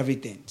do it,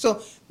 everything.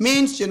 So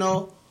means,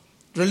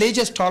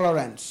 religious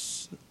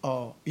tolerance,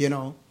 or,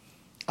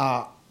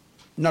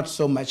 not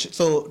so much.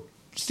 So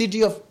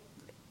city of,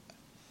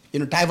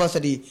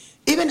 diversity.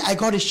 Even I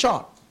got a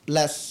shot,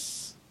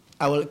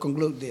 I will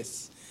conclude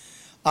this.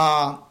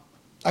 I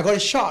got a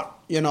shot,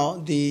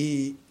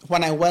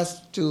 when I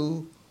was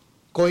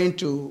going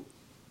to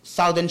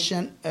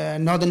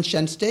northern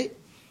Shan state.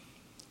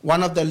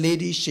 One of the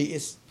ladies, she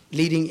is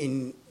leading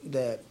in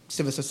the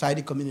civil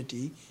society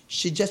community.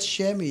 She just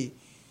shared me.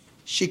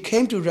 She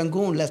came to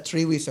Rangoon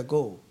 3 weeks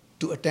ago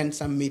to attend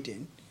some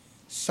meeting.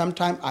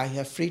 Sometime I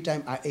have free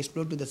time, I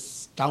explore to the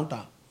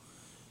downtown.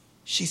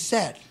 She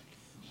said,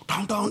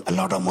 downtown, a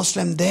lot of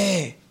Muslims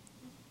there,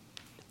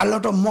 a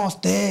lot of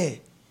mosques there.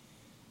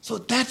 So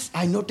that's,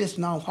 I notice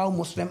now how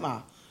Muslims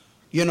are,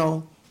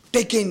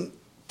 taking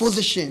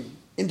position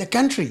in the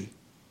country.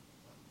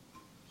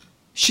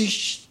 She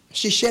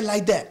shared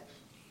like that.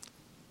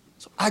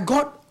 So I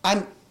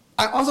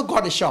also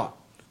got a shock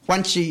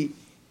when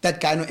that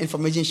kind of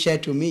information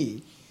shared to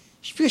me.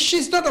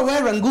 She's not aware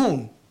of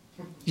Rangoon,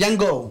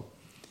 Yangon.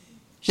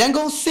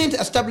 Yangon since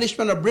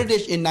establishment of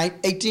British in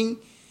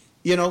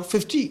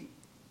 1850.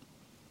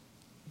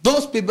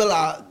 Those people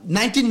are,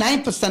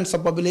 99%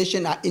 of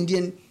population are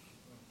Indian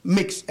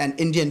mix and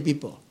Indian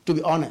people, to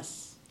be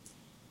honest.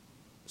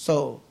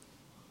 So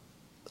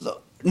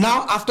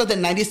now after the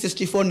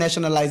 1964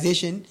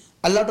 nationalization,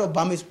 a lot of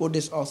Burmese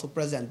Buddhists also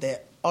present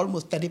there,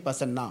 almost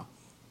 30% now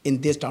in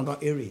this downtown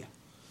area.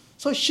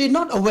 So she's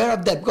not aware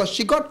of that because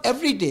she got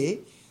every day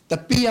the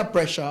peer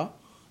pressure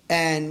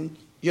and,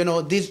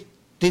 this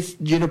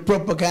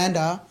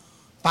propaganda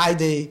by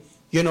the,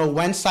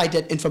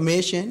 one-sided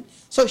information.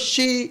 So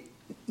she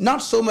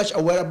not so much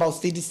aware about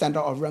city center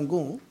of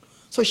Rangoon.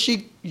 So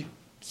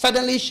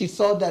suddenly she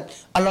saw that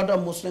a lot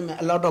of Muslims,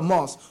 a lot of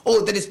mosques,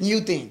 oh, that is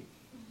new thing.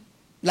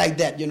 Like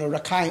that,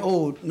 Rakhine,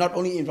 oh, not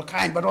only in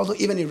Rakhine, but also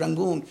even in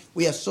Rangoon,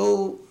 we are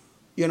so,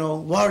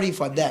 worried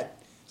for that.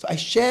 So I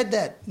shared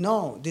that,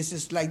 no, this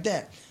is like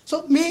that.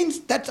 So it means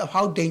that's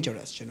how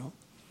dangerous,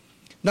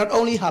 Not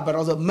only her, but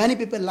also many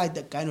people like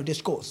that kind of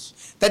discourse.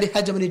 That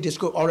hegemony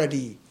discourse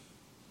already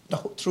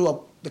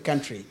throughout the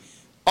country.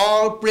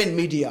 All print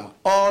media,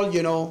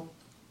 all,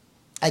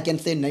 I can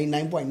say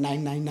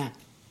 99.999.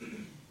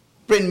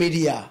 Print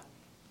media,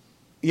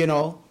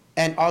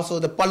 and also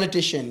the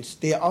politicians,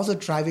 they are also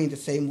driving the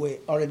same way.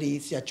 Already,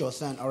 Kyaw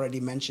Hsan already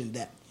mentioned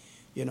that,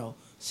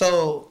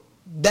 So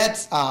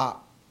that's a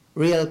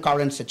real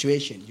current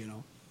situation,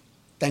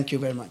 Thank you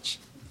very much.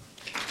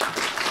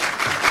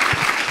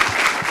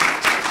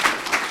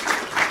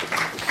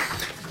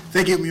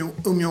 Thank you,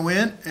 Myo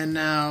Win. And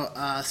now,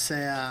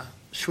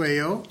 Shui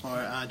Yo,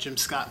 or Jim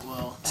Scott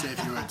will say a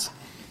few words.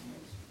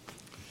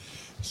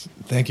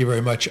 Thank you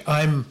very much.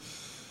 I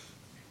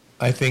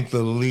think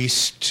the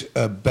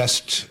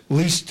best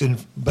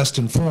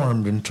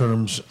informed in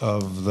terms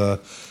of the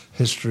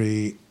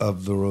history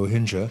of the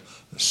Rohingya.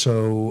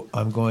 So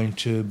I'm going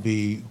to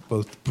be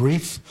both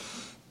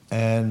brief,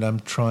 and I'm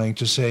trying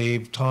to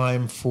save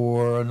time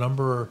for a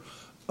number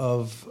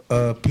of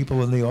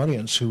people in the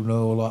audience who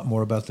know a lot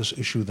more about this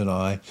issue than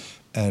I,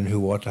 and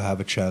who ought to have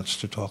a chance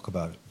to talk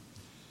about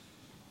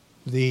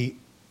it.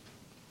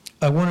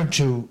 I wanted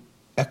to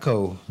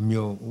echo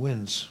Myo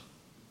Win's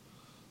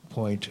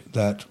point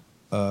that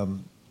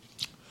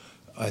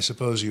I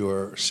suppose you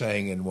are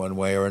saying in one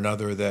way or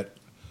another that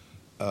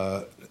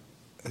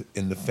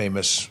in the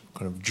famous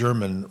kind of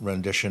German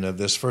rendition of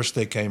this, first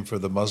they came for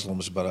the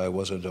Muslims, but I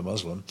wasn't a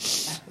Muslim.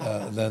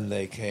 Then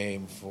they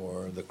came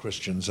for the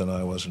Christians, and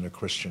I wasn't a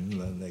Christian.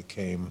 Then they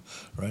came,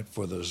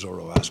 for the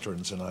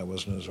Zoroastrians, and I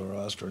wasn't a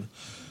Zoroastrian.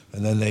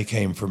 And then they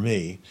came for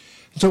me.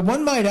 So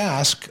one might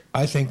ask,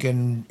 I think,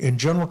 in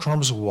general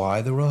terms,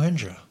 why the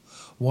Rohingya?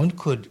 one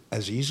could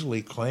as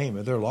easily claim,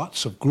 and there are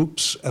lots of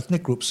groups,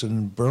 ethnic groups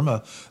in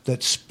Burma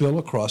that spill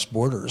across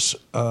borders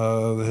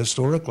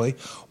historically.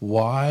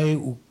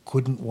 Why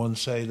couldn't one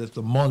say that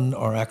the Mun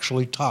are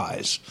actually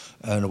Thais?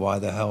 And why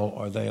the hell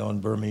are they on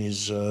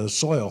Burmese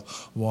soil?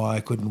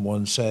 Why couldn't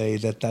one say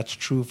that that's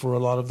true for a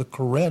lot of the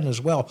Karen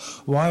as well?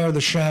 Why are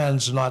the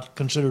Shans not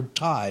considered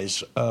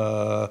Thais?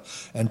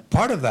 And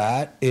part of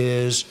that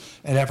is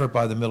an effort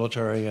by the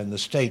military and the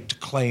state to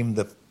claim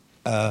the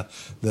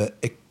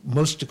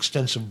most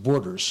extensive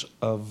borders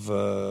of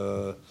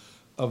the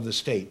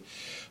state.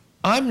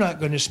 I'm not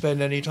going to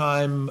spend any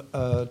time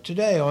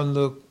today on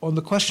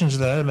the questions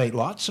that animate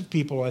lots of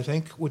people, I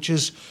think, which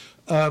is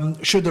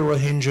should the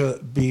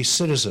Rohingya be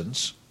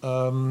citizens?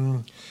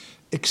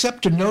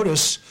 Except to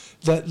notice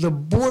that the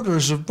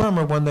borders of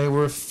Burma, when they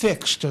were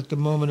fixed at the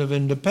moment of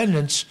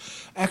independence,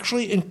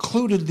 actually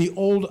included the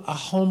old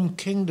Ahom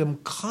kingdom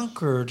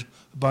conquered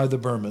by the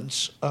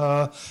Burmans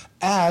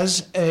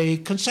as a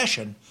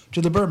concession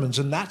to the Burmans,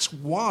 and that's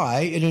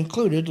why it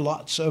included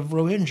lots of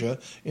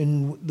Rohingya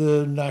in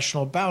the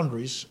national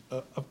boundaries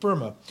of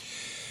Burma.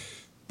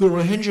 The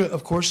Rohingya,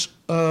 of course,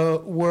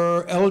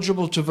 were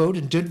eligible to vote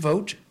and did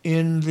vote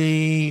in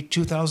the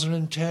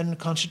 2010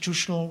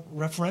 constitutional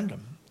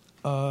referendum.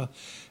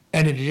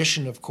 And in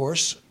addition, of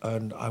course,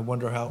 and I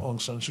wonder how Aung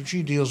San Suu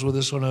Kyi deals with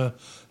this on a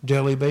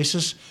daily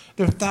basis,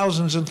 there are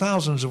thousands and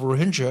thousands of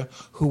Rohingya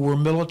who were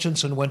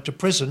militants and went to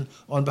prison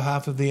on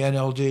behalf of the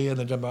NLD and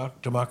the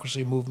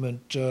democracy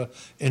movement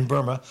in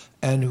Burma,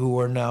 and who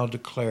are now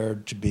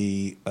declared to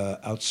be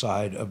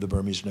outside of the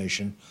Burmese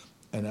nation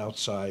and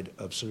outside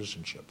of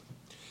citizenship.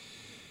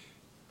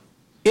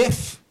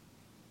 If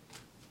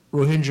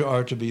Rohingya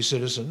are to be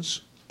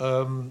citizens,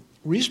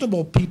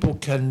 reasonable people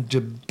can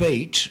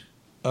debate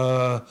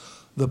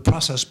the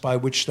process by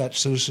which that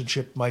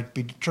citizenship might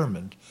be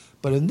determined.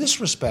 But in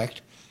this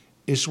respect,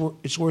 it's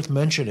worth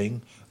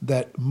mentioning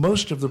that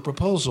most of the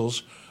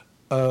proposals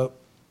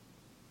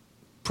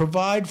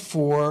provide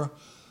for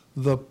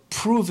the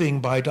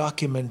proving by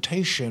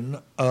documentation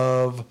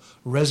of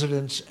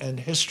residence and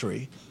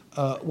history,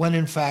 when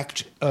in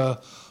fact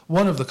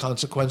one of the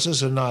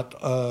consequences, and not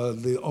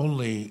the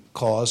only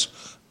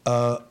cause,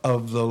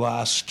 of the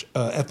last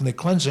ethnic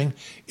cleansing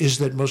is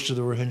that most of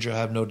the Rohingya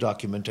have no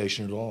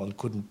documentation at all and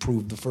couldn't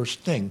prove the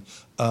first thing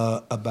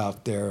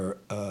about their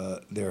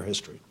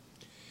history.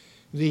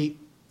 I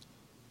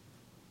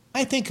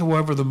think,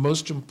 however, the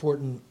most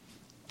important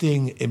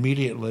thing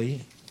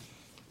immediately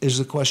is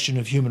the question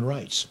of human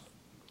rights.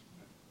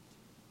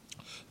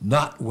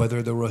 Not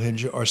whether the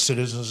Rohingya are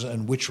citizens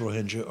and which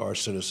Rohingya are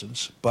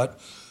citizens, but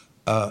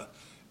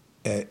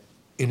in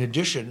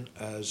addition,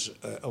 as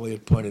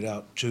Elliott pointed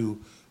out, to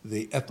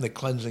the ethnic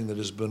cleansing that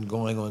has been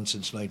going on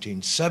since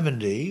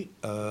 1970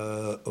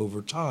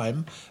 over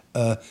time,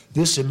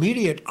 this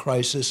immediate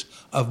crisis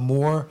of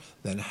more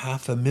than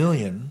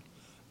 500,000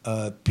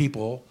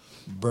 people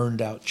burned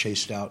out,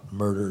 chased out,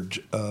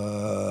 murdered,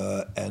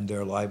 and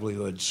their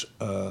livelihoods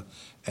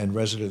and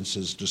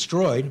residences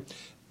destroyed.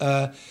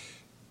 I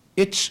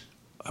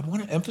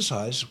want to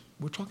emphasize,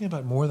 we're talking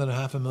about more than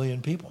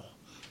 500,000 people.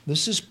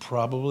 This is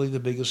probably the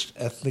biggest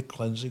ethnic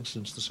cleansing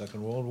since the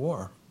Second World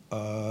War.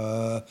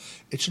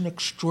 It's an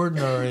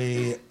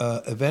extraordinary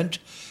event,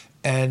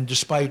 and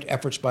despite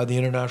efforts by the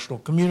international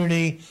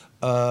community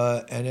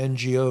and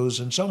NGOs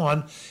and so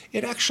on,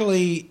 it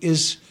actually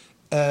is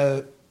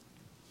an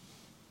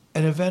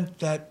event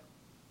that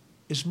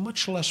is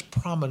much less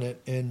prominent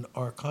in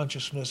our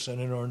consciousness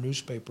and in our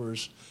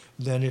newspapers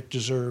than it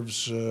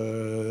deserves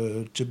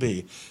to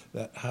be.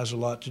 That has a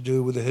lot to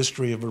do with the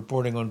history of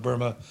reporting on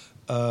Burma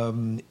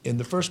in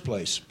the first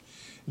place.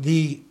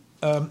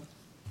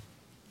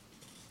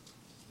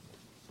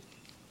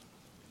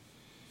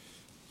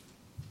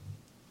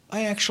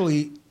 I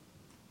actually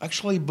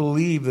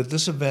believe that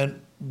this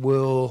event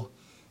will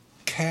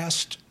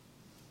cast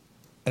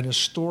an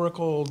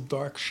historical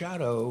dark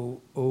shadow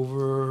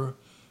over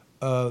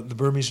the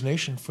Burmese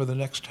nation for the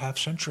next half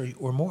century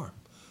or more.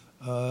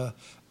 I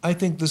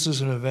think this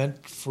is an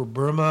event for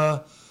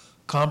Burma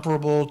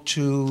comparable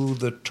to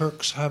the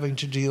Turks having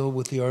to deal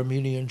with the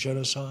Armenian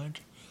genocide,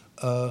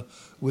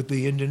 with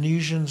the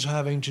Indonesians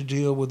having to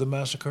deal with the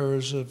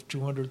massacres of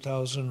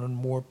 200,000 and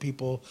more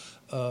people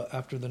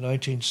after the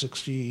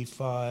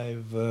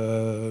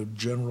 1965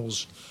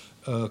 general's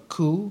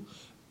coup,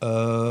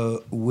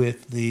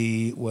 with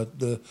the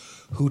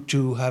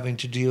Hutu having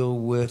to deal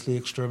with the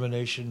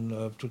extermination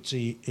of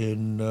Tutsi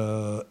in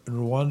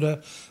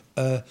Rwanda.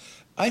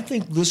 I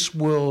think this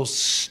will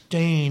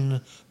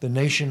stain the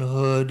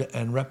nationhood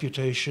and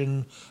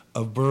reputation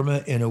of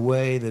Burma in a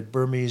way that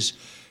Burmese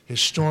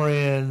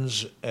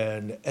historians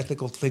and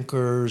ethical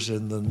thinkers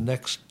in the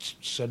next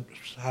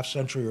half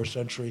century or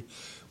century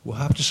will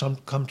have to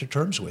come to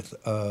terms with,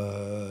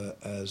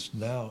 as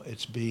now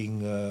it's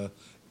being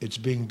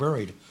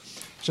buried.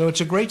 So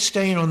it's a great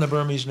stain on the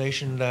Burmese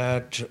nation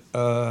that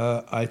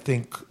I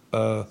think,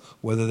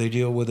 whether they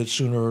deal with it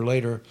sooner or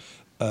later,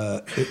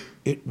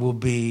 it will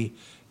be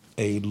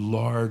a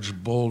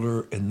large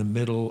boulder in the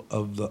middle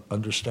of the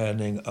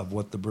understanding of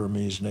what the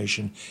Burmese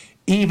nation,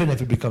 even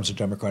if it becomes a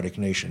democratic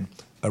nation,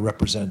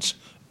 represents.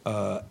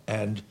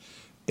 And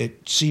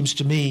it seems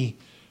to me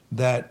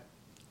that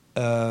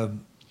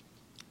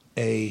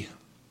I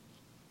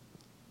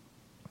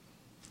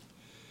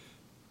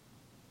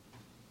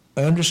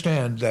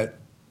understand that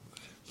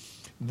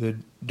the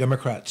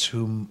Democrats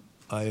whom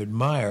I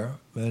admire,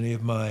 many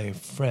of my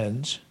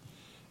friends,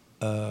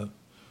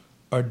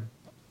 are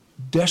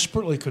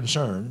desperately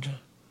concerned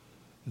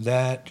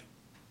that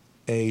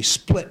a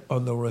split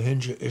on the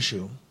Rohingya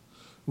issue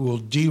will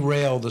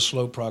derail the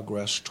slow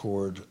progress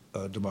toward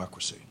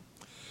democracy.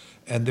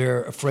 And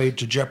they're afraid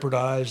to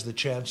jeopardize the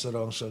chance that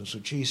Aung San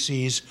Suu Kyi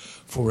sees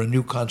for a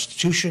new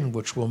constitution,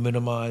 which will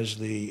minimize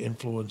the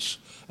influence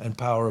and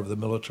power of the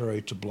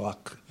military to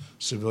block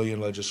civilian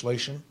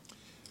legislation.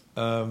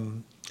 But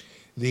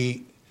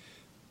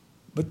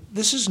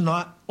this is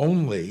not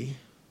only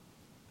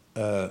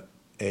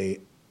a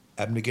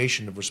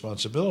abnegation of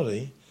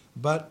responsibility,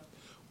 but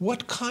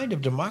what kind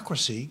of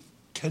democracy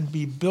can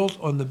be built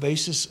on the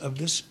basis of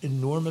this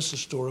enormous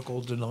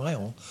historical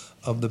denial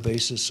of the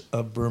basis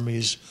of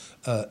Burmese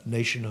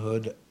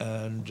nationhood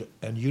and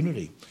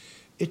unity?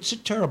 It's a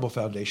terrible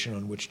foundation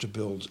on which to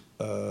build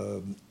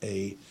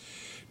a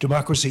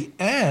democracy,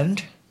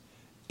 and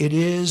it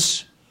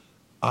is,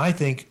 I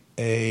think,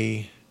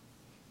 a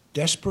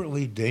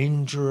desperately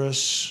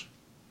dangerous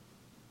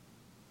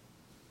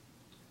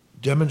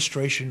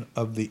demonstration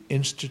of the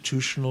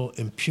institutional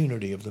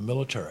impunity of the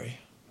military,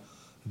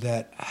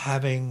 that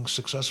having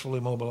successfully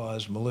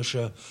mobilized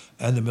militia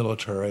and the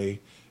military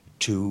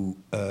to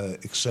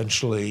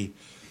essentially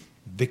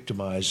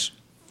victimize,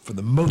 for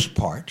the most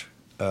part,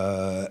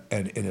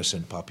 an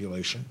innocent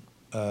population,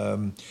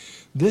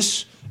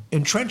 this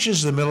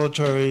entrenches the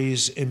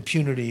military's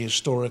impunity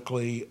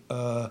historically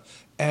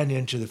and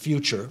into the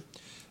future.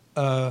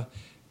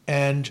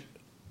 And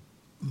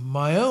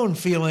my own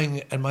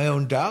feeling and my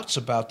own doubts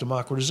about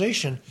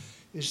democratization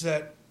is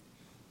that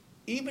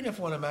even if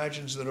one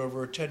imagines that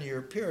over a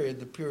 10-year period,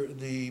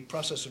 the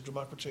process of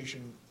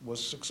democratization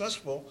was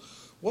successful,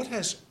 what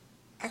has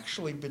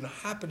actually been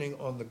happening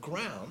on the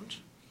ground,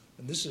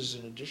 and this is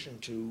in addition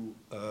to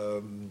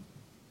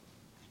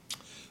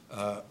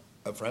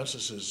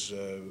Francis's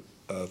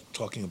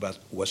talking about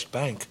West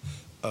Bank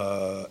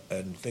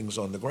and things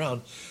on the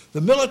ground,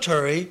 the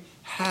military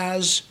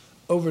has,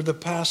 over the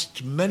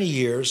past many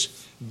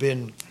years,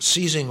 been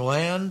seizing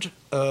land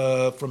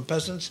from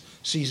peasants,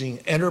 seizing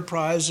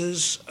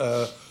enterprises,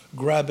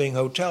 grabbing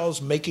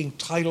hotels, making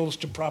titles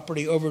to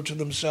property over to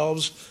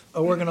themselves,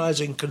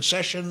 organizing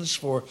concessions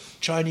for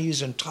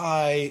Chinese and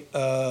Thai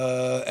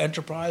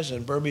enterprise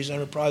and Burmese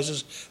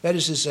enterprises. That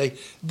is to say,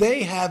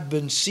 they have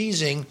been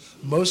seizing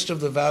most of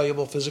the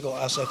valuable physical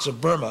assets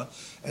of Burma.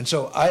 And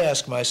so I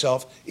ask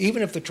myself,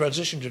 even if the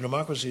transition to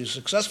democracy is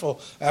successful,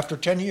 after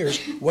 10 years,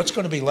 what's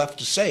going to be left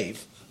to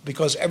save?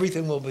 Because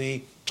everything will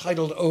be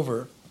titled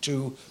over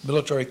to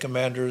military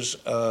commanders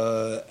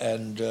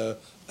and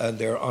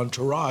their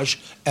entourage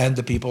and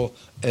the people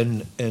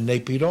in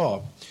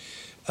Naypyidaw.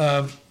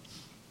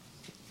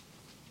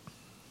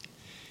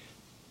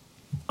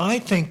 I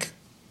think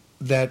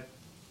that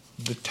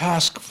the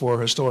task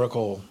for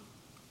historical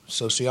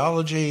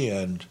sociology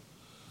and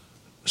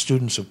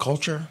students of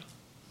culture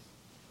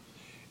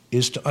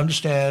is to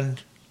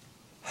understand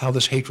how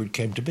this hatred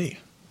came to be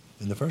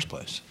in the first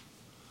place.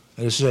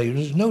 And to say,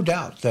 there's no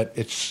doubt that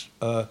it's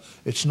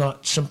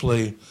not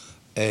simply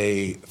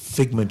a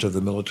figment of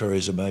the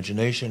military's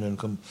imagination,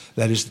 and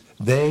that is,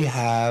 they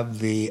have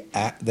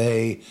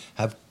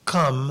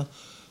come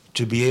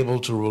to be able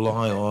to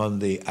rely on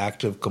the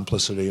active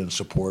complicity and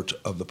support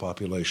of the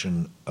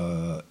population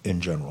in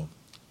general.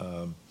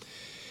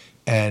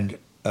 And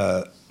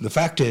the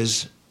fact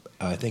is,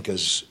 I think,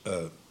 as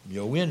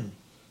Myo Win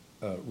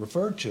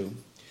referred to,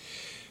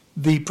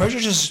 the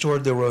prejudice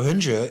toward the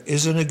Rohingya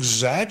is an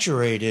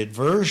exaggerated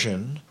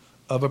version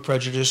of a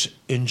prejudice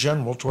in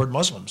general toward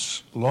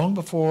Muslims. Long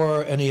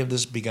before any of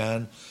this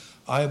began,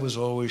 I was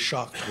always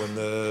shocked when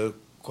the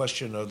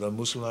question of the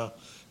Muslim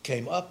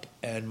came up,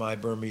 and my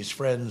Burmese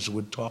friends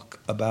would talk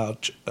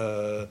about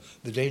the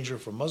danger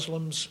for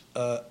Muslims,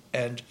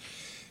 and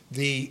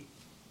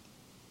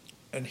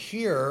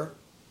here,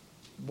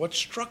 what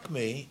struck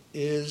me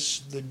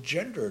is the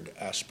gendered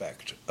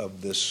aspect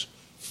of this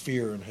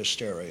fear and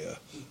hysteria.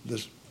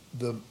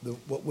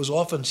 What was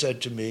often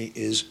said to me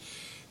is,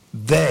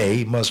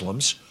 they,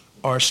 Muslims,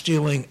 are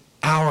stealing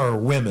our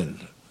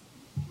women,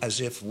 as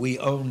if we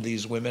own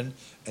these women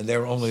and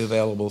they're only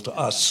available to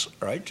us,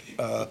 right?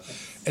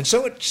 And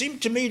so it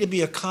seemed to me to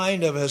be a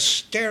kind of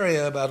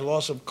hysteria about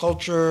loss of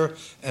culture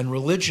and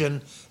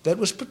religion that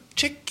was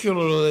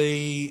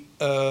particularly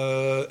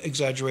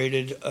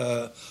exaggerated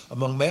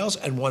among males,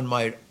 and one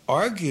might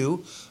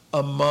argue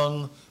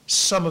among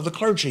some of the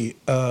clergy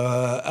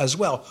as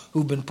well,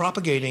 who've been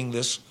propagating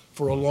this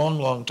for a long,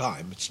 long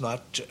time. It's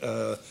not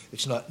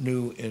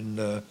new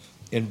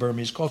in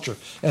Burmese culture,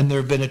 and there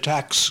have been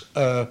attacks.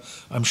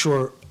 I'm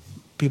sure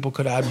people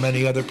could add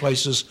many other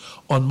places,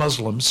 on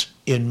Muslims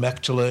in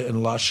Mektela, in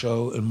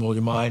Lasho, in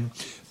Mulyaman,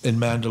 in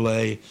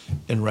Mandalay,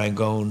 in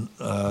Rangoon,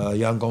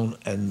 Yangon,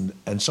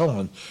 and so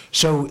on.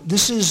 So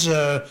this is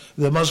the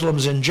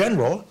Muslims in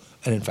general,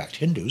 and in fact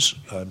Hindus,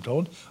 I'm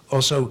told,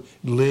 also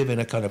live in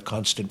a kind of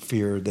constant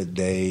fear that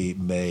they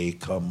may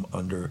come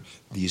under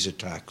these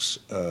attacks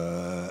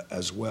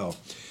as well.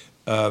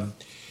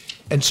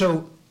 And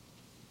so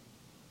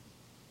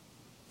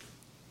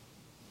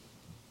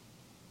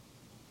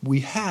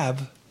we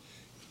have,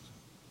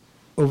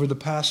 over the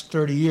past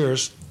 30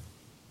 years,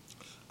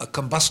 a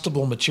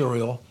combustible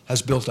material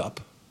has built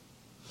up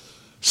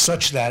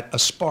such that a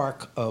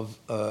spark of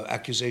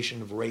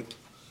accusation of rape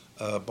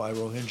by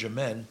Rohingya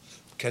men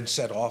can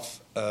set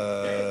off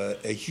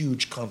a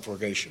huge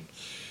conflagration.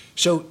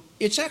 So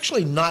it's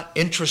actually not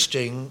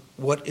interesting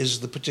what is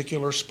the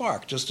particular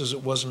spark, just as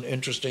it wasn't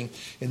interesting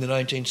in the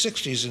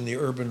 1960s in the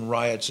urban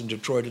riots in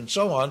Detroit and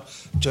so on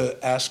to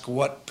ask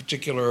what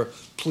particular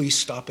police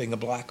stopping a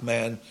black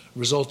man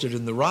resulted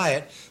in the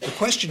riot. The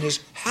question is,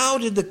 how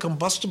did the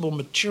combustible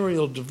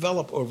material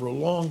develop over a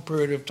long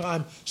period of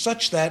time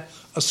such that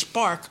a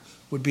spark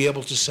would be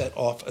able to set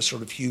off a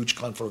sort of huge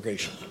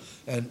conflagration?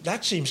 And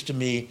that seems to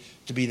me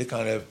to be the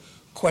kind of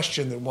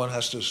question that one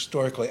has to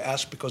historically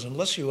ask, because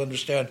unless you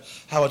understand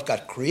how it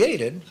got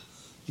created,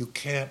 you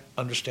can't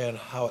understand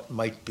how it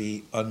might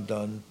be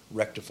undone,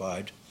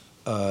 rectified,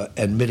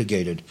 and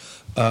mitigated.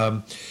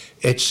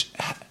 It's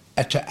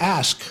to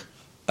ask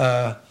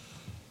how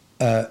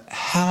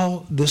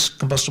this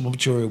combustible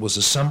material was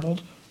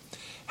assembled,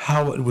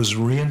 how it was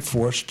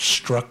reinforced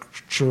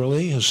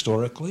structurally,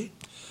 historically,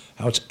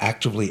 how it's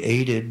actively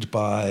aided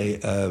by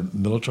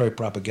military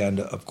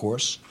propaganda, of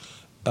course,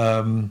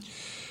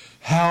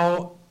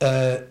 how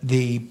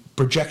the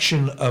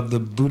projection of the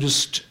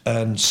Buddhist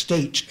and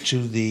state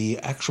to the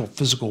actual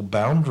physical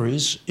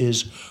boundaries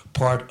is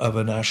part of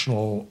a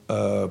national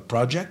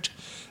project.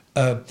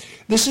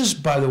 This is,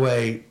 by the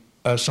way,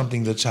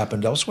 something that's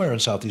happened elsewhere in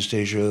Southeast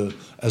Asia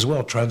as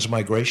well.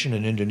 Transmigration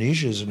in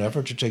Indonesia is an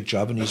effort to take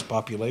Javanese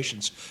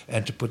populations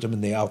and to put them in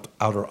the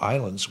outer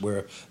islands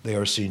where they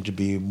are seen to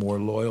be more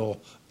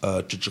loyal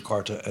to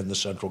Jakarta and the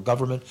central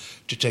government,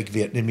 to take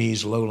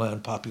Vietnamese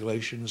lowland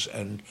populations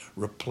and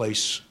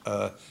replace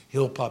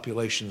hill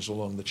populations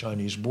along the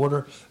Chinese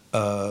border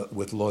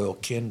with loyal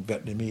kin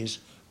Vietnamese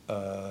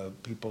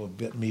people of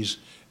Vietnamese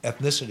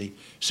ethnicity.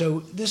 So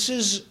this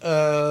is,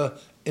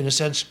 in a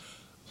sense,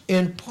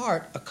 in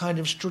part, a kind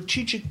of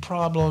strategic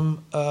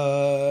problem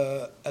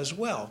as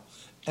well.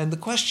 And the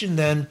question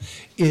then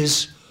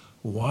is,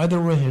 why the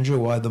Rohingya,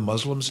 why the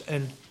Muslims?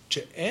 And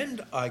to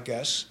end, I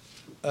guess,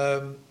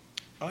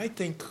 I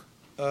think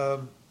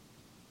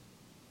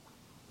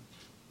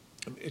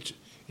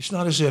it's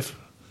not as if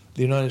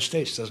the United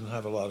States doesn't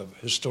have a lot of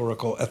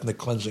historical ethnic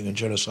cleansing and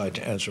genocide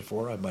to answer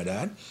for, I might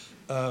add.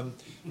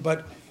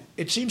 But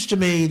it seems to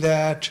me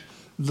that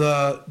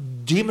the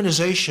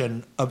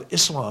demonization of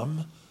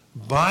Islam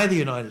by the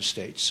United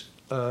States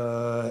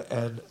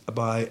and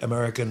by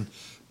American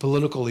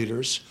political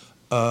leaders,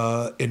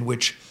 in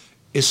which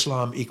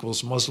Islam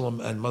equals Muslim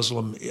and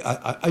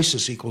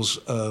ISIS equals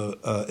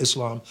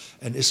Islam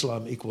and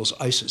Islam equals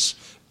ISIS,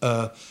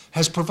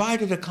 has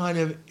provided a kind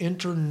of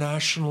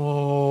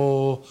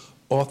international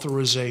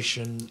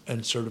authorization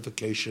and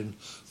certification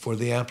for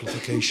the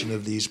amplification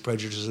of these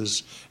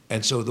prejudices.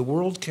 And so the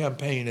world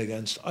campaign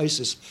against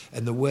ISIS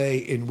and the way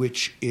in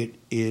which it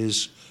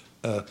is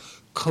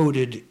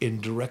coded in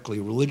directly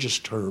religious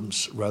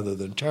terms rather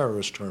than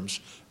terrorist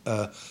terms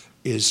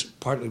is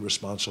partly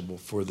responsible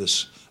for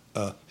this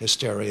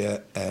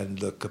hysteria and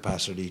the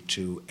capacity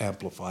to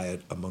amplify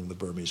it among the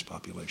Burmese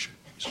population.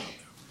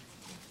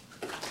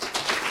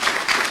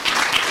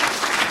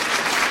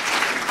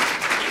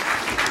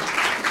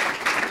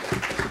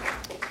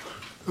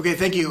 Okay,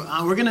 thank you.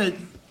 We're going to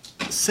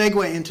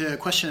segue into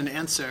question and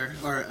answer,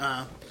 or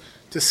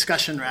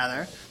discussion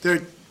rather. There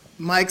are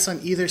mics on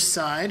either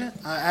side.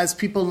 As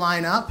people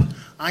line up,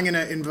 I'm going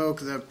to invoke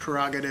the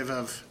prerogative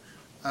of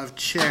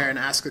chair and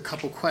ask a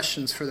couple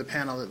questions for the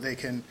panel that they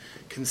can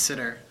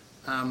consider.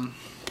 I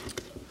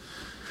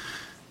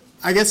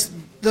guess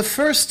the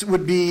first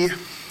would be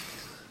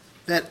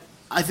that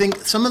I think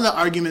some of the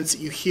arguments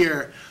that you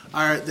hear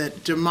are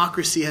that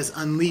democracy has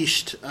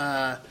unleashed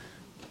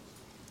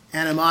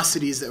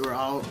animosities that were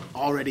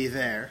already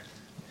there.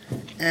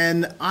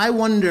 And I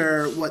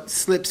wonder what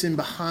slips in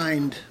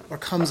behind or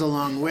comes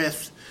along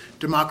with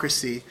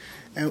democracy,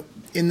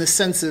 in the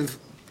sense of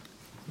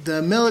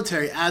the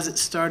military, as it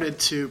started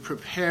to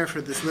prepare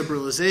for this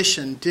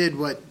liberalization, did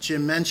what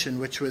Jim mentioned,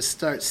 which was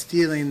start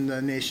stealing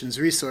the nation's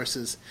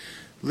resources,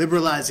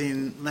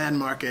 liberalizing land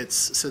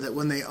markets so that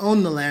when they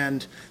owned the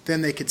land,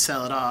 then they could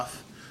sell it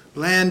off.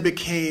 Land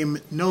became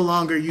no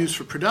longer used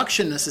for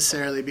production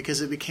necessarily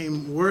because it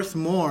became worth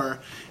more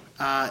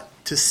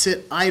to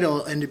sit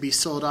idle and to be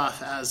sold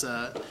off as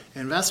an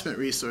investment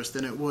resource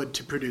than it would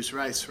to produce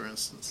rice, for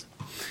instance.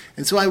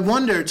 And so I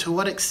wonder, to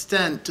what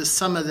extent does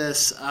some of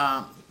this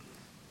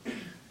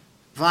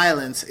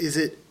violence, is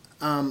it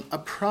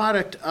a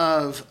product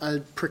of a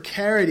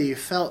precarity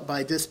felt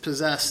by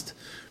dispossessed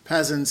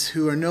peasants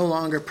who are no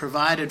longer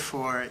provided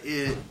for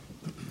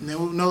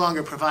no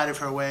longer provided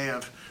for a way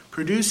of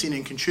producing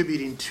and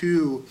contributing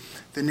to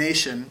the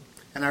nation,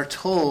 and are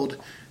told,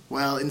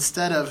 well,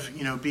 instead of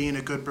being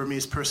a good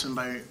Burmese person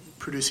by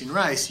producing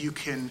rice, you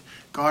can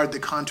guard the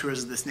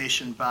contours of this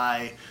nation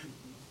by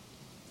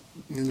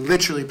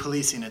literally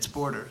policing its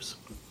borders.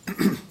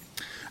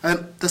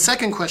 The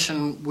second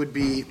question would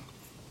be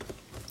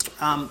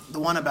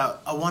one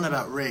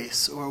about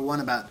race, or one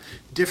about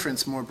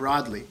difference more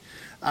broadly.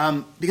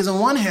 Because on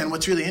one hand,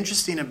 what's really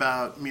interesting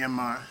about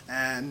Myanmar,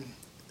 and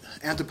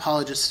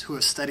anthropologists who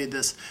have studied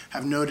this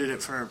have noted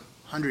it for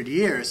 100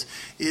 years,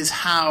 is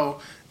how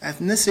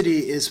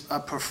ethnicity is a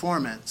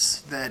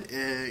performance that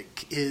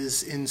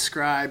is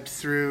inscribed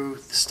through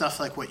stuff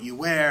like what you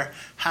wear,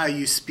 how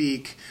you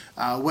speak,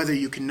 whether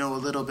you can know a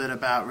little bit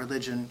about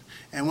religion.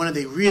 And one of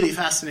the really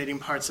fascinating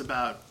parts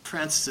about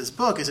Francis's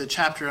book is a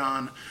chapter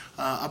on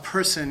a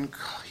person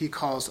he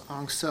calls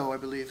Aung So, I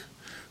believe,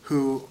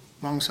 who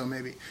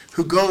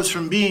goes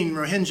from being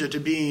Rohingya to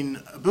being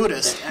a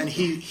Buddhist, and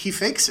he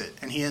fakes it,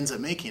 and he ends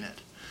up making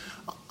it.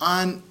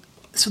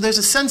 So there's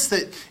a sense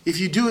that if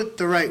you do it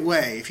the right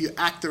way, if you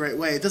act the right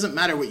way, it doesn't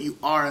matter what you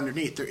are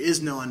underneath. There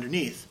is no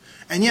underneath.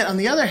 And yet, on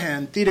the other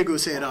hand, Thiragu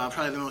Sayadaw,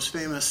 probably the most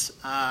famous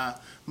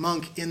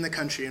monk in the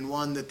country, and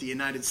one that the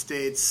United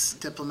States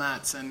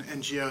diplomats and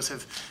NGOs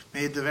have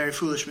made the very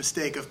foolish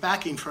mistake of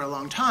backing for a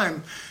long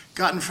time,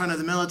 got in front of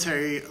the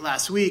military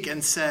last week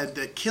and said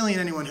that killing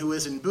anyone who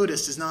isn't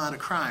Buddhist is not a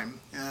crime.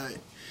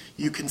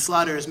 You can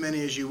slaughter as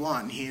many as you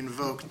want. He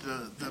invoked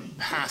the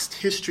past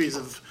histories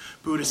of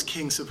Buddhist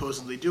kings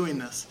supposedly doing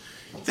this.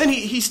 Then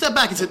he stepped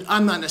back and said,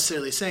 I'm not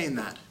necessarily saying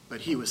that,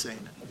 but he was saying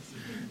it.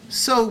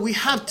 So we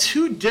have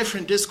two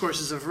different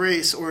discourses of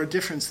race or a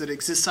difference that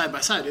exist side by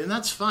side, and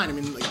that's fine. I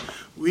mean,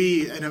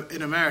 we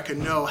in America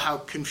know how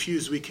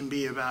confused we can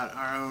be about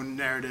our own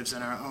narratives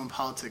and our own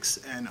politics,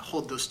 and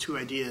hold those two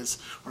ideas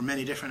or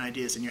many different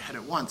ideas in your head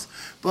at once.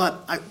 But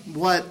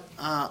what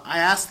I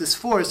asked this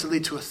for is to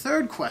lead to a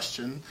third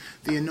question,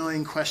 the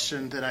annoying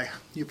question that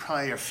you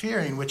probably are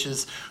fearing, which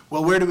is,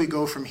 well, where do we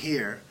go from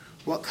here?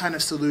 What kind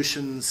of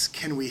solutions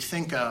can we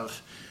think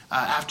of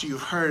after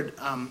you've heard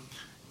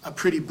a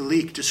pretty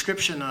bleak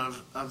description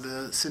of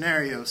the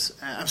scenarios,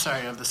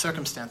 of the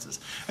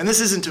circumstances. And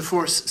this isn't to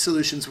force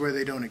solutions where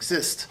they don't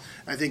exist.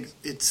 I think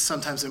it's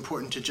sometimes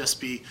important to just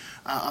be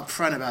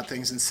upfront about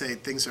things and say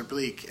things are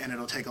bleak and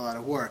it'll take a lot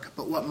of work.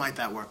 But what might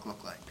that work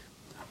look like?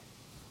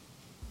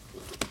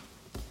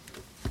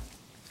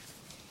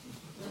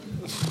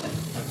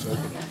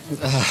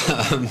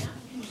 I'm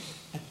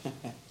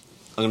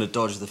going to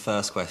dodge the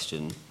first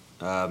question.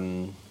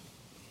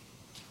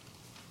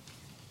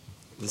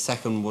 The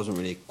second wasn't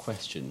really a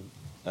question,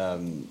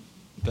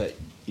 but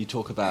you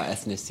talk about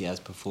ethnicity as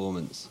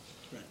performance.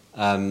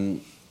 Right.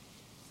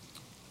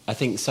 I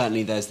think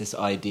certainly there's this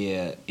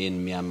idea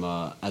in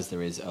Myanmar, as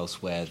there is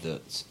elsewhere,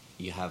 that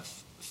you have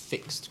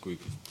fixed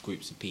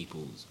groups of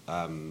peoples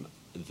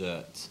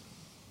that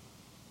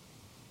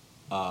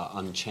are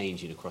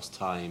unchanging across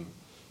time,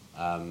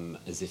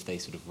 as if they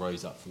sort of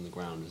rose up from the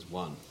ground as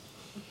one.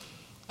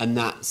 And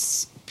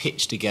that's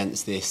pitched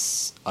against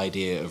this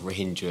idea of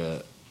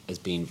Rohingya as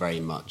being very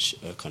much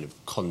a kind of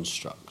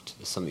construct,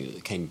 something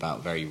that came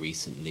about very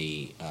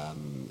recently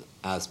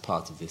as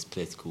part of this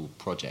political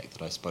project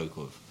that I spoke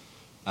of.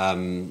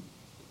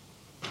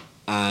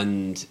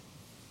 And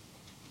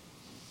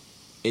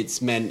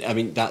it's meant, I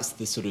mean, that's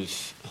the sort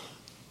of,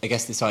 I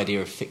guess this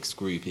idea of fixed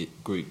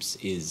groups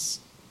is,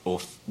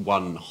 or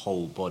one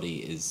whole body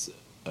is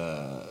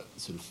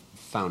sort of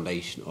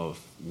foundation of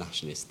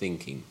nationalist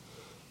thinking.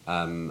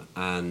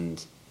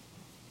 And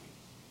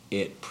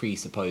it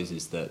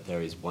presupposes that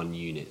there is one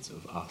unit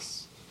of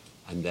us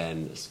and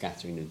then a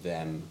scattering of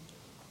them,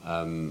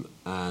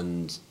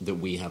 and that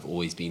we have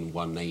always been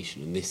one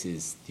nation. And this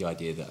is the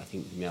idea that I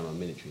think the Myanmar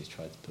military has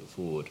tried to put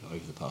forward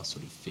over the past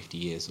sort of 50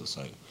 years or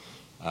so,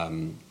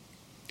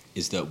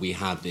 is that we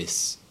have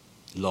this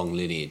long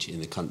lineage in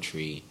the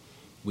country.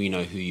 We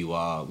know who you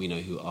are, we know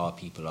who our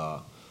people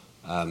are.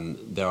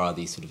 There are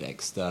these sort of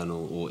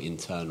external or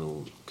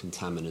internal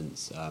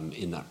contaminants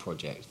in that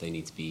project. They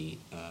need to be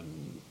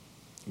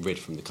rid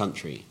from the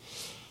country.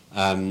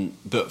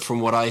 But from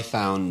what I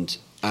found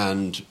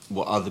and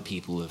what other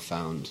people have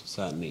found,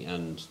 certainly,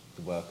 and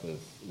the work of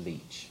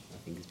Leach, I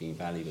think, has been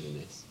valuable in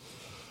this,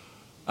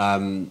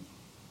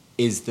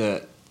 is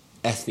that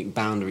ethnic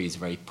boundaries are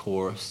very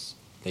porous.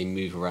 They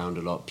move around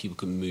a lot. People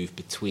can move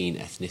between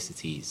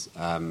ethnicities.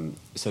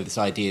 So this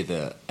idea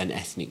that an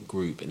ethnic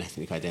group, an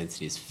ethnic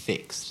identity is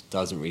fixed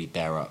doesn't really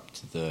bear up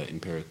to the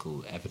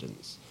empirical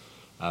evidence.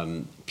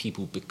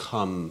 People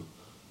become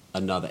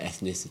another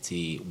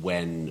ethnicity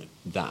when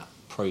that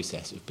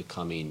process of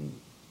becoming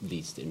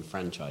leads to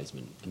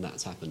enfranchisement, and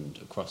that's happened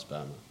across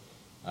Burma.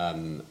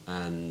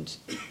 And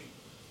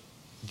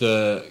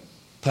the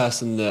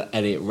person that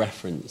Elliott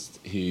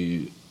referenced,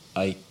 who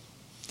I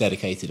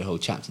dedicated a whole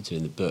chapter to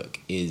in the book,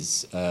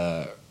 is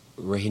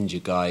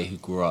Rohingya guy who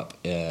grew up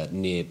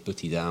near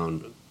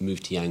Buttidown,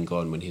 moved to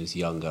Yangon when he was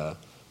younger,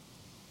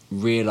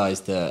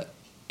 realised that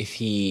if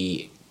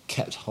he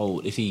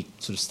if he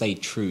sort of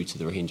stayed true to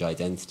the Rohingya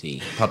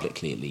identity,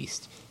 publicly at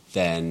least,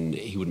 then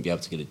he wouldn't be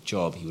able to get a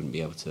job, he wouldn't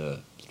be able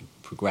to sort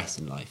of progress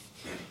in life.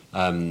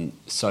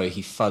 So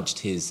he fudged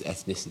his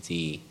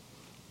ethnicity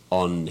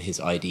on his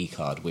ID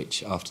card,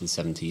 which after the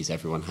 70s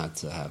everyone had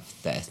to have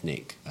their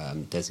ethnic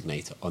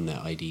designator on their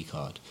ID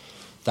card.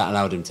 That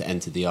allowed him to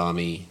enter the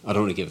army. I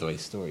don't want to give away the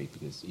story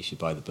because you should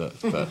buy the book,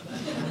 but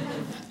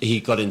he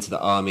got into the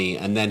army,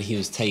 and then he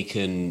was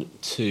taken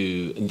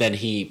to, and then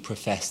he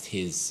professed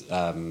his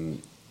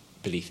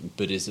belief in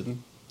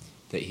Buddhism,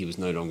 that he was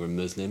no longer a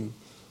Muslim,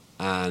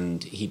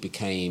 and he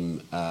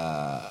became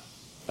a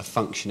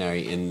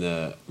functionary in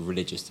the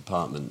religious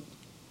department,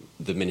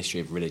 the Ministry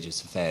of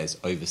Religious Affairs,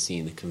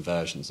 overseeing the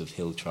conversions of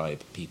hill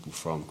tribe people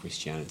from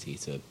Christianity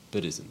to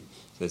Buddhism.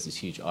 So there's this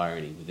huge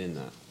irony within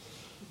that.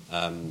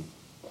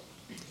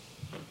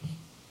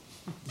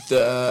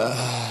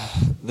 The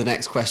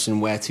next question,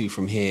 where to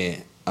from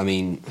here? I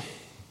mean,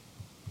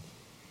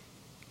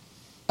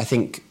 I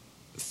think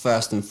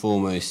first and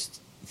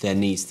foremost there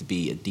needs to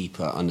be a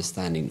deeper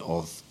understanding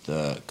of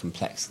the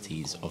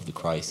complexities of the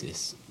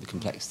crisis, the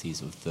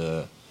complexities of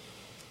the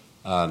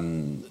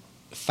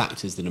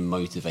factors that are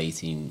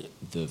motivating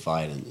the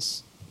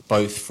violence,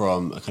 both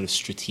from a kind of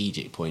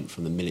strategic point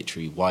from the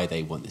military, why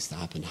they want this to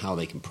happen, how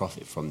they can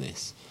profit from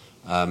this,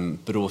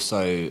 but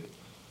also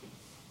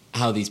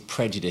how these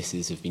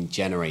prejudices have been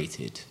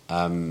generated.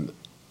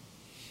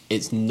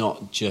 It's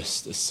not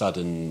just a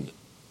sudden,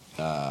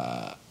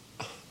 not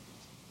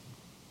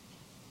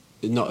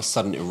a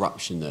sudden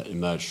eruption that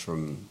emerged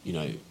from, you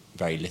know,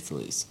 very little.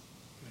 It's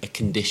a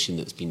condition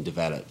that's been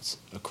developed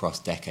across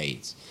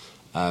decades,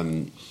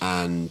 and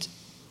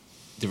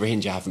the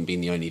Rohingya haven't been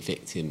the only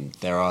victim.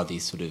 There are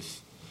these sort of,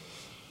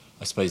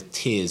 I suppose,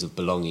 tiers of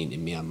belonging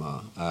in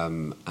Myanmar,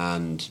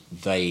 and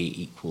they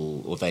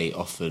equal, or they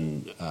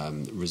often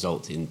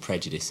result in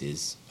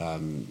prejudices,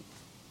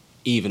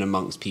 even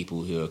amongst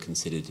people who are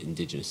considered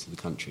indigenous to the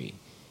country.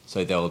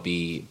 So there will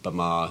be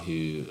Burma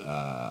who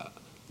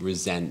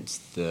resent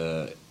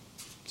the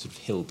sort of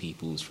hill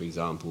peoples, for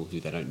example, who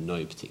they don't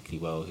know particularly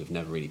well, who have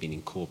never really been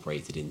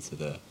incorporated into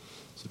the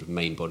sort of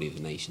main body of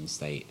the nation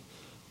state.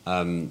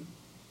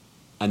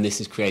 And this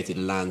has created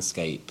a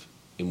landscape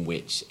in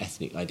which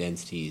ethnic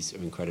identities are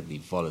incredibly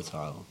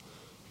volatile.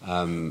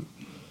 And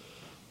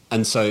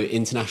so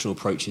international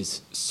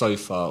approaches so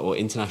far, or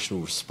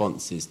international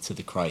responses to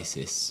the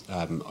crisis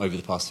over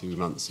the past few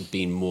months have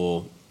been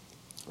more,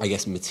 I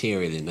guess,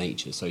 material in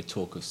nature. So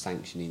talk of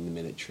sanctioning the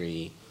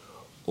military,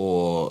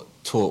 or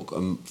talk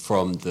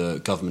from the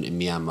government in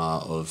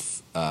Myanmar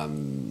of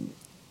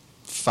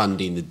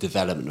funding the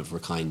development of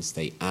Rakhine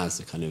State as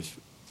a kind of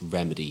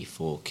remedy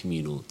for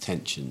communal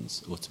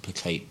tensions, or to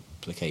placate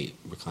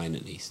Rakhine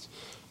at least,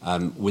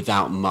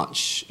 without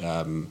much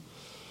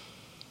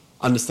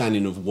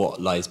understanding of what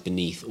lies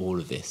beneath all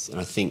of this. And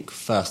I think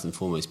first and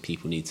foremost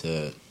people need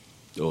to,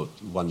 or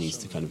one needs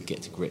to kind of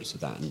get to grips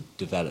with that and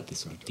develop this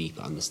sort of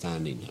deeper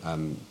understanding.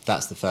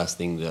 That's the first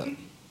thing that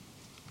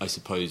I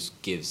suppose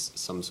gives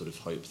some sort of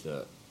hope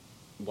that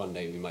one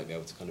day we might be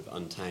able to kind of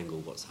untangle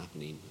what's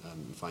happening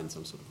and find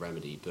some sort of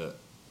remedy. But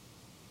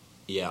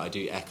yeah, I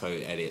do echo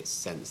Elliott's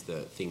sense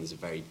that things are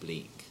very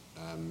bleak.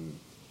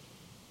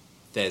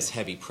 There's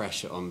heavy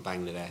pressure on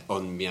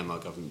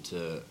Myanmar government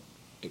to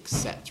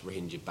accept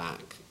Rohingya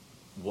back.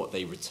 What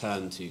they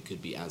return to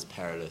could be as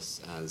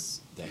perilous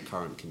as their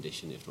current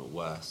condition, if not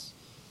worse.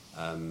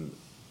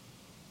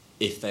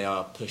 If they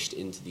are pushed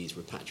into these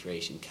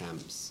repatriation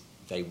camps,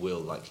 they will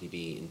likely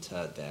be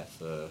interred there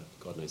for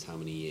God knows how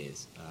many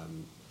years.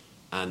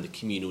 And the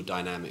communal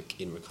dynamic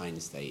in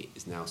Rakhine State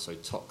is now so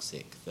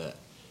toxic that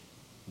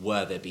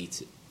were there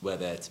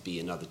to be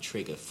another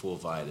trigger for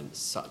violence,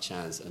 such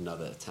as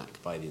another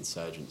attack by the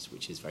insurgents,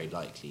 which is very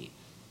likely,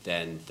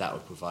 then that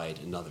would provide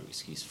another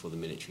excuse for the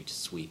military to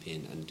sweep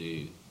in and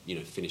do, you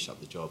know, finish up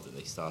the job that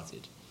they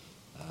started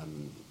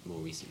more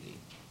recently.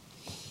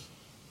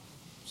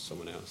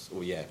 Someone else?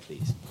 Oh yeah,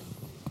 please.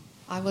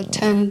 I will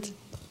turn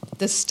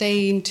the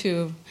state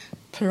into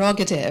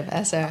prerogative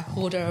as a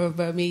holder of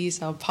Burmese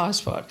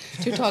passport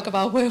to talk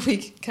about where we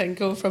can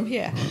go from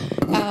here.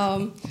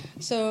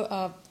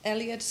 So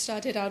Elliott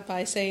started out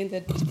by saying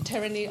the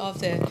tyranny of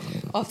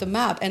the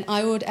map, and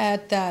I would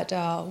add that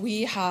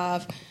we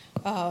have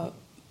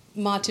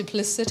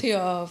multiplicity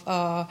of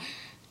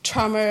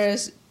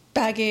traumas,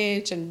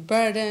 baggage, and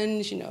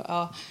burdens,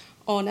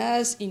 on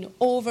us in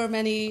over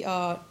many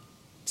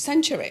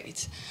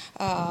centuries,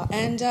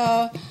 and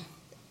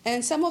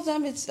some of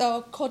them it's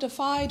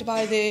codified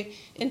by the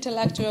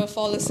intellectual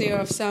fallacy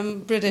of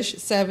some British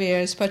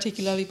saviors,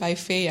 particularly by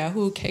Freya,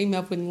 who came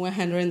up with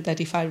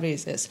 135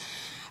 races.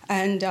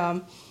 And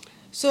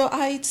so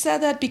I said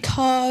that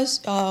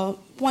because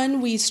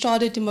when we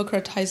started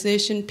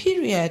democratization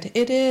period,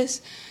 it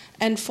is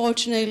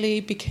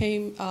unfortunately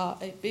became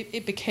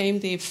it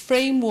became the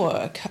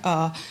framework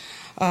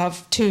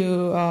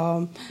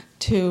to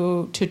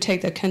to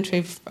take the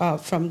country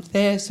from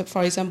there. So,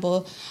 for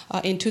example,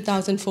 in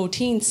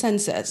 2014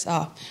 census,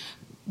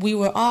 we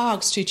were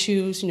asked to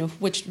choose,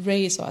 which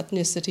race or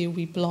ethnicity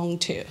we belong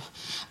to.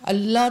 A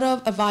lot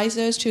of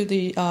advisors to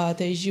the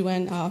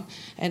UN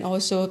and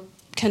also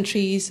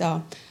countries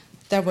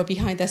that were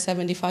behind that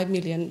 $75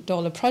 million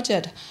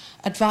project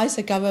advised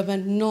the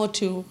government not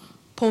to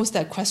pose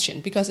that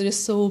question because it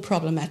is so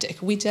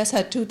problematic. We just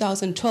had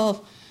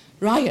 2012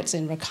 riots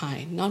in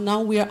Rakhine.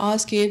 Now we are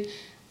asking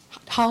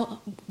how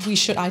we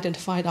should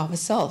identify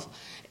ourselves.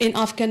 In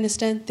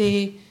Afghanistan,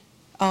 they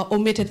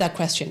omitted that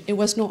question. It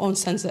was not on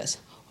census.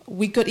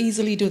 We could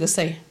easily do the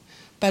same,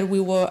 but we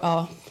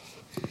were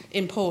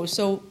imposed.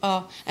 So,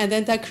 and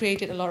then that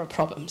created a lot of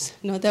problems.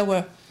 There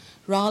were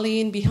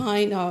rallying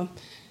behind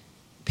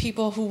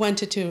people who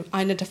wanted to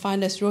identify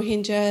as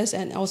Rohingyas,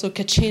 and also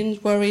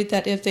Kachin worried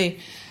that if they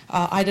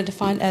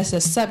identified as a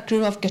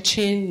subgroup of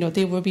Kachin,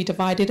 they will be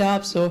divided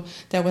up. So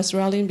there was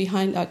rallying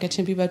behind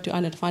Kachin people to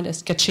identify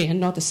as Kachin,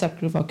 not the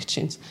subgroup of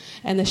Kachins.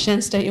 And the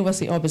Shan State, it was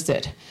the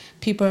opposite.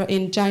 People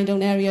in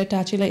Jaindong area,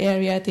 Dachile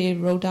area, they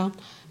wrote down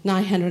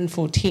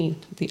 914,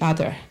 the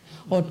other,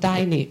 or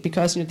Daini,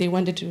 because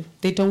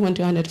they don't want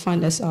to identify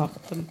as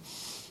the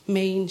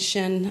main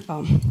Shan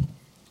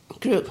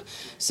group.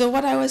 So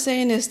what I was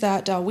saying is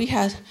that we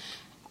had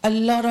a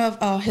lot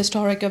of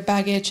historical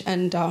baggage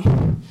and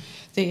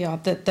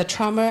the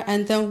trauma,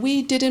 and then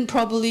we didn't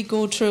probably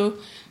go through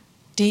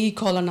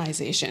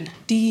decolonization,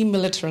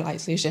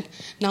 demilitarization.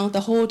 Now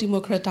the whole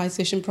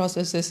democratization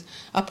process is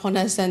upon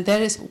us, and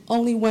there is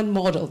only one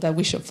model that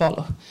we should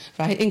follow,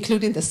 right?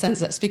 Including the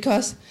census,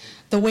 because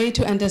the way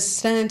to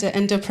understand and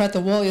interpret the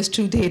world is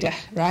through data,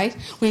 right?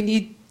 We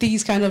need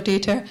these kind of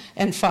data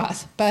and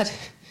fast, but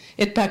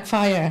it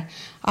backfired.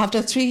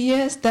 After 3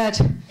 years,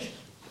 that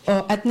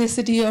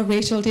ethnicity or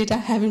racial data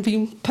haven't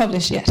been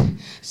published yet.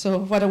 So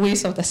what a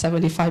waste of the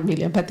 75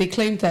 million. But they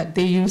claim that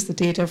they use the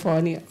data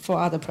for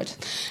other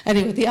projects.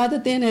 Anyway, the other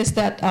thing is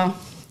that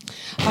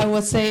I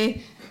would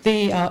say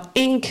the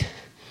ink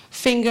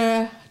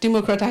finger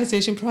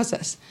democratization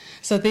process.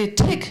 So they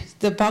tick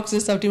the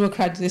boxes of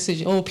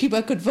democratization. Oh,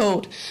 people could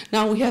vote.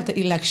 Now we have the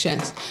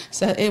elections.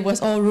 So it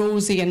was all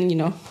rosy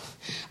and,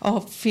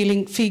 all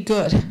feel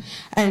good.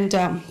 And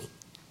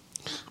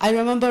I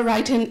remember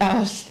writing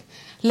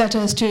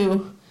letters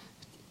to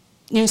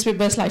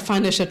newspapers like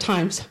Financial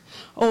Times.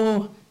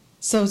 Oh,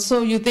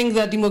 so you think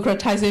the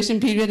democratization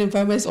period in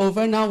Burma is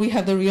over? Now we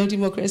have the real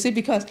democracy,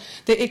 because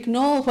they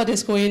ignore what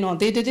is going on.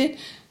 They didn't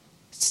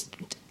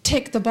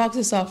tick the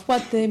boxes of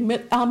what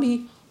the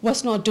army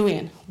was not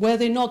doing. Were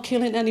they not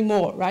killing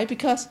anymore, right?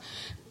 Because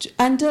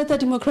under the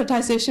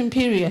democratization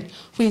period,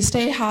 we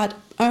still had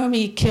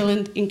army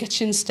killing in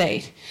Kachin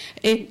State.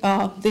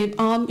 The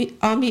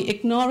army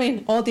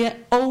ignoring all their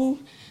own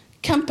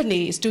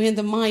companies doing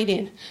the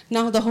mining.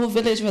 Now the whole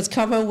village was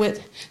covered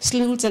with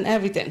sloughs and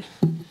everything.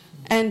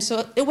 And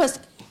so it was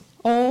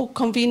all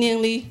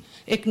conveniently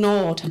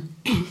ignored.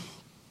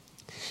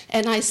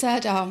 And I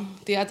said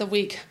the other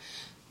week,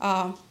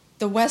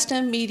 the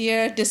Western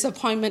media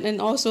disappointment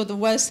and also the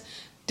West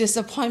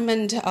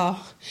disappointment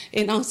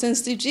in Aung San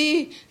Suu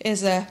Kyi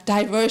is a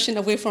diversion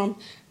away from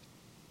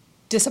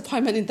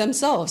disappointment in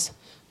themselves,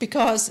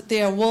 because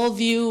they are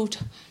worldviewed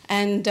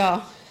and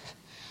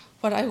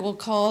what I will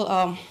call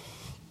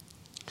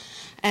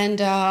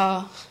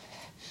the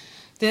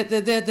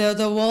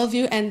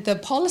worldview and the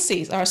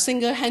policies are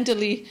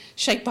single-handedly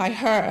shaped by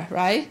her,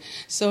 right?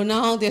 So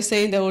now they're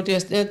saying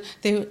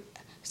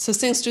so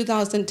since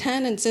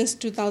 2010 and since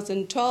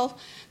 2012,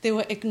 they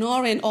were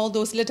ignoring all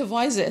those little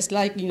voices,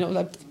 like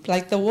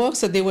the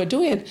works that they were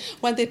doing.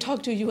 When they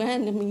talk to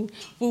UN,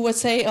 we would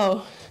say,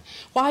 "Oh,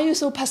 why are you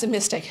so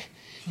pessimistic?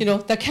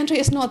 The country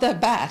is not that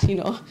bad.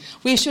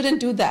 We shouldn't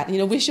do that.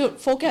 We should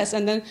focus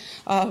and then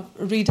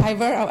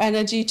redivert our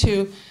energy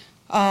to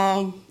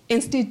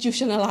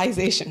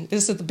institutionalization."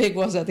 This is the big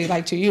words that they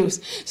like to use.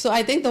 So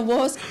I think the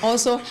world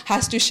also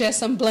has to share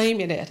some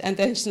blame in it, and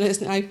then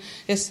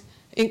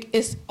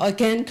it's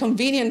again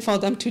convenient for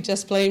them to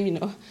just blame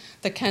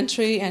the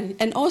country,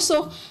 and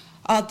also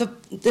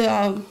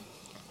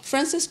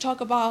Francis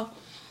talked about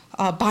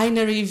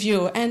binary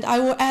view, and I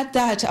will add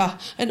that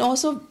and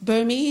also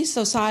Burmese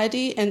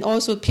society and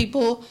also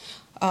people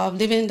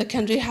living in the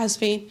country has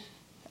been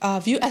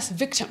viewed as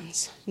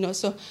victims.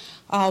 So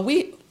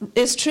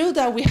it's true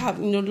that we have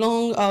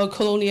long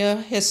colonial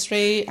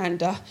history and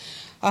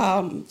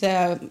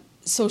the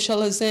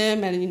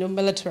socialism and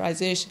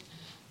militarization,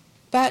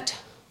 but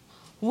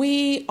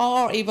we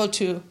are able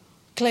to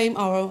claim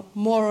our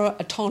moral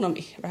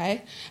autonomy,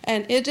 right?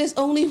 And it is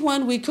only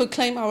when we could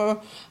claim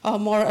our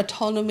moral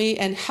autonomy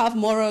and have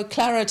moral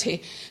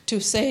clarity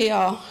to say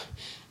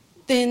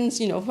things,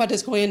 what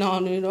is going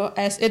on,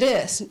 as it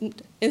is,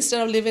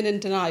 instead of living in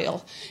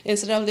denial,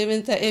 instead of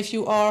living that if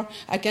you are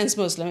against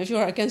Muslim, if you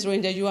are against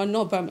Rohingya, you are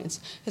not Burmans.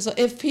 And so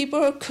if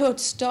people could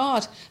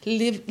start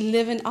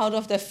living out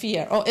of the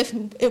fear, or if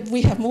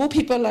we have more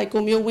people like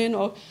Myo Win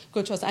or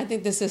Kyaw Hsan, I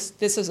think this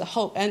is a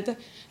hope. And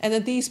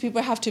then these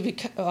people have to be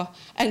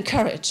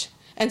encouraged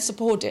and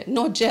supported,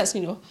 not just,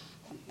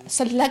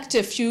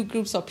 selective few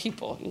groups of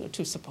people,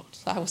 to support.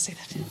 So I would say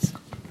that.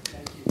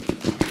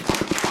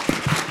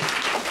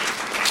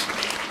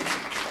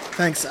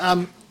 Thanks.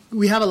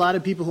 We have a lot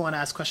of people who want to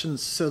ask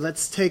questions, so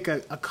let's take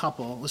a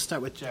couple. We'll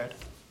start with Jared.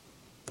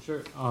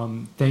 Sure.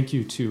 Thank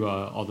you to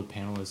all the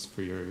panelists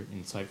for your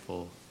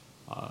insightful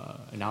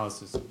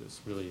analysis of this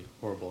really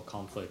horrible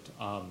conflict.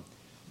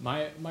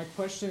 My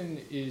question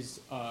is,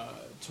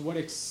 to what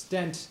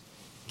extent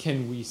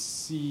can we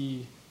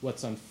see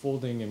what's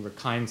unfolding in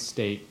Rakhine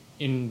State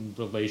in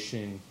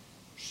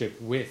relationship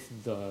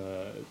with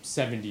the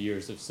 70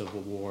 years of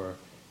civil war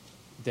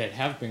that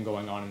have been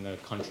going on in the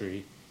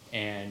country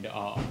and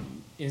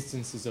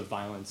instances of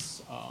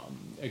violence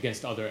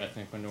against other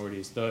ethnic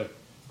minorities? The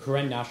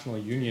Karen National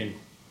Union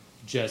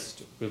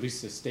just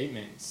released a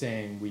statement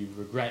saying we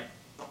regret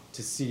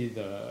to see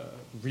the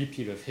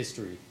repeat of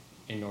history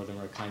in northern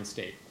Rakhine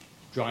State,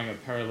 drawing a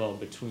parallel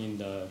between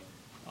the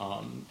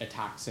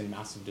attacks and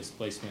massive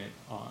displacement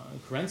on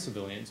Karen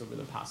civilians over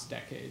the past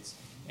decades.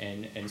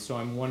 And so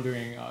I'm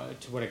wondering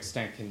to what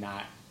extent can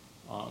that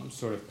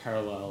sort of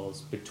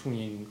parallels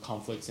between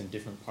conflicts in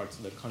different parts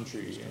of the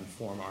country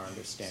inform our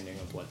understanding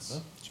of what's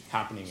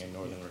happening in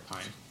northern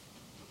Rakhine.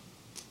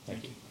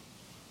 Thank you.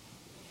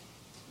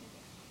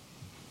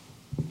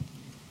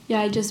 Yeah,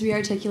 I just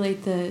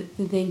re-articulate the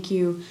thank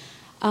you.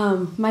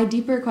 My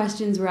deeper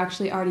questions were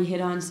actually already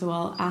hit on, so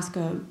I'll ask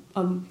a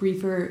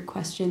briefer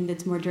question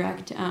that's more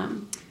direct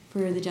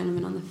for the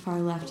gentleman on the far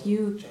left.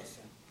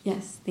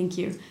 Yes, thank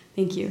you.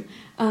 Thank you.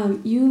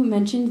 You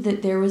mentioned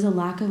that there was a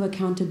lack of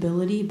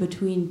accountability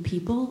between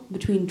people,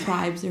 between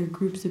tribes or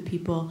groups of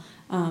people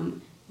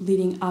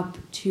leading up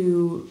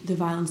to the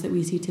violence that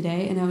we see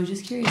today. And I was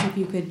just curious if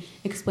you could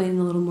explain in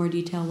a little more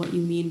detail what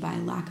you mean by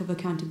lack of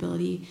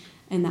accountability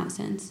in that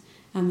sense.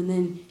 And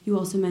then you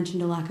also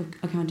mentioned a lack of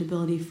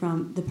accountability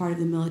from the part of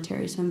the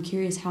military. So I'm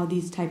curious how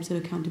these types of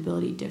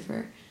accountability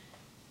differ.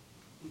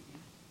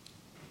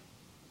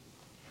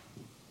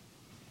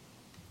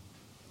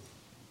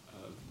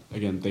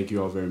 Again, thank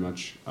you all very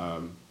much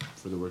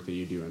for the work that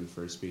you do and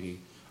for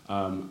speaking.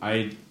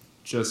 I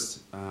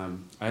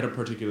had a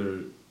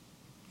particular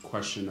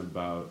question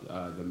about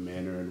the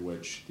manner in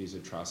which these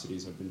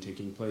atrocities have been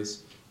taking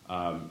place.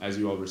 As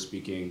you all were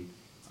speaking,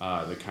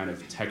 the kind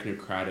of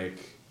technocratic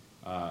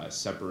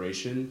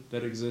separation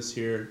that exists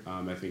here.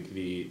 I think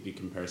the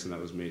comparison that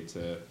was made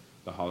to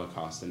the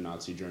Holocaust in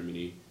Nazi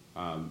Germany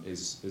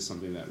is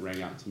something that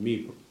rang out to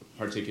me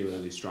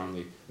particularly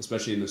strongly,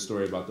 especially in the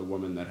story about the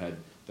woman that had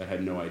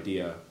no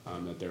idea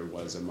that there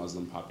was a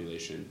Muslim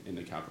population in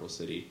the capital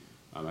city.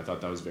 I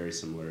thought that was very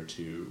similar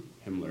to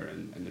Himmler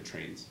and the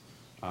trains.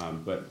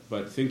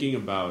 But thinking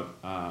about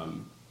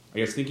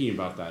thinking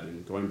about that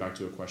and going back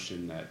to a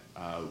question that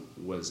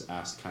was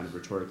asked kind of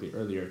rhetorically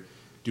earlier,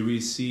 do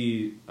we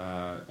see,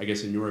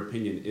 in your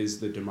opinion, is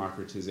the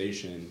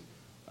democratization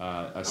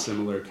a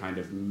similar kind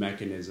of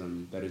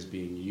mechanism that is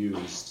being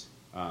used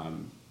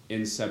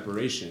in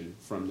separation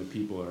from the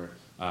people, or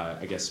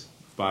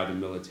by the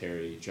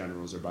military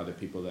generals or by the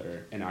people that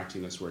are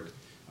enacting this work?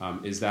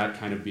 Is that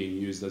kind of being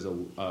used as a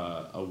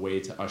way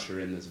to usher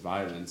in this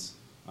violence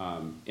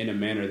in a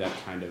manner that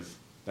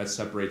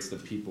separates the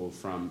people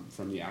from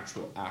the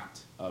actual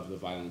act of the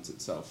violence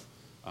itself?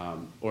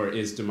 Or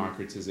is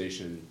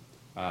democratization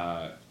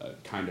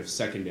kind of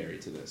secondary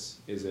to this?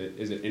 Is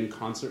it in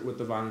concert with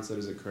the violence that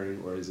is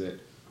occurring, or is it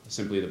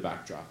simply the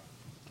backdrop?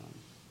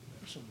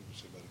 There's something to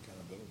say about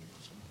accountability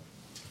at some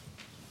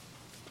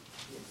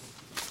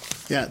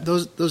point. Yeah,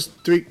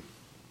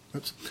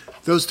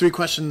 those three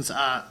questions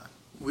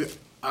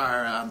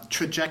are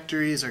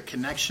trajectories or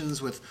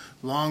connections with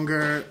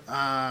longer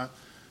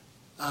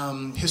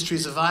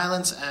histories of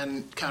violence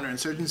and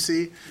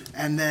counterinsurgency,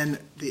 and then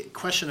the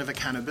question of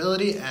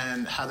accountability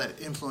and how that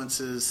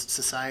influences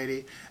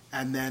society,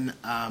 and then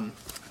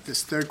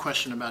this third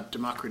question about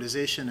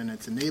democratization and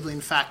its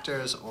enabling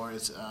factors, or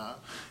is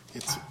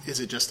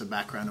it just a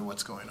background of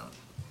what's going on?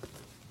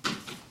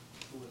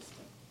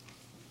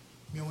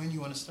 Myo Win,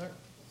 you want to start?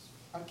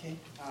 Okay.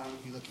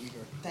 You look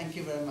eager. Thank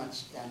you very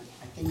much. And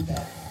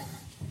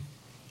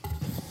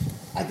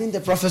I think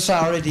the professor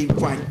already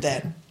pointed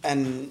that,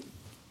 and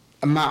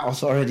Amma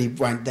also already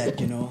pointed that,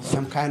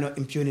 some kind of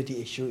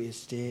impunity issue is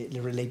still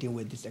relating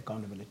with this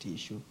accountability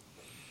issue.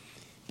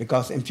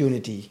 Because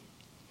impunity,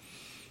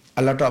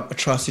 a lot of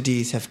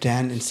atrocities have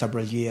done in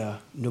several years.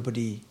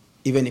 Nobody,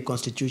 even the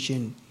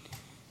Constitution,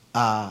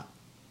 are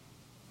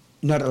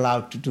not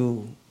allowed to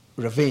do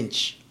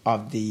revenge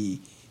of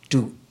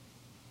to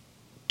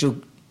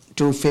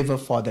favor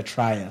for the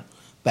trial.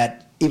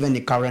 But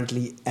even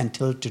currently,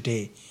 until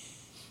today,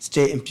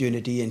 stay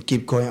impunity and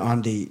keep going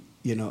on the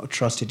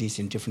atrocities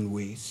in different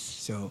ways.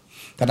 So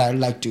that I would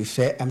like to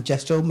say, I'm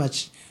just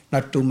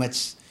not too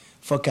much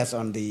focused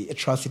on the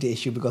atrocity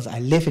issue because I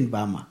live in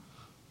Burma.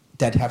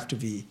 That have to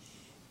be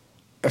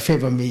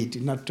favor me to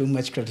not too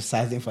much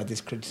criticizing for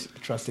this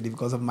atrocity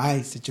because of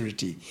my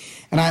security.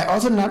 And I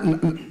also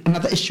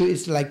another issue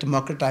is like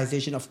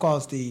democratization. Of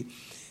course, the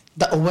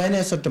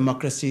awareness of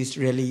democracy is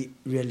really,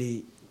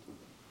 really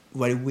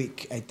very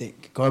weak, I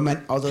think.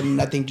 Government also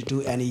nothing to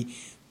do any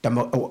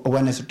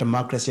awareness of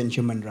democracy and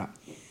human rights.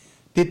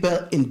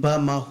 People in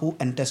Burma who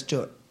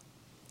understood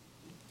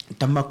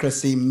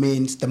democracy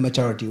means the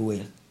majority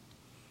will.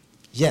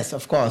 Yes,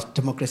 of course,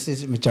 democracy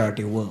is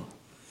majority will.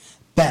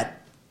 But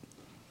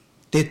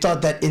they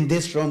thought that in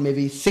this room,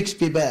 maybe 6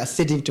 people are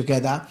sitting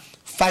together.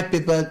 5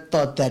 people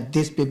thought that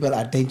these people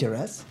are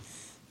dangerous.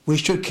 We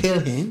should kill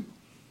him.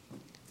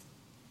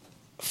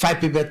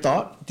 5 people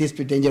thought this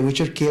is dangerous. We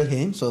should kill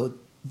him. So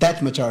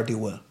that majority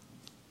will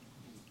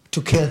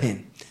to kill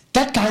him.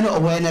 That kind of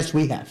awareness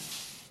we have.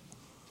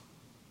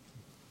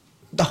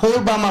 The whole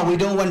Burma, we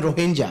don't want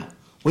Rohingya.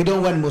 We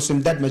don't want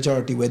Muslim. That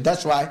majority will.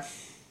 That's why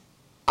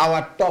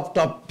our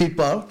top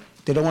people,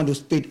 they don't want to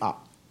speak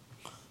up.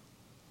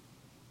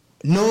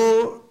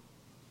 No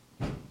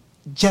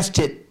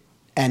justice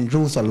and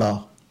rules of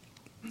law.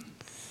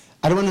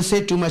 I don't want to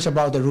say too much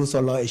about the rules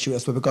of law issue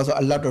as well, because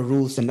a lot of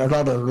rules and a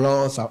lot of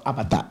laws are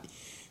apartheid,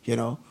 you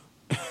know.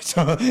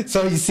 So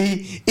you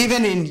see,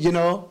 even in, you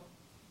know,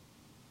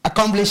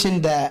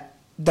 accomplishing the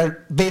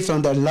based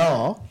on the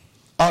law,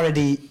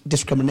 already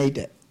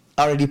discriminated,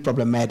 already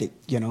problematic,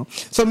 you know.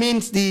 So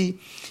means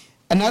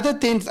another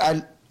thing,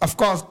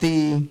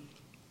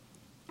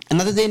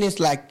 another thing is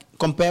like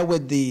compare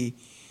with the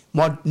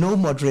no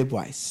moderate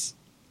voice.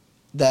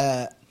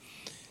 The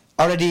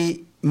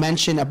already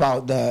mentioned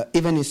about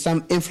even in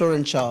some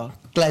influential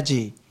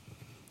clergy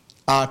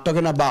are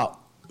talking about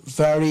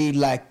very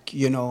like,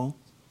 you know,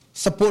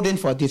 supporting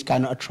for this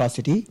kind of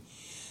atrocity.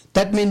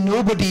 That means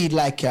nobody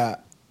like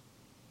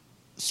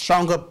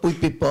stronger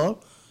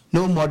people,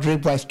 no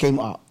moderate voice came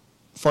up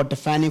for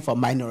defending for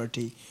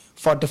minority,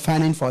 for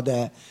defending for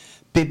the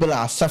people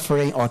are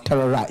suffering or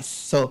terrorized.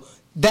 So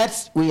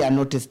we are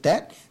noticed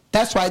that.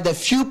 That's why the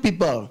few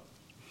people,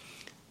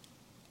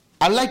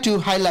 I'd like to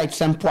highlight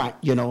some point,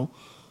 you know,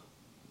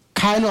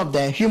 kind of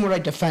the human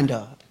rights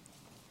defender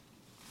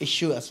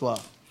issue as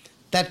well.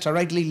 That's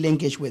directly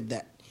linkage with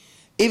that.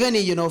 Even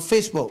in, you know,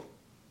 Facebook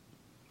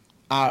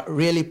are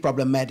really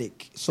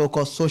problematic,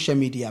 so-called social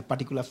media,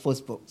 particular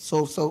Facebook.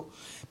 So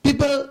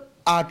people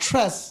are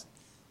trust.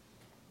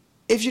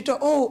 If you talk,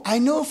 oh, I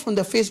know from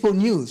the Facebook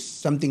news,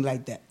 something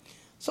like that.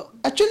 So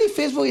actually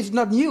Facebook is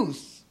not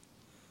news.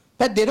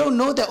 But they don't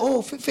know that,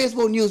 oh,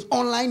 Facebook news,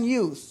 online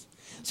news.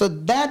 So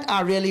that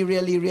are really,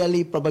 really,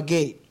 really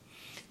propagate.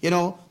 You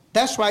know,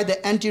 that's why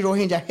the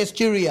anti-Rohingya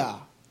hysteria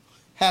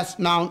has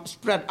now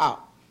spread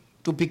out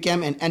to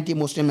become an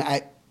anti-Muslim.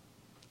 I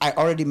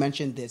already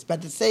mentioned this.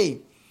 But the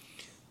same,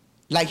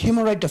 like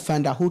human rights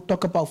defender who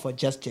talk about for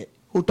justice,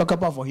 who talk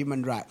about for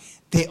human rights,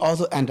 they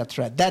also under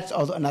threat. That's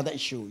also another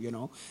issue, you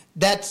know.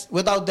 That's,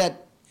 without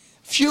that,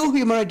 few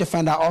human rights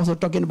defenders are also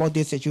talking about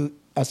this issue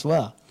as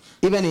well.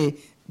 Even a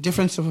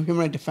difference of human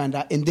rights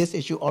defender in this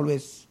issue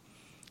always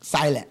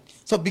silent.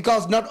 So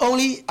because not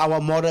only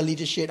our moral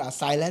leadership are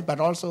silent, but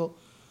also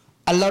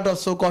a lot of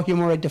so-called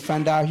human rights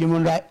defenders,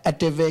 human rights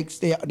activists,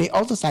 they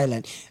also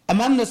silent.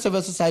 Among the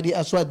civil society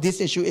as well,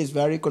 this issue is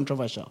very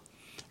controversial.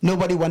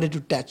 Nobody wanted to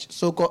touch,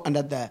 so-called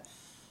under the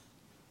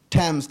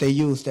terms they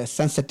use, the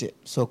sensitive,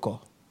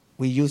 so-called.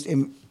 We use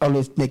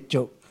always make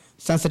joke,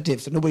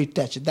 sensitive, so nobody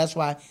touch it. That's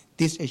why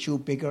this issue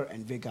bigger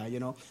and bigger, you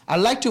know. I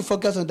like to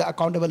focus on the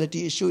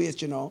accountability issue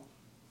is, you know,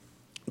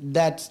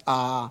 that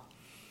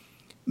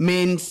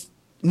means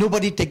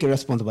nobody take a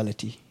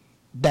responsibility.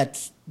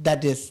 That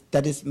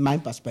is my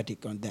perspective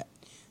on that.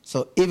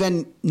 So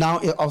even now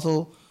it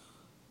also,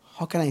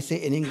 how can I say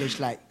in English,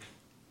 like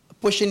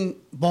pushing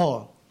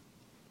ball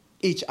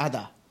each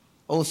other.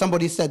 Oh,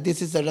 somebody said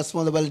this is a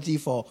responsibility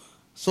for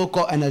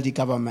so-called NLD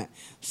government.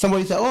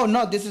 Somebody said, oh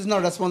no, this is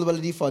not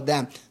responsibility for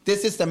them.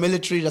 This is the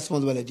military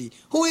responsibility.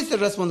 Who is the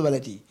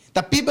responsibility?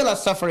 The people are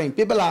suffering.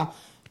 People are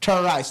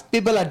terrorized.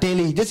 People are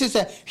daily. This is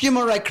a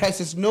human rights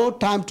crisis. No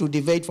time to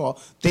debate for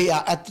they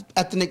are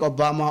ethnic of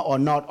Burma or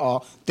not,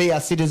 or they are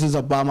citizens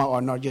of Burma or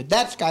not.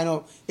 That's kind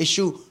of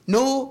issue.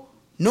 No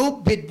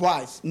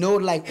bitwise, no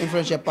like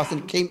influential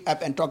person came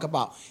up and talk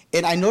about.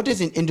 And I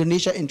noticed in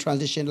Indonesia in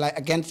transition, like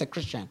against the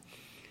Christian,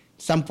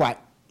 some point.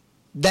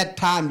 That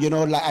time, you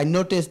know, like I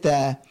noticed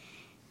the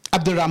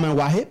Abdul Rahman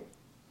Wahid.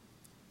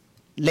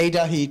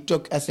 Later he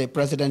took as a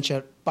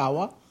presidential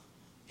power.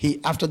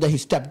 After that, he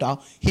stepped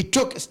down. He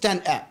took a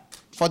stand up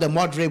for the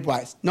moderate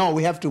voice. No,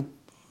 we have to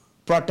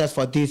protest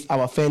for these,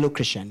 our fellow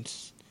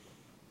Christians.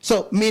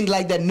 So, mean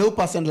like that no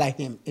person like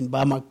him in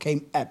Burma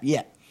came up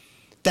yet.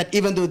 That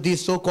even though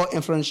these so-called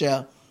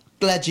influential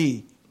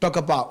clergy talk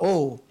about,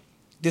 oh,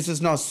 this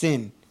is not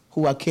sin,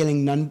 who are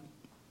killing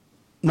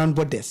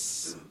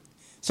non-Buddhists.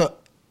 So,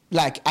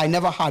 like, I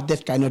never heard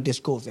this kind of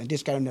discourse and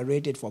this kind of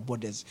narrative for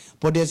Buddhists.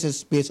 Buddhists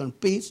is based on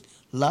peace,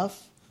 love,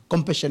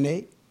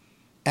 compassionate,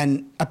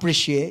 and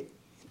appreciate.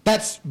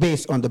 That's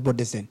based on the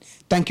Buddhism.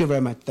 Thank you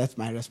very much. That's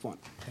my response.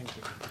 Thank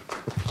you.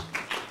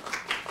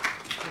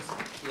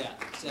 Yeah,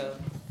 so,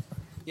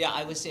 yeah,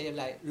 I would say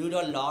like rule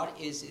of law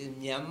is in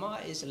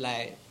Myanmar is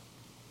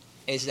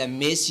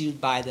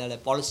misused by the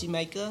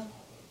policymaker,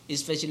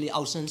 especially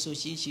Aung San Suu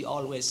Kyi. She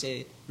always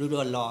say rule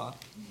of law.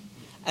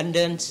 And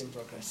then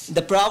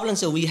the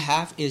problems that we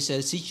have is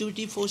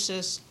security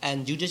forces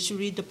and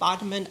judiciary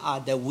department are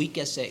the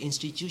weakest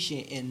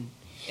institution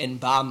in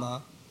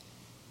Burma.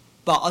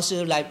 But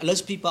also, like, a lot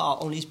of people are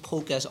only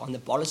focused on the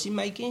policy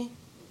making,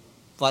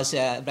 but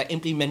the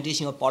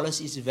implementation of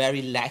policy is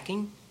very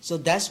lacking. So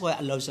that's why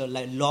a lot of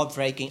like law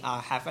breaking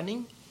are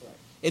happening. Right.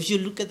 If you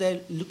look at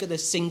the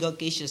single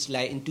cases,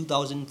 like in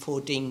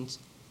 2014,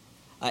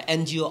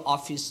 NGO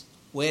office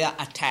were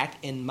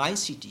attacked in my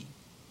city,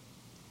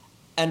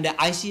 and the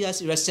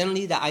ICRC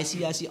recently the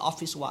ICRC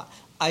office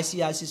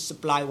ICRC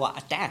supply were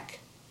attacked.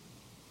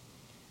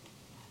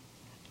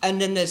 And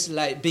then there's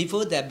like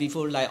before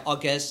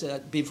August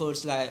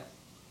 25,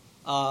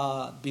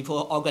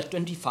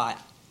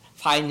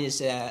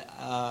 finest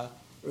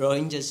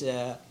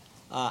Rohingyas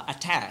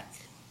attack,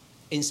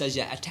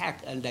 insurgent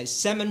attack, and like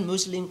 7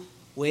 Muslims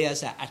were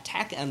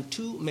attacked, and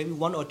maybe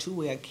 1 or 2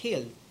 were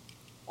killed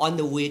on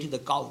the way to the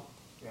Gulf.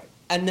 Right.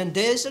 And then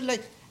there's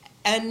like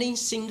any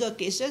single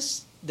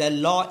cases, the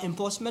law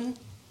enforcement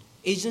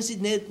agency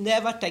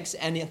never takes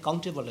any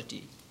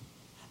accountability.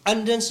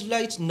 And then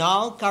like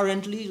now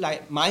currently,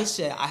 like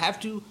myself, I have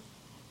to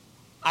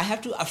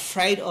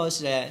afraid of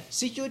the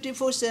security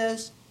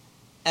forces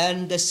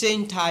and the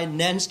same time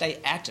non-state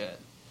actors.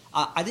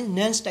 I think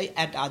non-state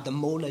actors are the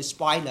most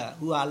spoiler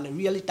who are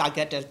really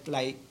targeted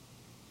like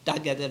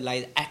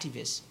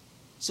activists.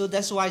 So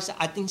that's why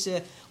I think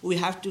we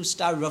have to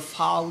start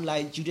reform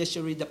like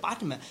judiciary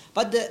department.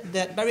 But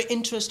the very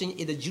interesting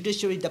is the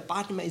judiciary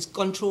department is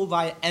controlled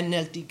by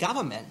NLD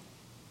government.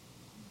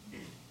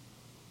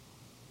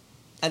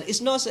 And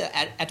it's not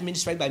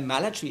administered by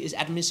military, it's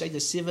administered by the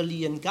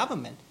civilian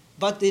government.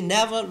 But they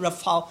never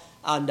reform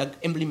the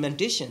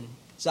implementation.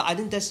 So I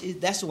think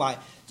that's why.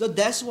 So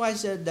that's why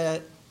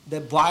the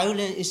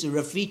violence is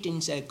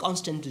repeating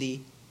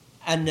constantly,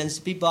 and then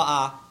people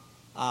are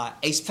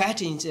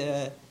expecting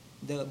the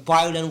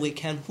violence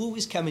who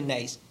is coming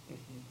next.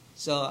 Mm-hmm.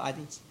 So I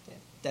think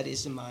that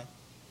is my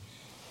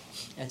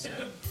answer.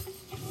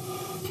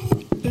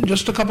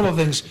 Just a couple of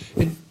things.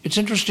 It's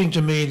interesting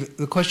to me,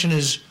 the question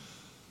is,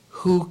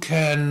 who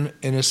can,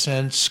 in a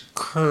sense,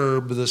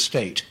 curb the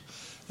state?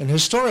 And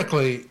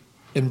historically,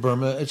 in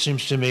Burma, it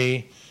seems to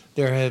me,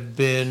 there have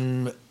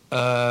been,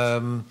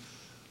 who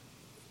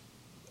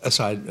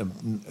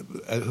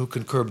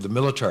can curb the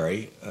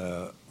military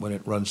when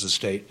it runs the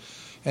state.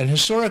 And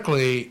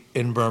historically,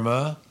 in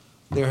Burma,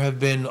 there have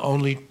been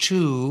only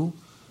 2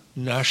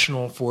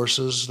 national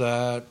forces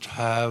that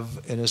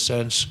have, in a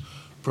sense,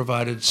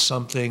 provided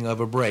something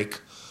of a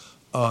break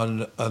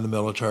on the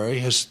military,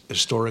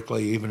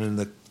 historically, even in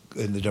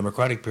the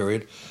democratic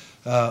period.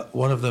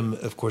 One of them,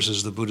 of course,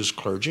 is the Buddhist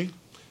clergy,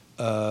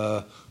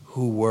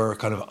 who were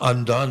kind of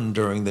undone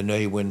during the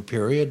Myo Win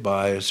period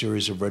by a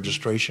series of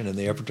registration in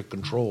the effort to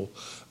control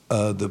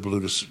the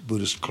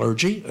Buddhist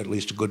clergy, at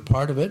least a good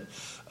part of it.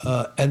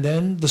 And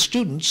then the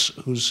students,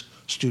 whose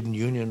student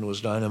union was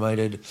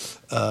dynamited,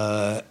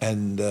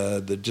 and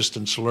the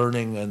distance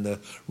learning and the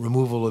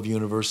removal of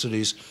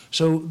universities.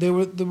 So there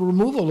were the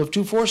removal of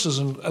 2 forces.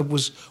 And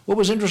what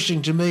was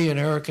interesting to me in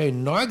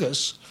Hurricane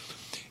Nargis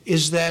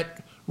is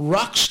that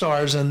rock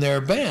stars and their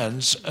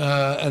bands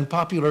and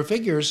popular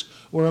figures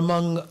were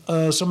among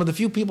some of the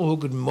few people who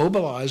could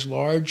mobilize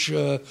large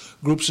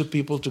groups of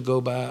people to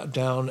go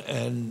down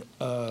and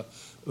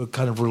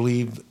kind of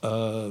relieve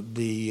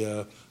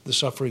the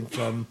suffering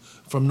from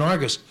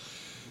Nargis.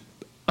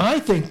 I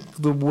think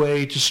the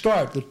way to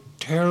start, the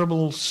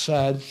terrible,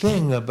 sad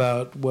thing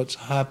about what's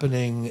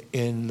happening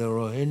in the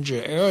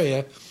Rohingya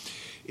area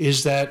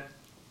is that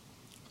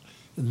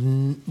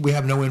we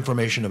have no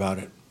information about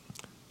it.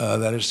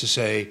 That is to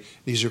say,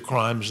 these are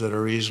crimes that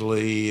are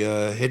easily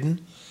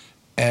hidden.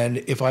 And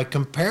if I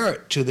compare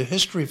it to the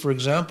history, for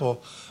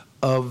example,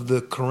 of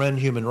the Karen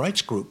Human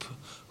Rights Group,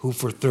 who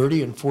for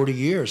 30 and 40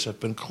 years have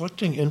been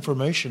collecting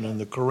information in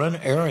the Karen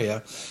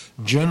area,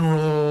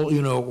 General,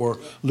 or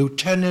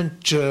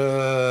Lieutenant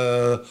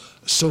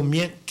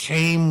Somyent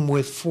came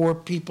with 4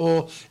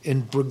 people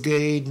in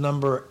brigade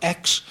number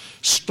X,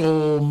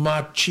 stole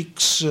Ma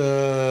Chik's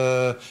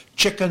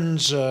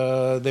chickens,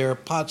 their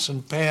pots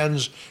and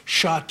pans,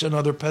 shot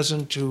another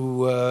peasant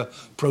who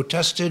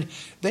protested.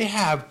 They,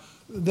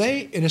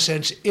 in a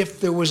sense, if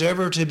there was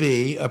ever to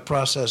be a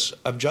process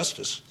of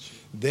justice,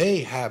 they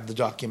have the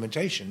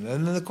documentation.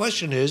 And then the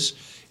question is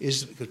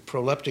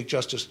proleptic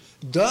justice,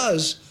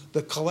 does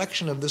the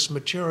collection of this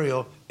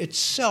material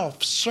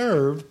itself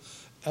serve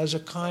as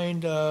a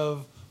kind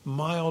of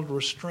mild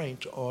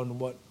restraint on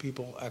what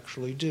people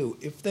actually do,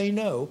 if they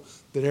know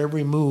that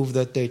every move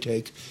that they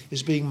take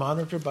is being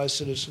monitored by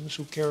citizens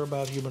who care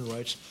about human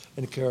rights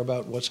and care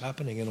about what's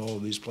happening in all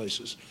of these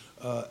places?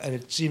 And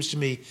it seems to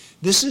me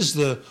this is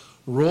the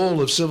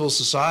role of civil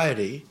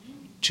society,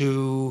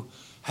 to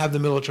have the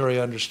military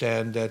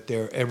understand that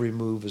their every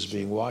move is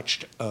being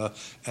watched,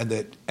 and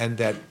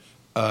that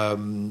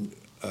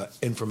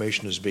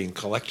information is being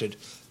collected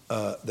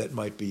that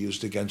might be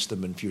used against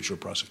them in future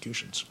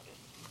prosecutions.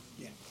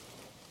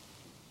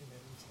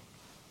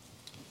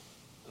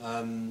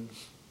 My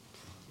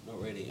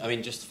Not really. I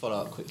mean, just to follow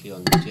up quickly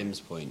on Jim's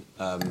point,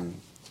 I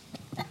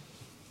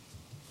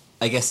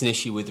guess an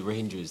issue with the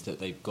Rohingya is that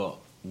they've got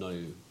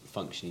no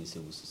functioning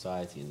civil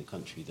society in the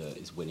country that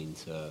is willing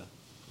to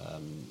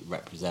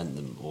represent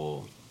them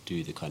or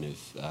do the kind of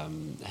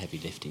heavy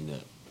lifting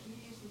that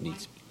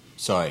needs.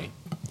 Sorry.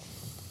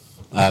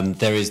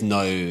 There is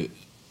no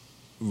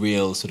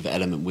real sort of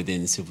element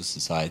within civil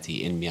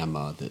society in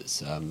Myanmar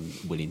that's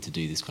willing to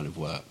do this kind of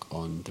work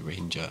on the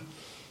Rohingya.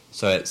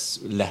 So it's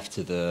left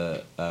to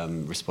the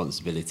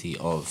responsibility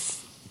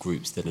of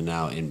groups that are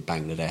now in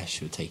Bangladesh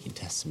who are taking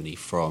testimony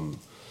from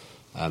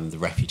the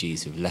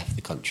refugees who have left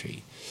the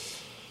country.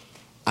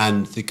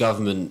 And the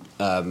government,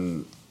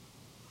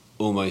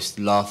 almost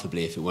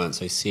laughably, if it weren't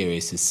so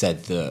serious, has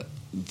said that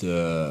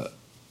the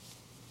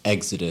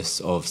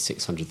exodus of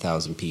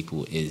 600,000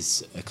 people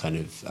is a kind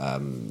of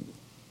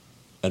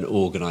an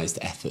organised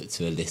effort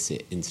to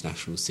elicit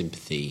international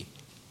sympathy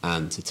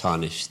and to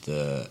tarnish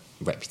the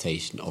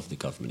reputation of the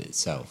government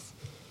itself.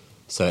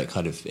 So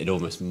it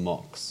almost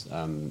mocks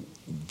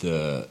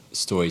the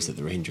stories that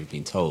the Rohingya have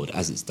been told,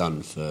 as it's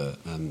done for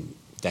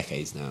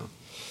decades now.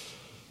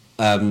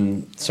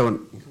 Can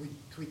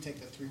we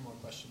take the 3 more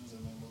questions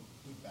and then we'll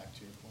move back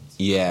to your points?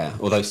 Yeah,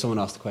 although someone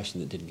asked a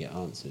question that didn't get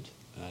answered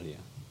earlier. Do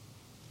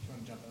you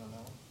want to jump in on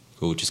that one?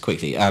 Cool, just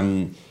quickly.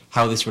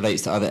 How this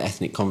relates to other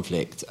ethnic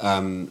conflict.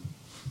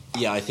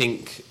 Yeah, I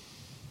think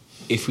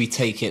if we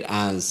take it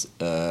as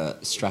a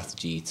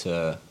strategy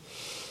to,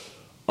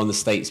 on the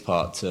state's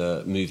part,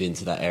 to move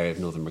into that area of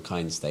northern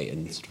Rakhine State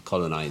and sort of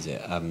colonise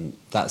it,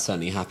 that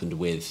certainly happened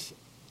with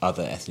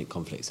other ethnic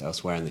conflicts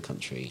elsewhere in the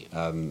country,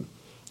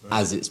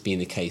 as it's been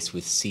the case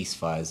with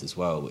ceasefires as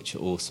well, which are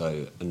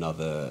also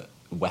another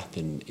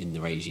weapon in the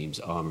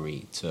regime's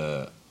armoury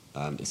to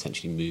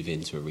essentially move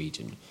into a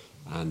region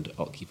and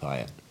occupy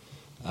it,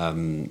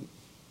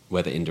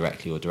 whether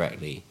indirectly or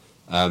directly.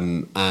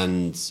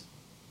 And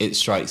it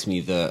strikes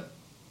me that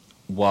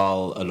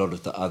while a lot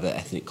of the other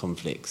ethnic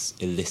conflicts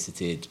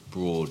elicited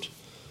broad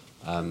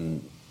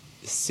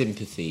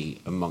sympathy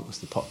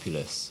amongst the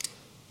populace,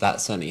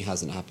 that certainly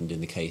hasn't happened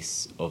in the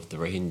case of the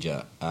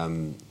Rohingya.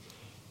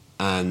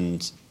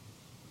 And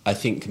I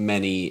think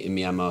many in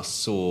Myanmar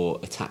saw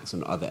attacks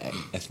on other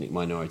ethnic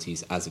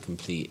minorities as a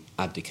complete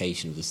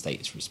abdication of the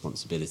state's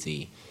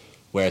responsibility,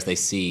 whereas they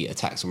see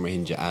attacks on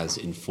Rohingya as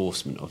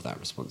enforcement of that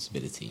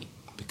responsibility,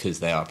 because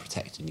they are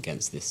protected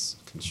against this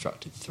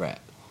constructed threat.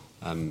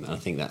 And I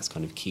think that's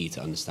kind of key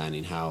to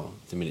understanding how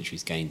the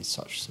military's gained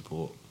such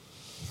support.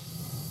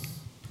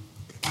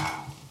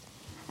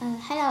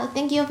 Hello,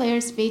 thank you for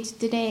your speech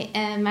today.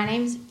 My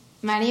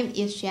name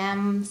is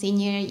Sham,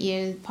 senior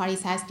year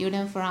poli-sci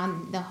student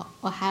from the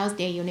Ohio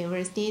State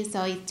University.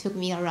 So it took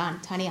me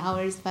around 20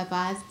 hours by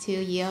bus to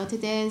Yale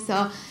today.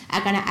 So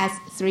I'm gonna ask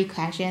 3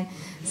 questions.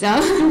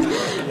 So,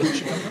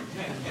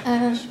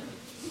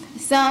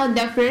 so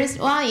the first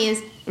one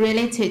is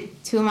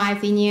related to my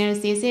senior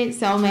thesis.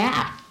 So may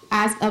I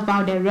ask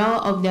about the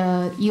role of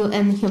the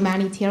UN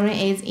humanitarian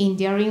aid in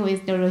dealing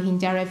with the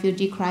Rohingya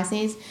refugee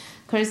crisis?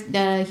 Because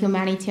the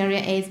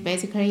humanitarian aid is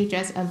basically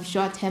just a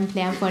short-term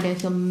plan for the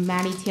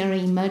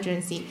humanitarian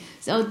emergency.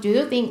 So do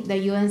you think the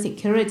UN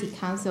Security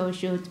Council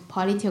should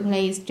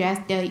politically stress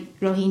the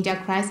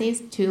Rohingya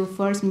crisis to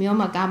force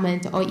Myanmar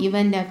government or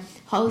even the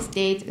whole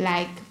state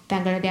like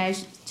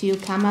Bangladesh to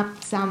come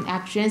up some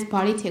actions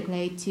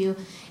politically to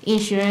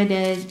ensure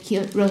the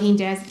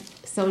Rohingya's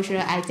social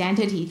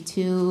identity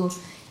to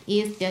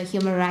ease the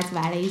human rights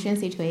violation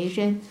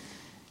situation?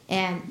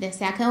 And the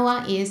second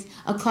one is,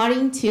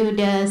 according to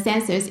the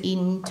census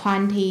in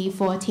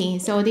 2014,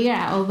 so there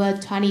are over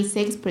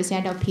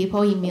 26% of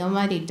people in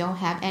Myanmar, they don't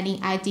have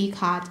any ID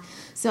card.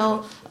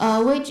 So,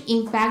 which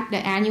in fact the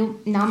annual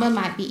number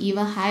might be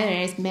even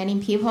higher, as many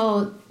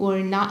people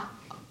were not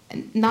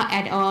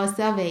at all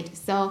surveyed.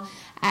 So,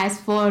 as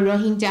for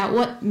Rohingya,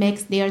 what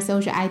makes their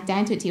social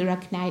identity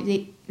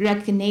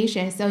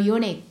recognition so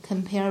unique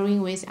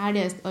comparing with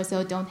others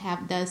also don't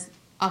have this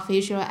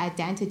official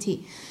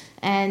identity?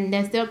 And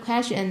the third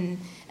question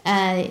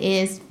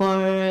is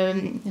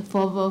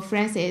for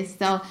Francis.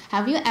 So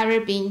have you ever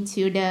been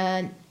to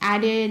the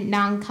other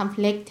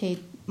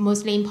non-conflicted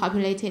Muslim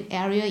populated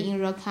area in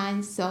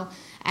Rakhine? So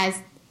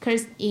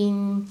because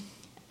in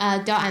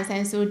Kyaw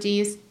Hsan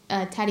Hlaing's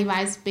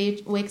televised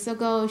speech weeks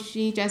ago,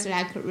 she just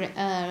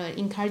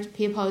encouraged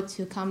people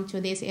to come to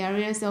this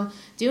area. So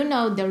do you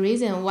know the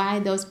reason why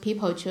those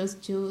people chose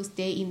to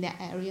stay in that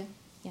area?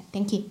 Yeah,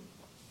 thank you.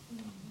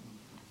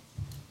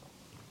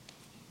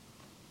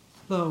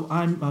 Hello,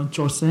 I'm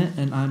Joseph,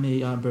 and I'm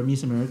a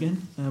Burmese American.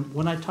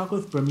 When I talk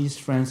with Burmese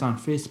friends on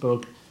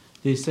Facebook,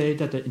 they say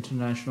that the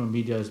international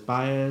media is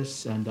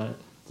biased and that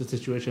the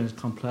situation is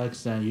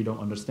complex and you don't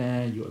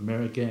understand, you're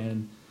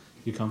American,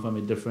 you come from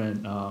a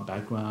different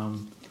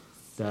background,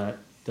 that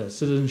the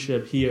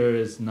citizenship here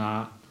is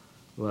not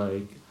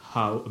like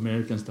how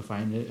Americans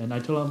define it. And I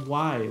tell them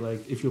why.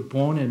 Like, if you're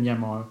born in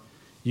Myanmar,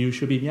 you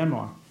should be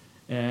Myanmar.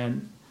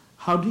 And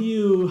how do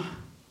you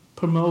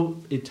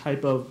promote a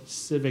type of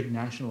civic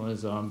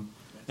nationalism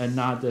and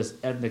not this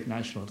ethnic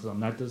nationalism?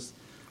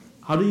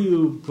 how do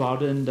you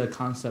broaden the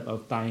concept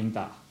of Daing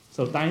Da?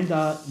 So Daing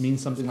Da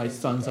means something like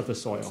sons of the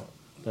soil.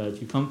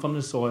 That you come from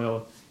the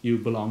soil, you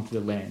belong to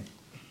the land.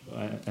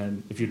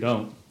 And if you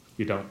don't,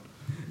 you don't.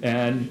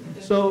 And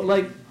so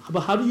but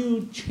how do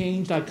you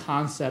change that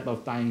concept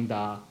of Daing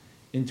Da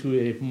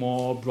into a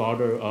more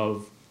broader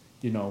of,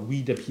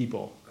 we the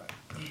people?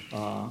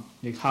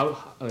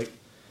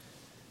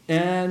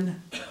 And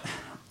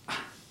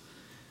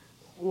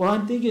what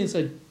I'm thinking is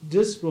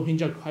this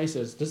Rohingya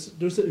crisis,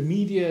 there's an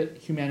immediate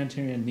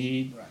humanitarian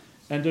need,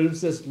 and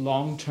there's this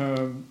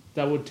long-term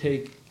that would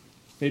take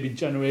maybe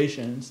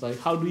generations.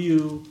 How do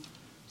you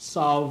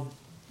solve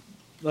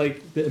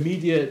the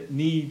immediate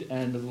need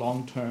and the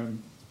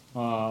long-term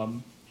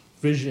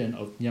vision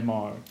of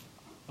Myanmar,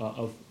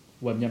 of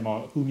who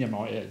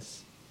Myanmar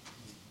is?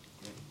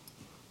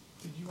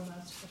 Did you want to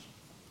ask a question?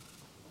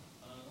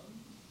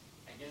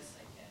 I guess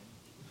I can.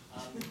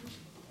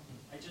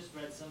 I just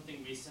read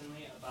something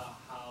recently about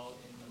how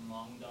in the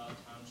Mongda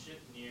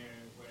township near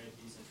where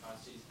these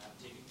atrocities have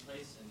taken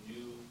place, a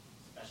new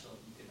special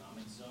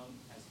economic zone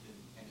has been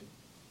a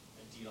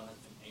deal has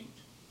been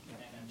inked.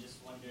 And I'm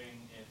just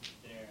wondering if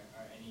there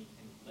are any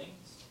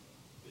links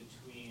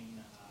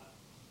between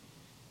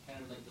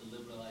the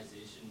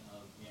liberalization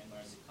of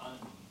Myanmar's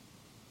economy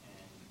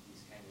and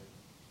these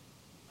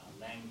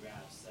land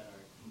grabs that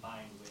are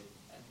combined with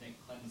ethnic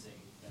cleansing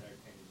that are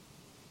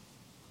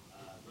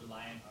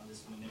reliant on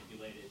this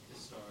manipulated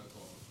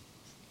historical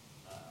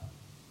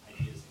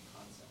ideas and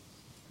concepts.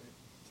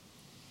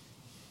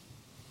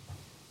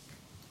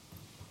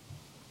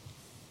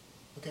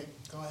 Okay,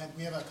 go ahead.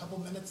 We have a couple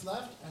minutes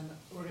left, and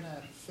we're going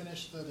to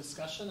finish the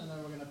discussion, and then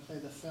we're going to play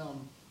the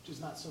film, which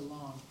is not so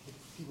long, if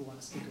people want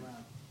to stick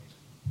around.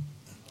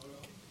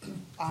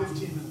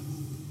 15 minutes.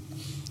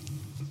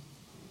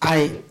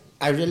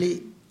 I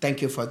really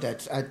thank you for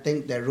that. I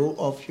think the role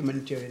of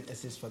humanitarian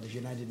assist for the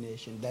United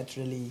Nations, that's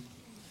really,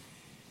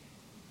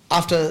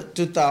 after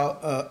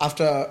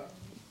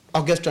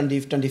August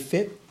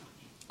 25th,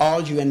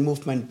 all UN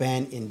movement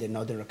banned in the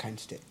northern Rakhine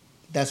State.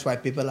 That's why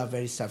people are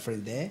very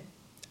suffering there.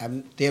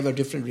 They have a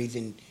different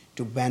reason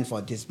to ban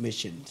for these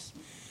missions.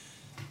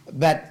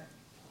 But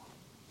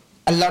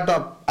a lot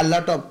of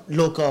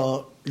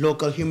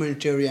local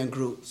humanitarian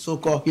groups,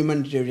 so-called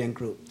humanitarian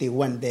group, they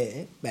went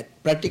there, but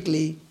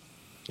practically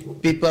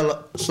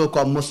people,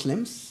 so-called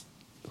Muslims,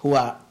 who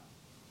are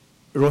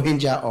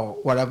Rohingya or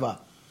whatever,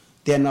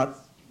 they are not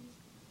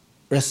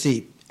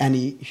received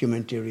any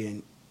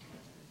humanitarian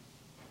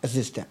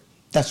assistance.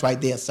 That's why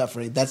they are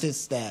suffering. That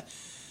is the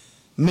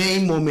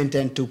main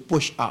momentum to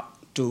push up,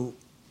 to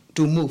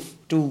move,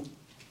 to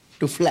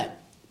flee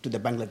to the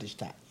Bangladesh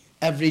side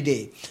every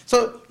day.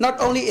 So not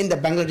only in the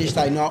Bangladesh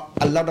side,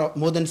 a lot of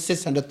more than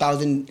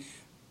 600,000,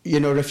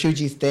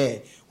 refugees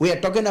there. We are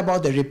talking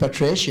about the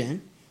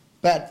repatriation,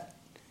 but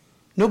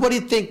nobody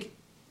think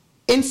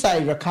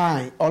inside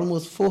Rakhine,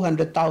 almost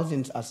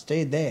 400,000 are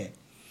stayed there.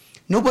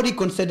 Nobody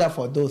consider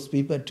for those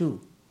people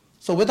too.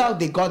 So without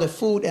they got the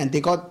food and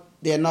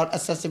they are not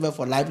accessible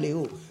for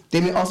livelihood,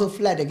 they may also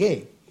flee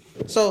again.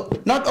 So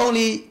not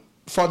only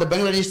for the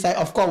Bangladesh side,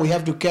 of course, we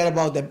have to care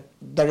about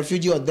the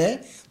refugee out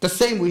there. The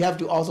same, we have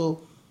to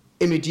also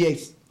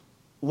immediate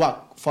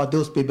work for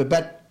those people.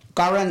 But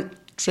current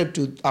trip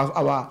to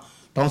our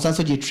Kyaw Hsan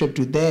Hlaing trip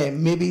to there,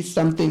 maybe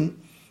something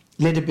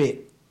little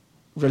bit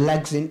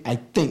relaxing, I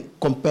think,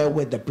 compared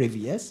with the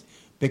previous,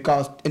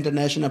 because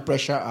international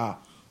pressure are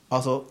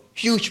also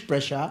huge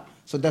pressure.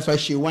 So that's why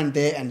she went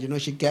there,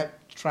 and she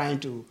kept trying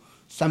to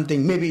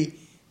something maybe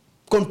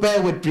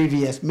compare with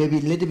previous, maybe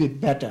a little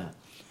bit better.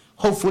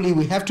 Hopefully,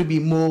 we have to be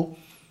more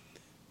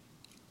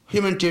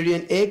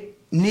humanitarian aid,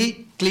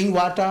 need clean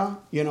water,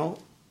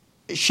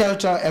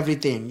 shelter,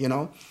 everything,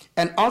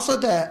 And also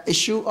the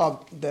issue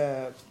of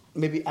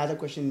maybe other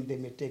question, they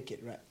may take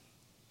it, right?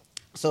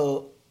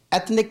 So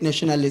ethnic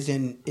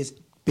nationalism is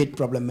a bit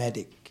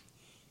problematic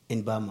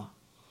in Burma.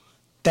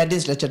 That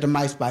is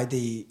legitimized by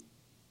the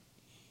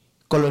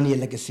colonial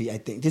legacy, I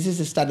think. This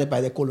is started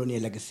by the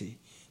colonial legacy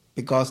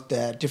because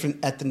the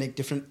different ethnic,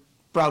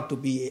 proud to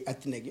be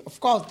ethnic. Of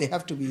course, they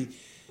have to be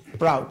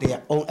proud,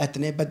 their own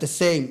ethnic, but the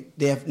same,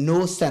 they have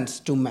no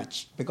sense too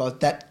much because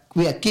that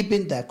we are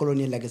keeping the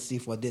colonial legacy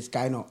for this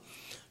kind of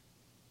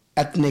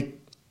ethnic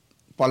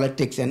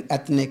politics and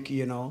ethnic,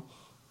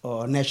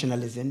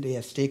 nationalism. They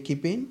are still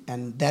keeping,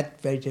 and that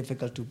very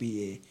difficult to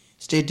be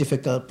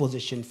difficult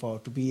position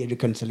to be a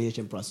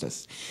reconciliation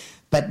process.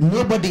 But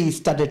nobody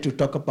started to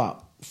talk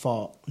about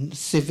for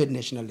civic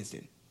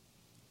nationalism.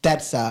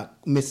 That's a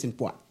missing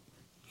point.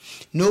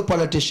 No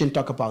politician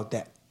talk about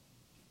that.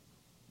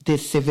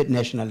 This civic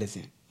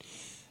nationalism.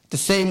 The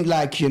same even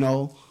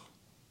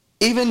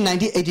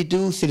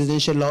 1982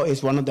 citizenship law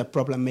is one of the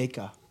problem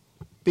maker.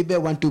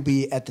 People want to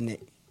be ethnic.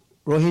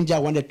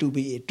 Rohingya wanted to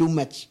be too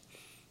much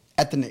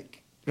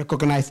ethnic,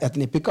 recognized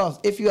ethnic, because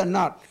if you are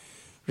not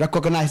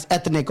recognized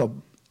ethnic,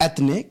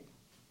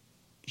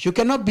 you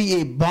cannot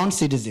be a born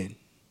citizen.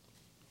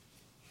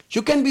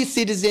 You can be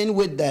citizen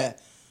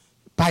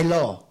by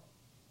law.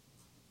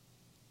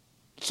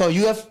 So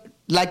you have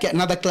like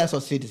another class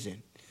of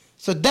citizen.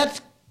 So that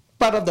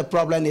part of the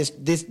problem is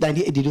this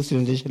 1982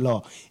 citizenship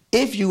law.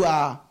 If you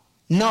are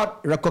not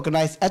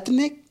recognized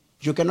ethnic,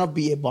 you cannot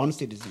be a born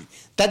citizen.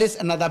 That is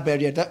another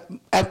barrier.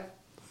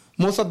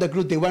 Most of the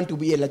group, they want to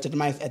be a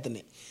legitimized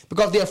ethnic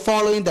because they are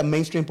following the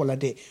mainstream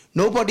politics.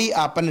 Nobody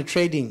are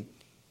penetrating,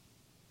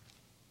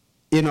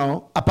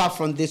 apart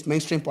from this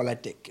mainstream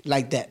politics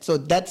like that. So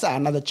that's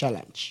another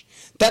challenge.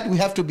 That we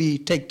have to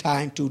take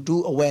time to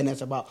do awareness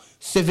about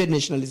civic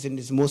nationalism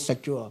is most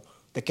secure,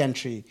 the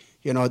country,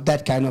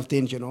 that kind of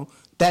thing,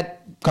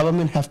 That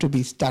government have to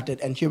be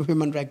started and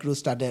human rights groups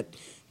started,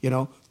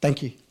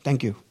 Thank you.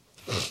 Thank you.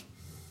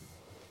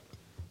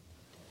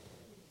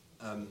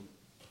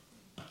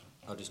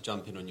 I'll just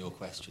jump in on your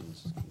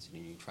questions,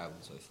 considering you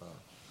travelled so far.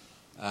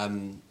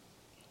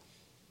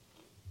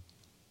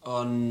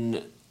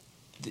 On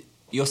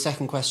your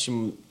second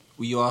question,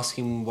 were you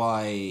asking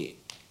why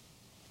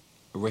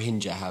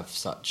Rohingya have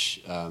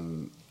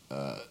suffer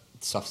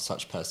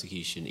such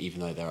persecution, even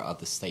though there are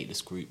other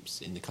stateless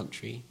groups in the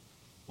country?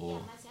 Or?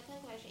 Yeah, my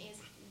second question is,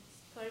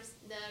 first,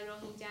 the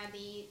Rohingya,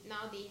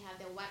 now they have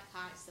the white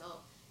card,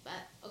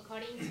 but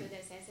according to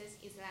the census,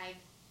 it's like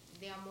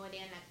there are more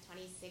than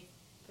 26%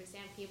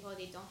 people,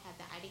 they don't have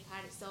the ID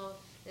card. So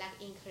like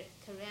in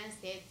Korean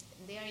state,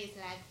 there is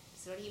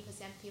 30%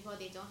 people,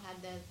 they don't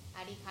have the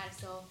ID card.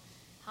 So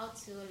how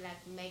to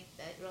make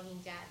the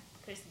Rohingya,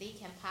 because they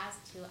can pass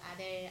to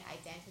other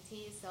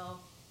identities. So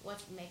what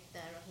makes the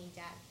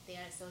Rohingya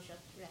their social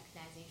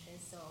recognition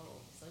so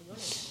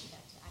unique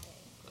compared to other?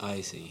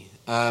 I see.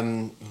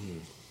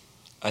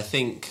 I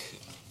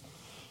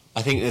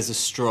think there's a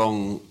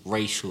strong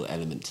racial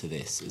element to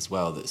this as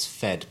well that's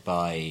fed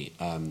by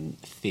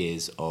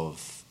fears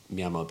of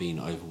Myanmar being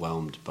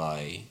overwhelmed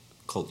by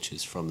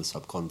cultures from the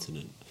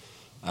subcontinent.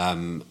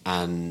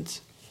 And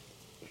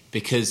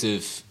because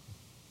of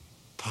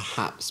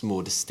perhaps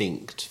more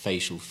distinct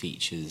facial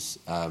features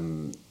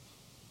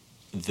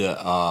that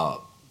are,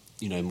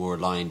 more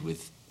aligned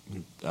with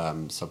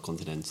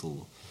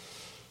subcontinental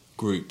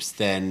groups,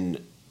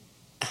 then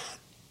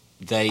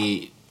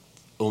they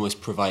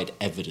almost provide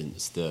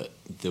evidence that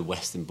the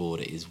Western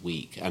border is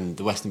weak. And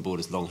the Western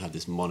border's long had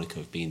this moniker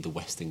of being the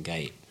Western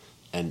Gate.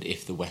 And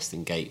if the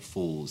Western Gate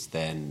falls,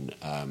 then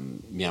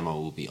Myanmar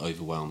will be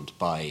overwhelmed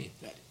by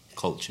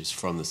cultures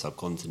from the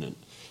subcontinent.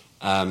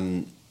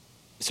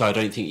 So I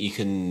don't think you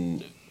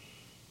can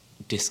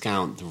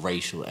discount the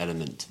racial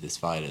element to this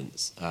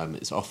violence.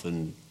 It's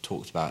often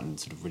talked about in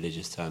sort of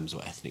religious terms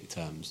or ethnic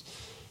terms,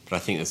 but I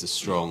think there's a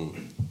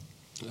strong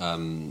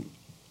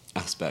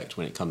aspect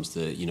when it comes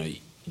to,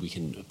 we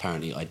can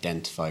apparently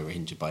identify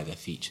Rohingya by their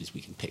features,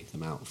 we can pick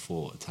them out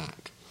for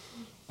attack.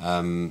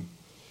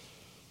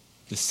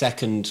 The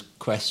second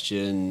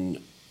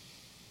question,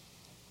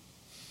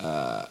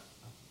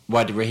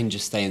 why do Rohingya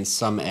stay in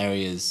some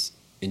areas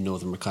in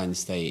northern Rakhine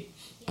State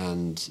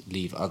and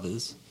leave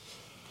others?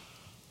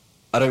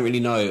 I don't really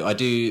know.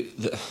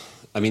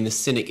 The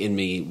cynic in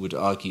me would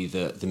argue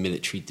that the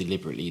military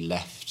deliberately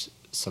left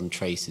some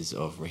traces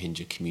of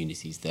Rohingya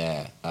communities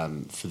there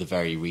for the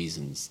very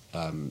reasons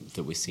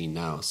that we're seeing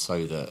now,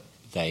 so that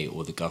they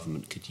or the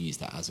government could use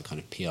that as a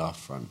kind of PR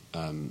front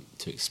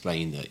to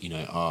explain that,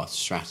 our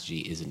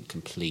strategy isn't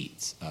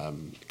complete,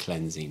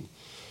 cleansing.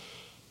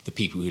 The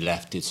people who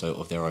left did so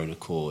of their own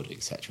accord,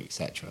 etc.,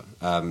 etc.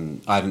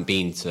 I haven't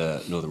been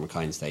to northern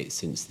Rakhine State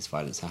since this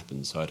violence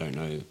happened, so I don't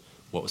know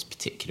what was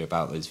particular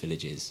about those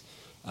villages.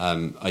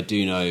 I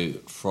do know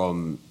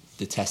from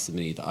the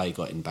testimony that I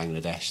got in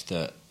Bangladesh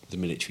that the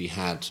military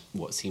had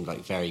what seemed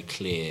like very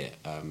clear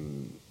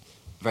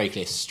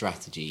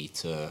strategy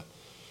to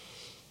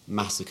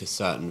massacre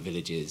certain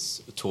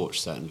villages, torch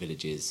certain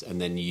villages,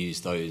 and then use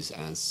those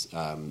as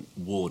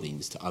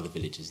warnings to other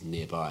villages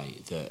nearby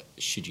that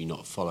should you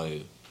not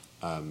follow,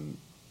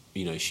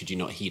 should you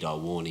not heed our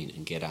warning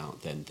and get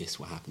out, then this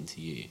will happen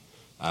to you.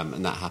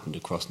 And that happened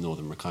across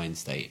northern Rakhine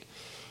State.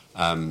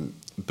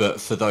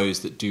 But for those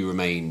that do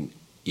remain,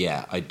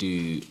 I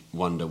do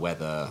wonder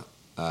whether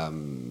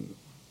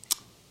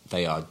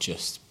they are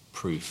just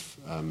proof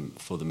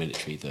for the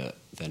military that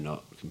they're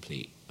not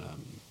complete,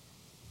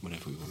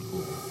 whatever we want to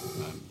call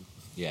them.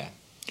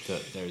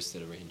 That there is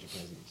still a Rohingya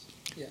presence.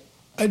 Yeah.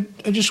 I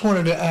just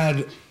wanted to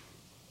add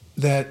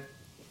that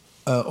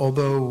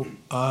although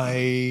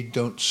I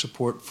don't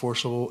support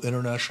forcible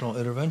international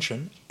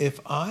intervention, if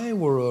I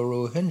were a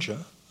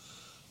Rohingya,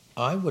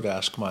 I would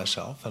ask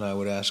myself, and I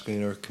would ask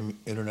the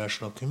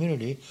international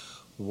community,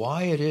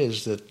 why it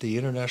is that the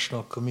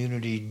international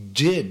community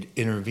did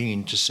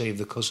intervene to save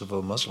the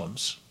Kosovo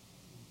Muslims,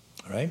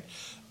 right?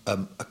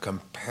 A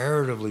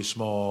comparatively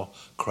small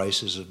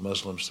crisis of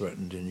Muslims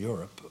threatened in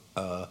Europe,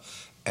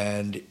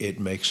 and it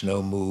makes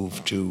no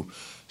move to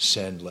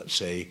send, let's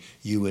say,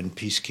 UN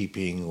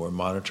peacekeeping or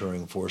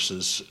monitoring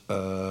forces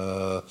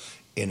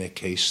in a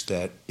case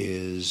that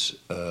is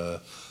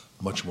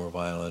much more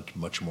violent,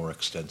 much more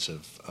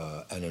extensive,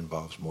 and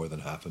involves more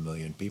than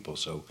 500,000 people.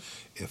 So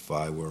if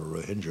I were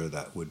a Rohingya,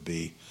 that would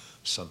be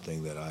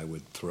something that I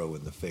would throw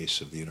in the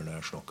face of the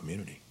international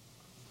community.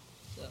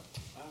 So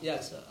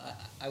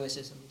I will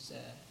say some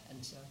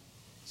answer.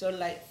 So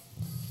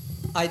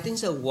I think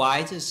the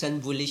why the San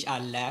village are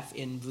left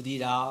in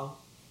Budidao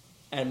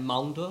and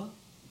Mount Do.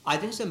 I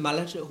think the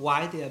military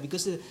why they are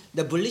because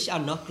the village are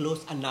not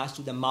close enough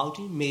to the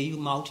mountain, Myo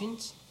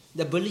Mountains.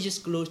 The village is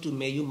close to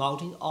Myo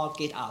Mountain or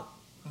get out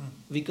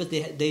because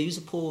they use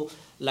a poor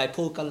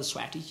color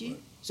strategy.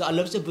 So a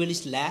lot of the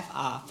village left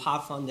are far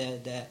from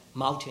the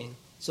mountain.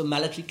 So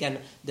military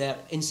the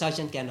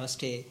insurgent cannot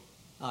stay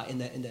in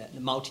the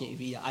mountain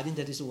area. I think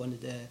that is one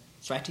of the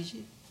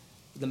strategy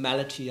the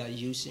military are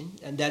using,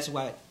 and that's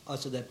why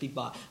also the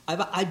people.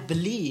 I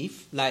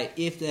believe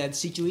if the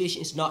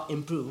situation is not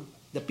improved,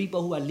 the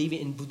people who are living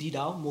in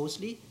Budidao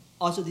mostly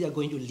also they are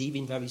going to leave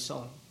in very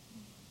soon.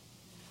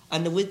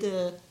 And with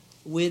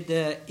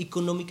the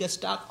economic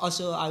stuff,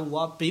 also I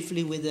worked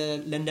briefly with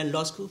the London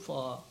Law School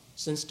for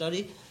some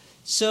study.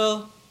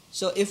 So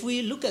if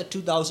we look at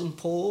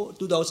 2004,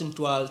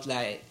 2012,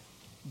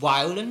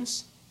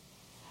 violence,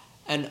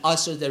 and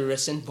also the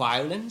recent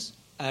violence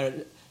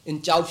in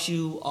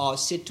Jiaoqiu or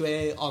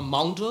Sittwe or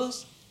Mount Do,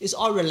 it's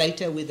all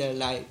related with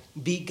the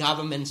big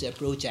government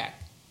project.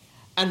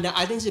 And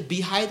I think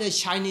behind the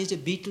Chinese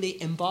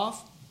bigly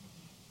involved,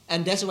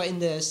 and that's why in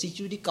the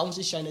Security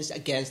Council China is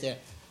against the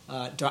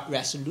drug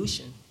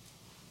resolution.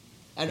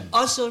 And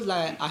also,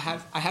 I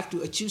have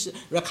to accuse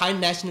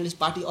Rakhine Nationalist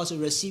Party also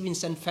receiving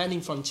some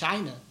funding from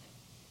China.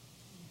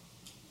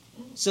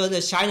 So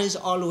the China is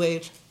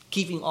always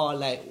keeping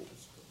all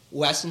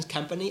Western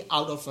company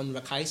out of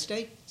Rakhine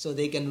State, so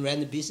they can run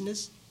the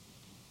business.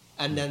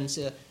 And then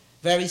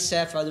very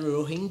sad for the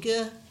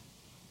Rohingya,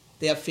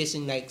 they are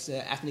facing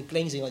ethnic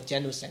cleansing or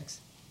genocide.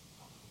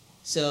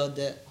 So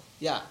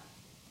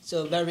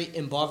so very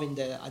involved in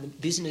the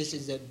business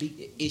is the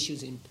big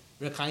issues in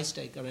Rakhine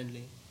State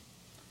currently.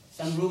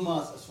 Some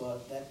rumors as well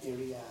that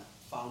area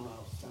found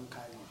out some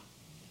kind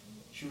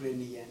of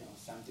uranium or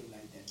something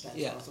like that.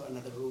 That's also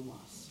another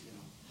rumors.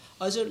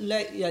 Also,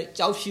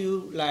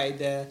 Jiaoqiu,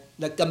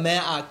 the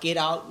Khmer are get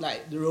out,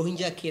 the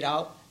Rohingya get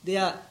out. They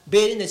are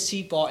based in the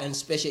seaport and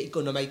special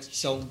economic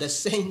zone. The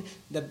same,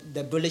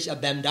 the village are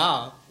banned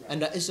down.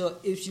 Right. And so,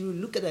 if you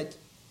look at that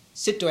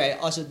situation,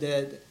 also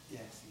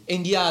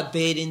India are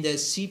based in the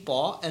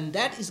seaport, and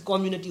that is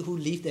community who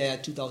live there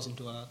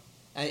 2012.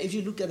 And if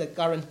you look at the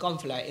current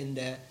conflict in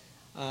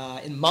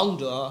Mount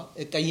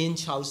Do,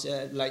 Kayin House,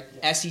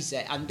 as he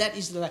said, and that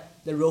is the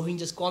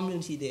Rohingya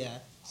community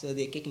there. So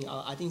they're kicking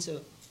out. I think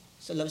so.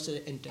 So lots of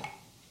in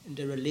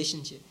the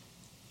relationship.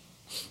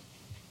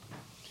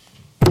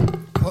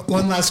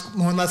 One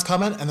last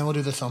comment, and then we'll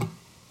do the film.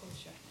 Oh,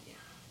 sure.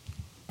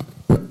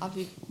 Yeah. I'll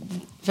be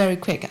very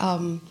quick.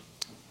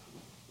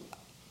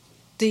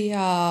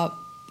 The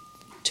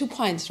 2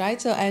 points,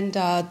 right? So, and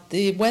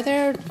the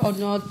whether or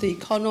not the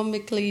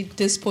economically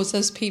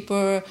dispossessed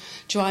people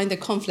join the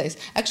conflicts.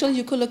 Actually,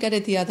 you could look at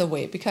it the other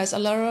way because a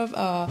lot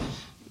of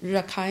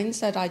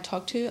Rakhines that I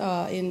talked to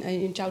in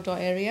Jiao Do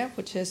area,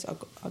 which is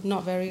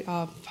not very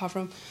far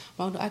from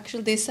Mount Do,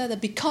 actually they said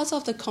that because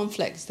of the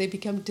conflicts, they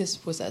become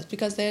dispossessed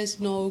because there's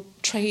no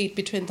trade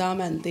between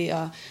them and the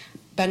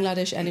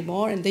Bangladesh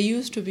anymore, and they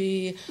used to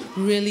be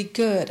really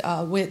good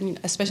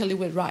especially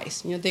with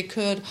rice. They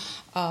could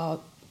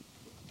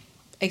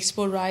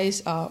export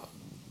rice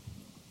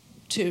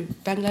to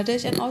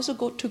Bangladesh, and also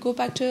go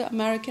back to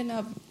American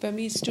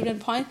Burmese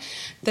student point.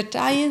 The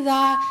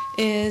Dayinda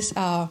is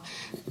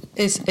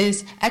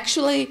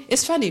actually,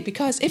 it's funny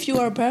because if you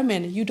are a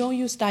Burman, you don't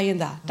use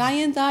Dayinda.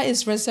 Dayinda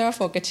is reserved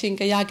for Kachin,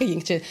 Kaya,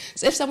 Kayingchin.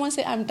 So if someone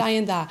say I'm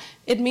Dayinda,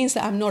 it means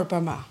that I'm not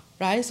Burma.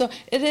 Right? So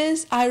it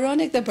is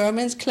ironic that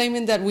Burmans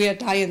claiming that we are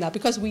Dayinda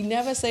because we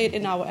never say it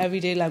in our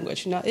everyday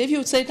language. If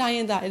you say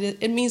Dayinda,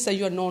 it means that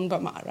you are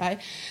non-Burma, right?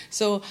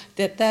 So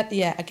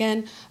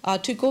again,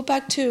 to go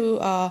back to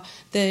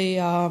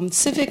the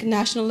civic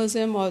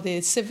nationalism or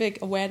the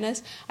civic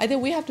awareness, I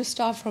think we have to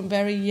start from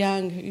very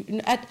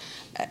young.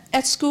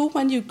 At school,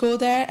 when you go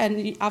there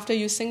and after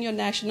you sing your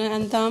national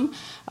anthem,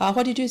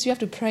 what you do is you have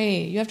to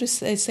pray. You have to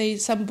say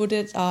some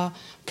Buddhist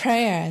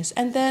prayers.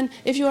 And then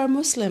if you are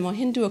Muslim or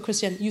Hindu or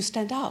Christian, you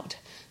stand out.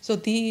 So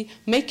the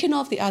making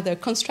of the other,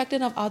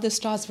 constructing of other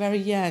starts very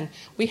young.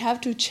 We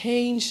have to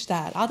change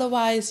that.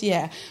 Otherwise,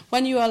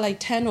 when you are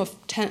 10 or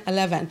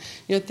 11,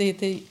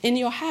 in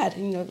your head,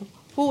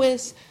 who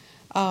is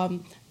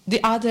the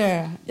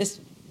other is...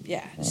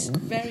 it's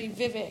very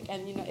vivid,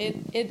 and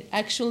it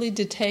actually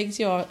dictates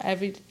your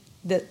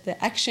the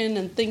action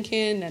and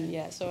thinking,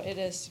 and so it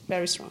is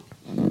very strong.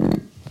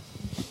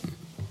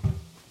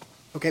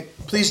 Okay,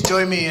 please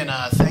join me in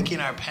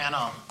thanking our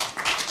panel.